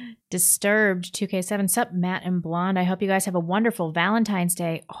 Disturbed 2K7. Sup, Matt and Blonde. I hope you guys have a wonderful Valentine's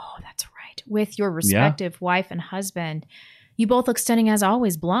Day. Oh, that's right. With your respective wife and husband. You both look stunning as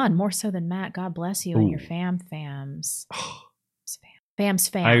always, Blonde, more so than Matt. God bless you and your fams.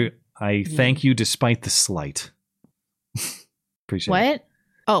 Fam. I thank you despite the slight. Appreciate it. What?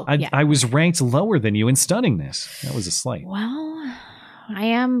 Oh, I was ranked lower than you in stunningness. That was a slight. Well, I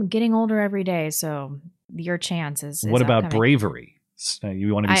am getting older every day, so your chance is what about upcoming. Bravery?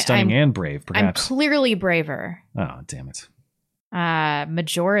 You want to be stunning and brave, perhaps. I'm clearly braver. Oh, damn it.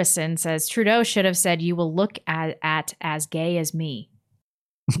 Majorison says Trudeau should have said, "You will look at as gay as me."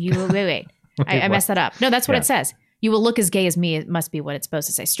 You will wait. I messed that up. No, that's what it says. You will look as gay as me. It must be what it's supposed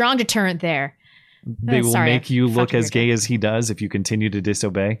to say. Strong deterrent there. They will make you look as gay as he does if you continue to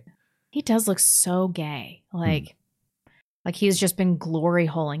disobey. He does look so gay, like he's just been glory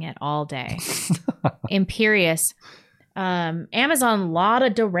holing it all day. Imperious. Amazon Lord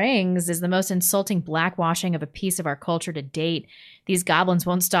of the Rings is the most insulting blackwashing of a piece of our culture to date. These goblins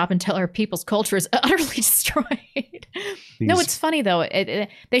won't stop until our people's culture is utterly destroyed. No, it's funny though.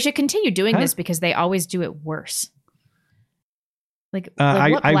 They should continue doing this because they always do it worse.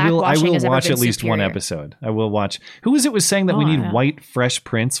 I will watch at least one episode. I will watch. Who was that we need white Fresh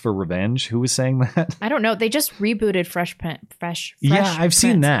Prince for revenge? Who was saying that? I don't know. They just rebooted Fresh Yeah, I've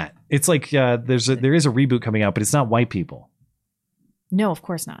seen that. It's like there is a reboot coming out, but it's not white people. No, of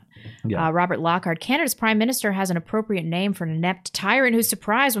course not. Yeah. Robert Lockhart. Canada's prime minister has an appropriate name for an inept tyrant who's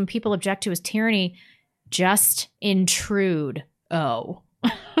surprised when people object to his tyranny. Just intrude. Oh.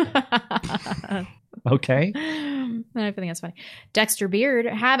 Okay. I think that's funny. Dexter Beard.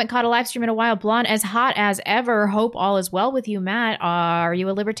 Haven't caught a live stream in a while. Blonde as hot as ever. Hope all is well with you, Matt. Are you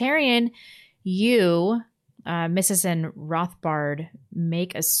a libertarian? You, Mrs. and Rothbard,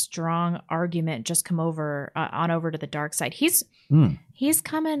 make a strong argument. Just come over on over to the dark side. He's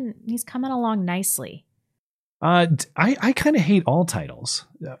coming along nicely. I kind of hate all titles.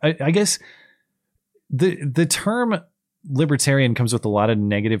 I guess the term libertarian comes with a lot of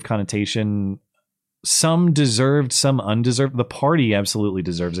negative connotation. Some deserved, some undeserved. The party absolutely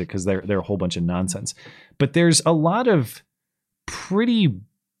deserves it because they're a whole bunch of nonsense. But there's a lot of pretty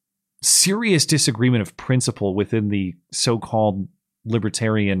serious disagreement of principle within the so-called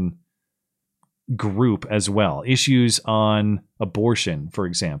libertarian group as well. Issues on abortion, for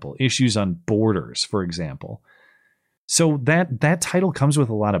example. Issues on borders, for example. So that title comes with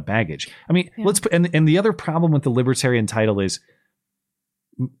a lot of baggage. I mean, and the other problem with the libertarian title is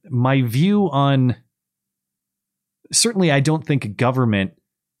my view on. Certainly, I don't think government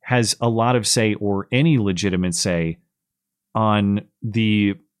has a lot of say or any legitimate say on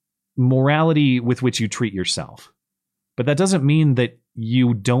the morality with which you treat yourself. But that doesn't mean that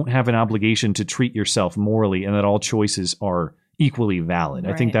you don't have an obligation to treat yourself morally and that all choices are equally valid.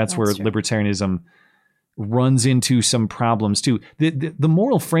 Right, I think that's where true. Libertarianism runs into some problems too. The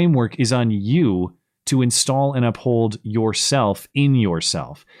moral framework is on you to install and uphold yourself in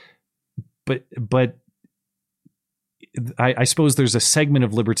yourself. But I suppose there's a segment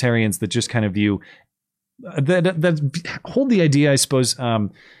of libertarians that just kind of view that hold the idea, I suppose,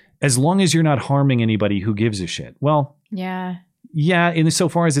 as long as you're not harming anybody, who gives a shit? Well, yeah. In so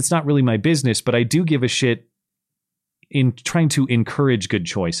far as it's not really my business, but I do give a shit in trying to encourage good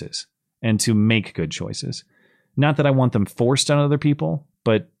choices and to make good choices. Not that I want them forced on other people,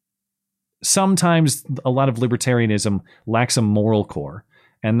 but sometimes a lot of libertarianism lacks a moral core.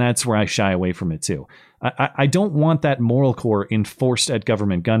 And that's where I shy away from it too. I don't want that moral core enforced at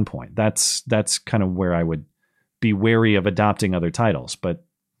government gunpoint. That's kind of where I would be wary of adopting other titles. But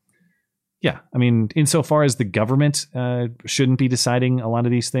Yeah, I mean, insofar as the government shouldn't be deciding a lot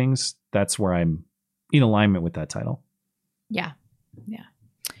of these things, that's where I'm in alignment with that title. Yeah.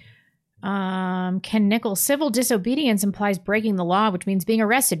 Ken Nichols, civil disobedience implies breaking the law, which means being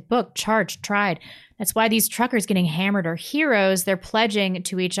arrested, booked, charged, tried. That's why these truckers getting hammered are heroes. They're pledging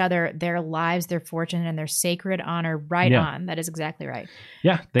to each other their lives, their fortune, and their sacred honor. Right on. That is exactly right.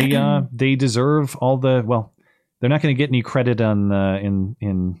 Yeah, they deserve all the, well, they're not going to get any credit on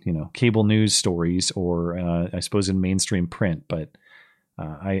in cable news stories or I suppose in mainstream print, but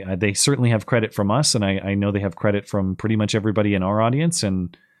they certainly have credit from us, and I know they have credit from pretty much everybody in our audience,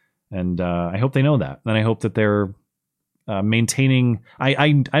 and I hope they know that, and I hope that they're maintaining.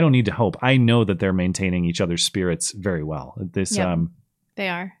 I don't need to hope. I know that they're maintaining each other's spirits very well. They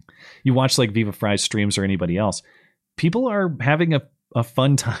are. You watch like Viva Fry's streams or anybody else, people are having a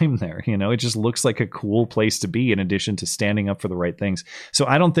fun time there. It just looks like a cool place to be, in addition to standing up for the right things. So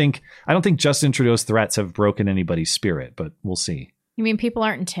I don't think Justin Trudeau's threats have broken anybody's spirit, but we'll see. You mean people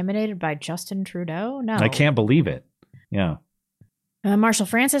aren't intimidated by Justin Trudeau? No. I can't believe it. Yeah. Marshall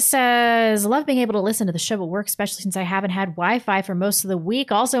Francis says, love being able to listen to the show at work, especially since I haven't had Wi-Fi for most of the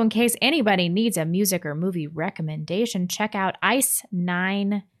week. Also, in case anybody needs a music or movie recommendation, check out Ice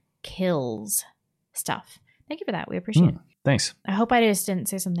 9 Kills stuff. Thank you for that. We appreciate it. Thanks. I hope I just didn't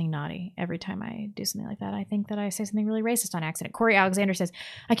say something naughty every time I do something like that. I think that I say something really racist on accident. Corey Alexander says,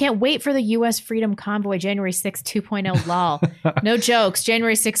 I can't wait for the U.S. Freedom Convoy January 6th 2.0 lol. No jokes.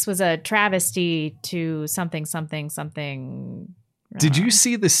 January 6th was a travesty to something. Did you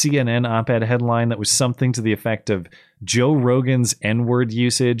see the CNN op-ed headline that was something to the effect of Joe Rogan's N-word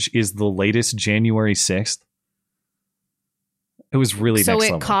usage is the latest January 6th? It was really next level.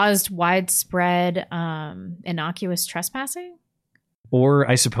 So it caused widespread innocuous trespassing? Or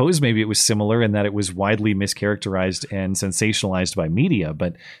I suppose maybe it was similar in that it was widely mischaracterized and sensationalized by media,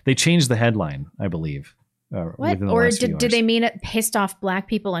 but they changed the headline, I believe. What? Or did they mean it pissed off black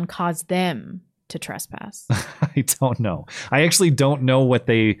people and caused them to trespass? I don't know. I actually don't know what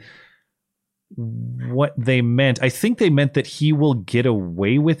they meant. I think they meant that he will get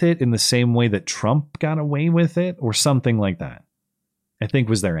away with it in the same way that Trump got away with it, or something like that, I think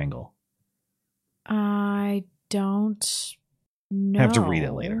was their angle. I don't know. Have to read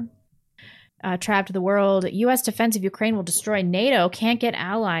it later. Trapped the world. U.S. defense of Ukraine will destroy NATO. Can't get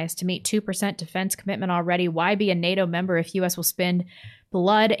allies to meet 2% defense commitment already. Why be a NATO member if U.S. will spend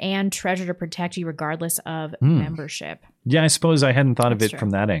blood and treasure to protect you regardless of membership? Yeah, I suppose I hadn't thought of it from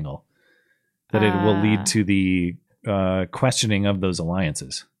that angle. That it will lead to the questioning of those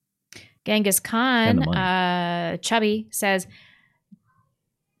alliances. Genghis Khan, Chubby says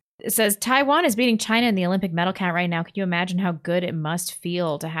Taiwan is beating China in the Olympic medal count right now. Can you imagine how good it must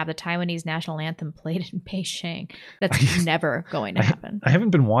feel to have the Taiwanese national anthem played in Beijing? That's never going to happen. I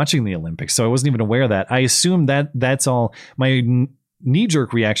haven't been watching the Olympics, so I wasn't even aware of that. I assume that's all. My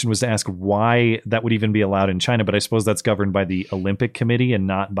knee-jerk reaction was to ask why that would even be allowed in China, but I suppose that's governed by the Olympic Committee and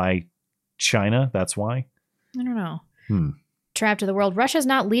not by China. That's why. I don't know. Trapped to the world. Russia's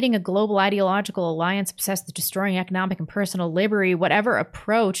not leading a global ideological alliance obsessed with destroying economic and personal liberty. Whatever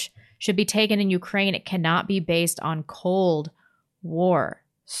approach should be taken in Ukraine, it cannot be based on Cold War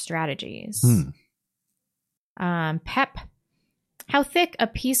strategies. Pep. How thick a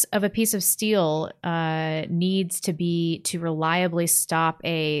piece of steel needs to be to reliably stop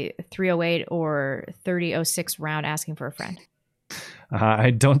a .308 or .3006 round asking for a friend?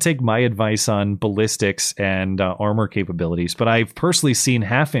 I don't take my advice on ballistics and armor capabilities, but I've personally seen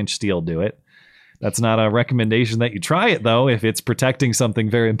half-inch steel do it. That's not a recommendation that you try it, though, if it's protecting something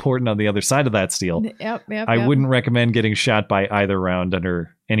very important on the other side of that steel. I wouldn't recommend getting shot by either round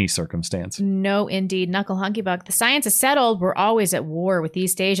under any circumstance. No, indeed. Knuckle Hunky Buck. The science is settled. We're always at war with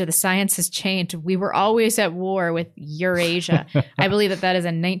East Asia. The science has changed. We were always at war with Eurasia. I believe that is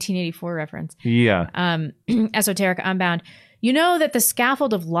a 1984 reference. Yeah. Esoteric Unbound. You know that the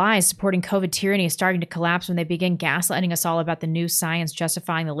scaffold of lies supporting COVID tyranny is starting to collapse when they begin gaslighting us all about the new science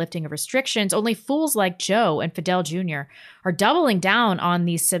justifying the lifting of restrictions. Only fools like Joe and Fidel Jr. are doubling down on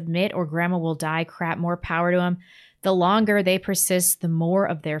the submit or grandma will die crap. More power to them. The longer they persist, the more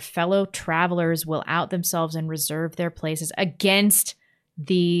of their fellow travelers will out themselves and reserve their places against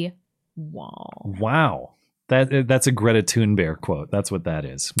the wall. Wow. That's a Greta Thunberg quote. That's what that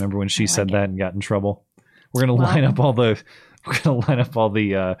is. Remember when she said that and got in trouble? We're going to line up all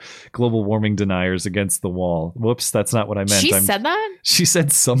the global warming deniers against the wall. Whoops, that's not what I meant. She said that? She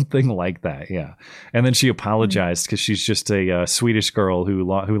said something like that, yeah. And then she apologized because she's just a Swedish girl who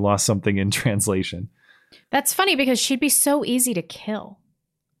lost something in translation. That's funny because she'd be so easy to kill.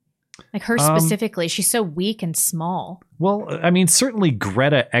 Like her specifically, she's so weak and small. Well, I mean, certainly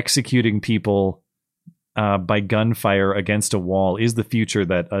Greta executing people by gunfire against a wall is the future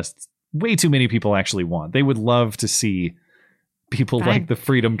that way too many people actually want. They would love to see people like the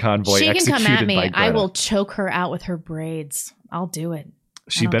Freedom Convoy She can executed come at me. by Greta. I will choke her out with her braids. I'll do it.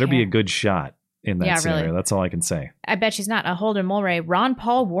 She better be a good shot in that scenario. Really. That's all I can say. I bet she's not. Holden Mulray. Ron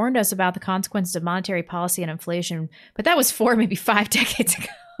Paul warned us about the consequences of monetary policy and inflation, but that was 4, maybe 5 decades ago.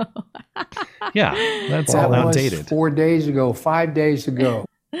 Yeah, that's all outdated. 4 days ago, 5 days ago.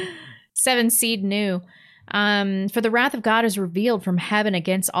 7 Seed New. For the wrath of God is revealed from heaven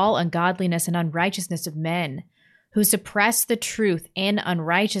against all ungodliness and unrighteousness of men, who suppress the truth in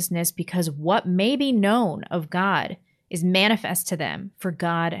unrighteousness, because what may be known of God is manifest to them, for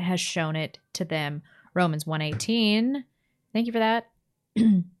God has shown it to them. Romans 1:18. Thank you for that.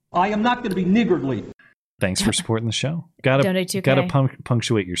 I am not going to be niggardly. Thanks for supporting the show. Donate 2K. Gotta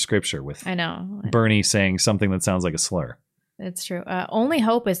punctuate your scripture with I know. Bernie saying something that sounds like a slur. It's true. Only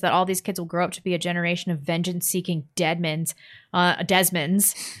hope is that all these kids will grow up to be a generation of vengeance-seeking Desmonds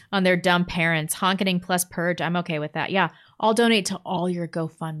on their dumb parents. Honking plus purge. I'm okay with that. Yeah, I'll donate to all your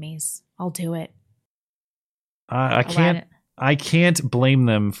GoFundMes. I'll do it. I can't blame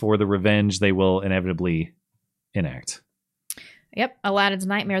them for the revenge they will inevitably enact. Yep, Aladdin's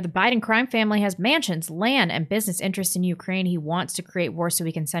Nightmare. The Biden crime family has mansions, land, and business interests in Ukraine. He wants to create war so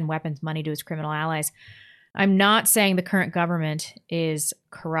he can send weapons, money to his criminal allies. I'm not saying the current government is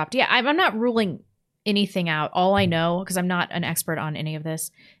corrupt. Yeah, I'm not ruling anything out. All I know, because I'm not an expert on any of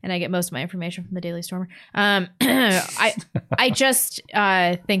this, and I get most of my information from the Daily Stormer. I just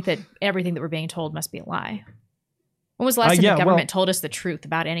think that everything that we're being told must be a lie. When was the last time the government told us the truth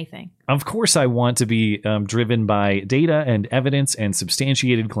about anything? Of course, I want to be driven by data and evidence and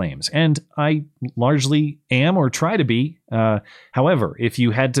substantiated claims. And I largely am or try to be. However, if you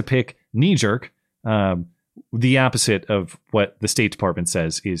had to pick knee-jerk, the opposite of what the State Department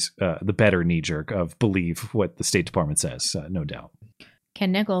says is the better knee-jerk of believe what the State Department says, no doubt.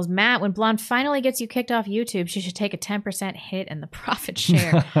 Ken Nichols, Matt, when Blonde finally gets you kicked off YouTube, she should take a 10% hit in the profit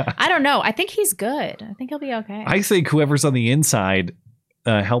share. I don't know. I think he's good. I think he'll be okay. I think whoever's on the inside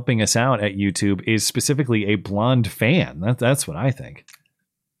helping us out at YouTube is specifically a Blonde fan. That's what I think.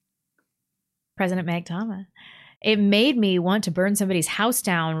 President Meg Thomas. It made me want to burn somebody's house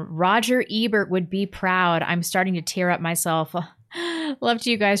down. Roger Ebert would be proud. I'm starting to tear up myself. Love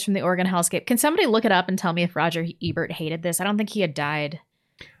to you guys from the Oregon Hellscape. Can somebody look it up and tell me if Roger Ebert hated this? I don't think he had died.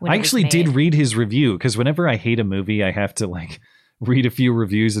 I actually did read his review, because whenever I hate a movie, I have to read a few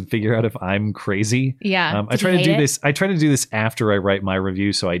reviews and figure out if I'm crazy. Yeah. I try to do this. I try to do this after I write my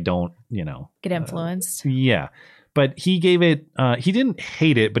review, so I don't, get influenced. Yeah. But he gave it, he didn't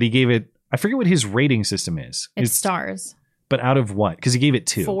hate it, but he gave it, I forget what his rating system is. It's stars. But out of what? Because he gave it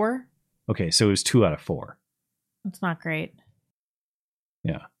 2. 4. Okay. So it was 2 out of 4. That's not great.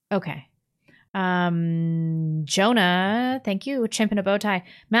 Yeah. Okay. Jonah, thank you. Chimp in a bow tie.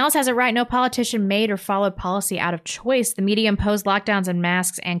 Malice has it right. No politician made or followed policy out of choice. The media imposed lockdowns and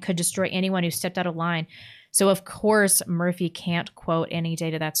masks and could destroy anyone who stepped out of line. So, of course, Murphy can't quote any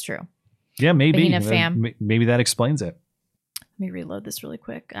data. That's true. Yeah, maybe. Bahina maybe that explains it. Let me reload this really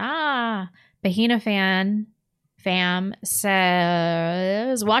quick. Bahina Fam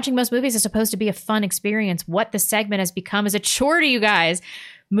says, watching most movies is supposed to be a fun experience. What the segment has become is a chore to you guys.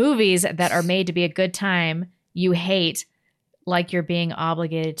 Movies that are made to be a good time, you hate, like you're being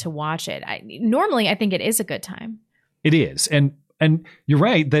obligated to watch it. Normally, I think it is a good time. It is. And you're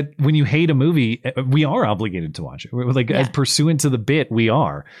right that when you hate a movie, we are obligated to watch it. As pursuant to the bit, we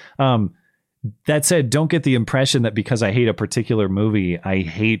are. That said, don't get the impression that because I hate a particular movie, I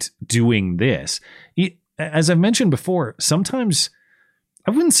hate doing this. As I've mentioned before, sometimes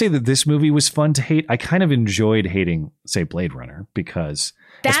I wouldn't say that this movie was fun to hate. I kind of enjoyed hating, say, Blade Runner, because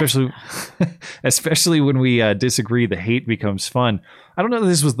especially when we disagree, the hate becomes fun. I don't know that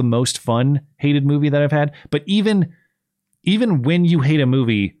this was the most fun hated movie that I've had, but even when you hate a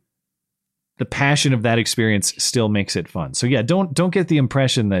movie, the passion of that experience still makes it fun. So yeah, don't get the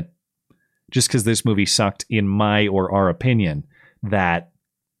impression that just because this movie sucked in my or our opinion, that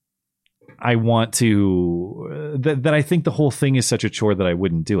I want to, that I think the whole thing is such a chore that I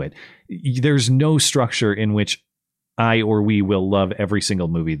wouldn't do it. There's no structure in which I or we will love every single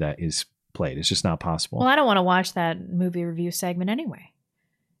movie that is played. It's just not possible. Well, I don't want to watch that movie review segment anyway.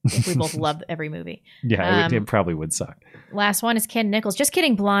 If we both love every movie. Yeah, it probably would suck. Last one is Ken Nichols. Just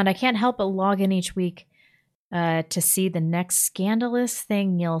kidding, Blonde. I can't help but log in each week to see the next scandalous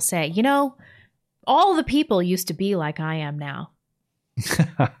thing you'll say. All the people used to be like I am now.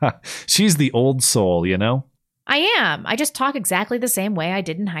 She's the old soul, I I am. I just talk exactly the same way I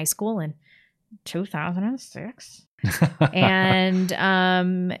did in high school in 2006. and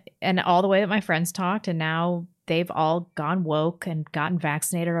all the way that my friends talked, and now they've all gone woke and gotten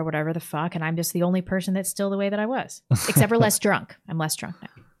vaccinated or whatever the fuck, and I'm just the only person that's still the way that I was, except for less drunk. I'm less drunk now.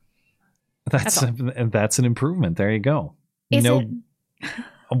 That's an improvement. There you go. Is it?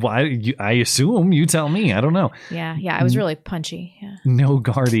 Why? I assume you tell me. I don't know. Yeah. I was really punchy. Yeah. No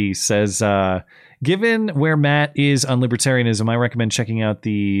Gardy says, given where Matt is on libertarianism, I recommend checking out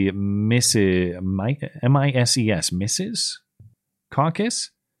the MISES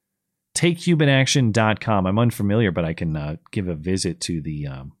Caucus. TakeHumanAction.com. I'm unfamiliar, but I can give a visit to the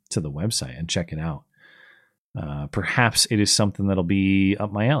website and check it out. Perhaps it is something that'll be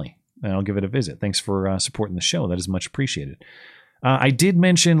up my alley, and I'll give it a visit. Thanks for supporting the show. That is much appreciated. I did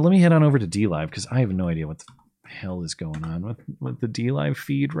mention, let me head on over to DLive because I have no idea what the hell is going on with the DLive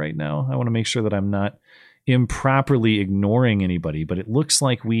feed right now. I want to make sure that I'm not improperly ignoring anybody, but it looks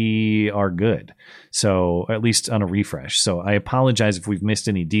like we are good. So at least on a refresh. So I apologize if we've missed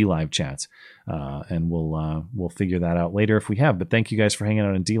any DLive chats, and we'll figure that out later if we have. But thank you guys for hanging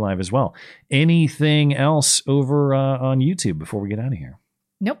out on DLive as well. Anything else over on YouTube before we get out of here?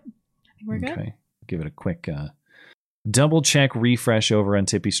 Nope. I think we're good. Okay. Give it a quick double check refresh over on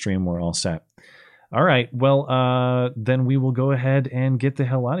Tippy Stream. We're all set. All right. Well, then we will go ahead and get the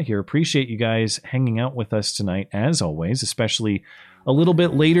hell out of here. Appreciate you guys hanging out with us tonight, as always, especially a little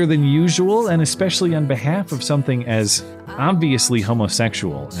bit later than usual, and especially on behalf of something as obviously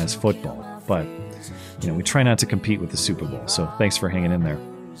homosexual as football. But, we try not to compete with the Super Bowl. So thanks for hanging in there.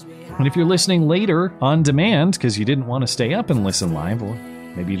 And if you're listening later on demand because you didn't want to stay up and listen live, or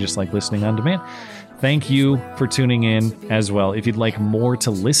maybe you just like listening on demand, thank you for tuning in as well. If you'd like more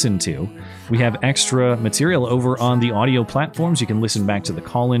to listen to, we have extra material over on the audio platforms. You can listen back to the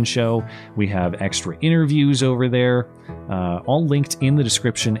call-in show. We have extra interviews over there, all linked in the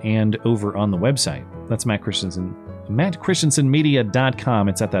description and over on the website. That's MattChristiansenMedia.com.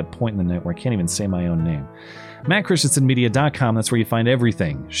 It's at that point in the night where I can't even say my own name. MattChristiansenMedia.com. That's where you find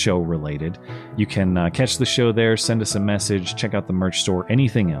everything show-related. You can catch the show there, send us a message, check out the merch store,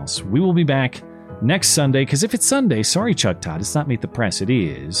 anything else. We will be back next Sunday, because if it's Sunday, sorry, Chuck Todd, it's not Meet the Press, it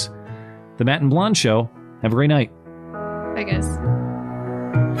is the Matt and Blonde Show. Have a great night. Bye, guys.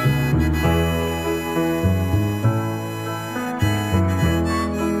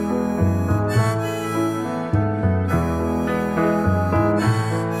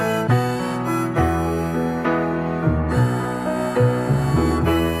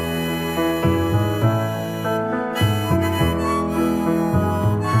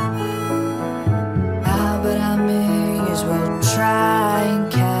 Try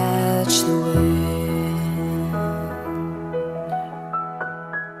and catch the wind.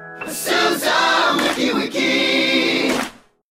 Susan!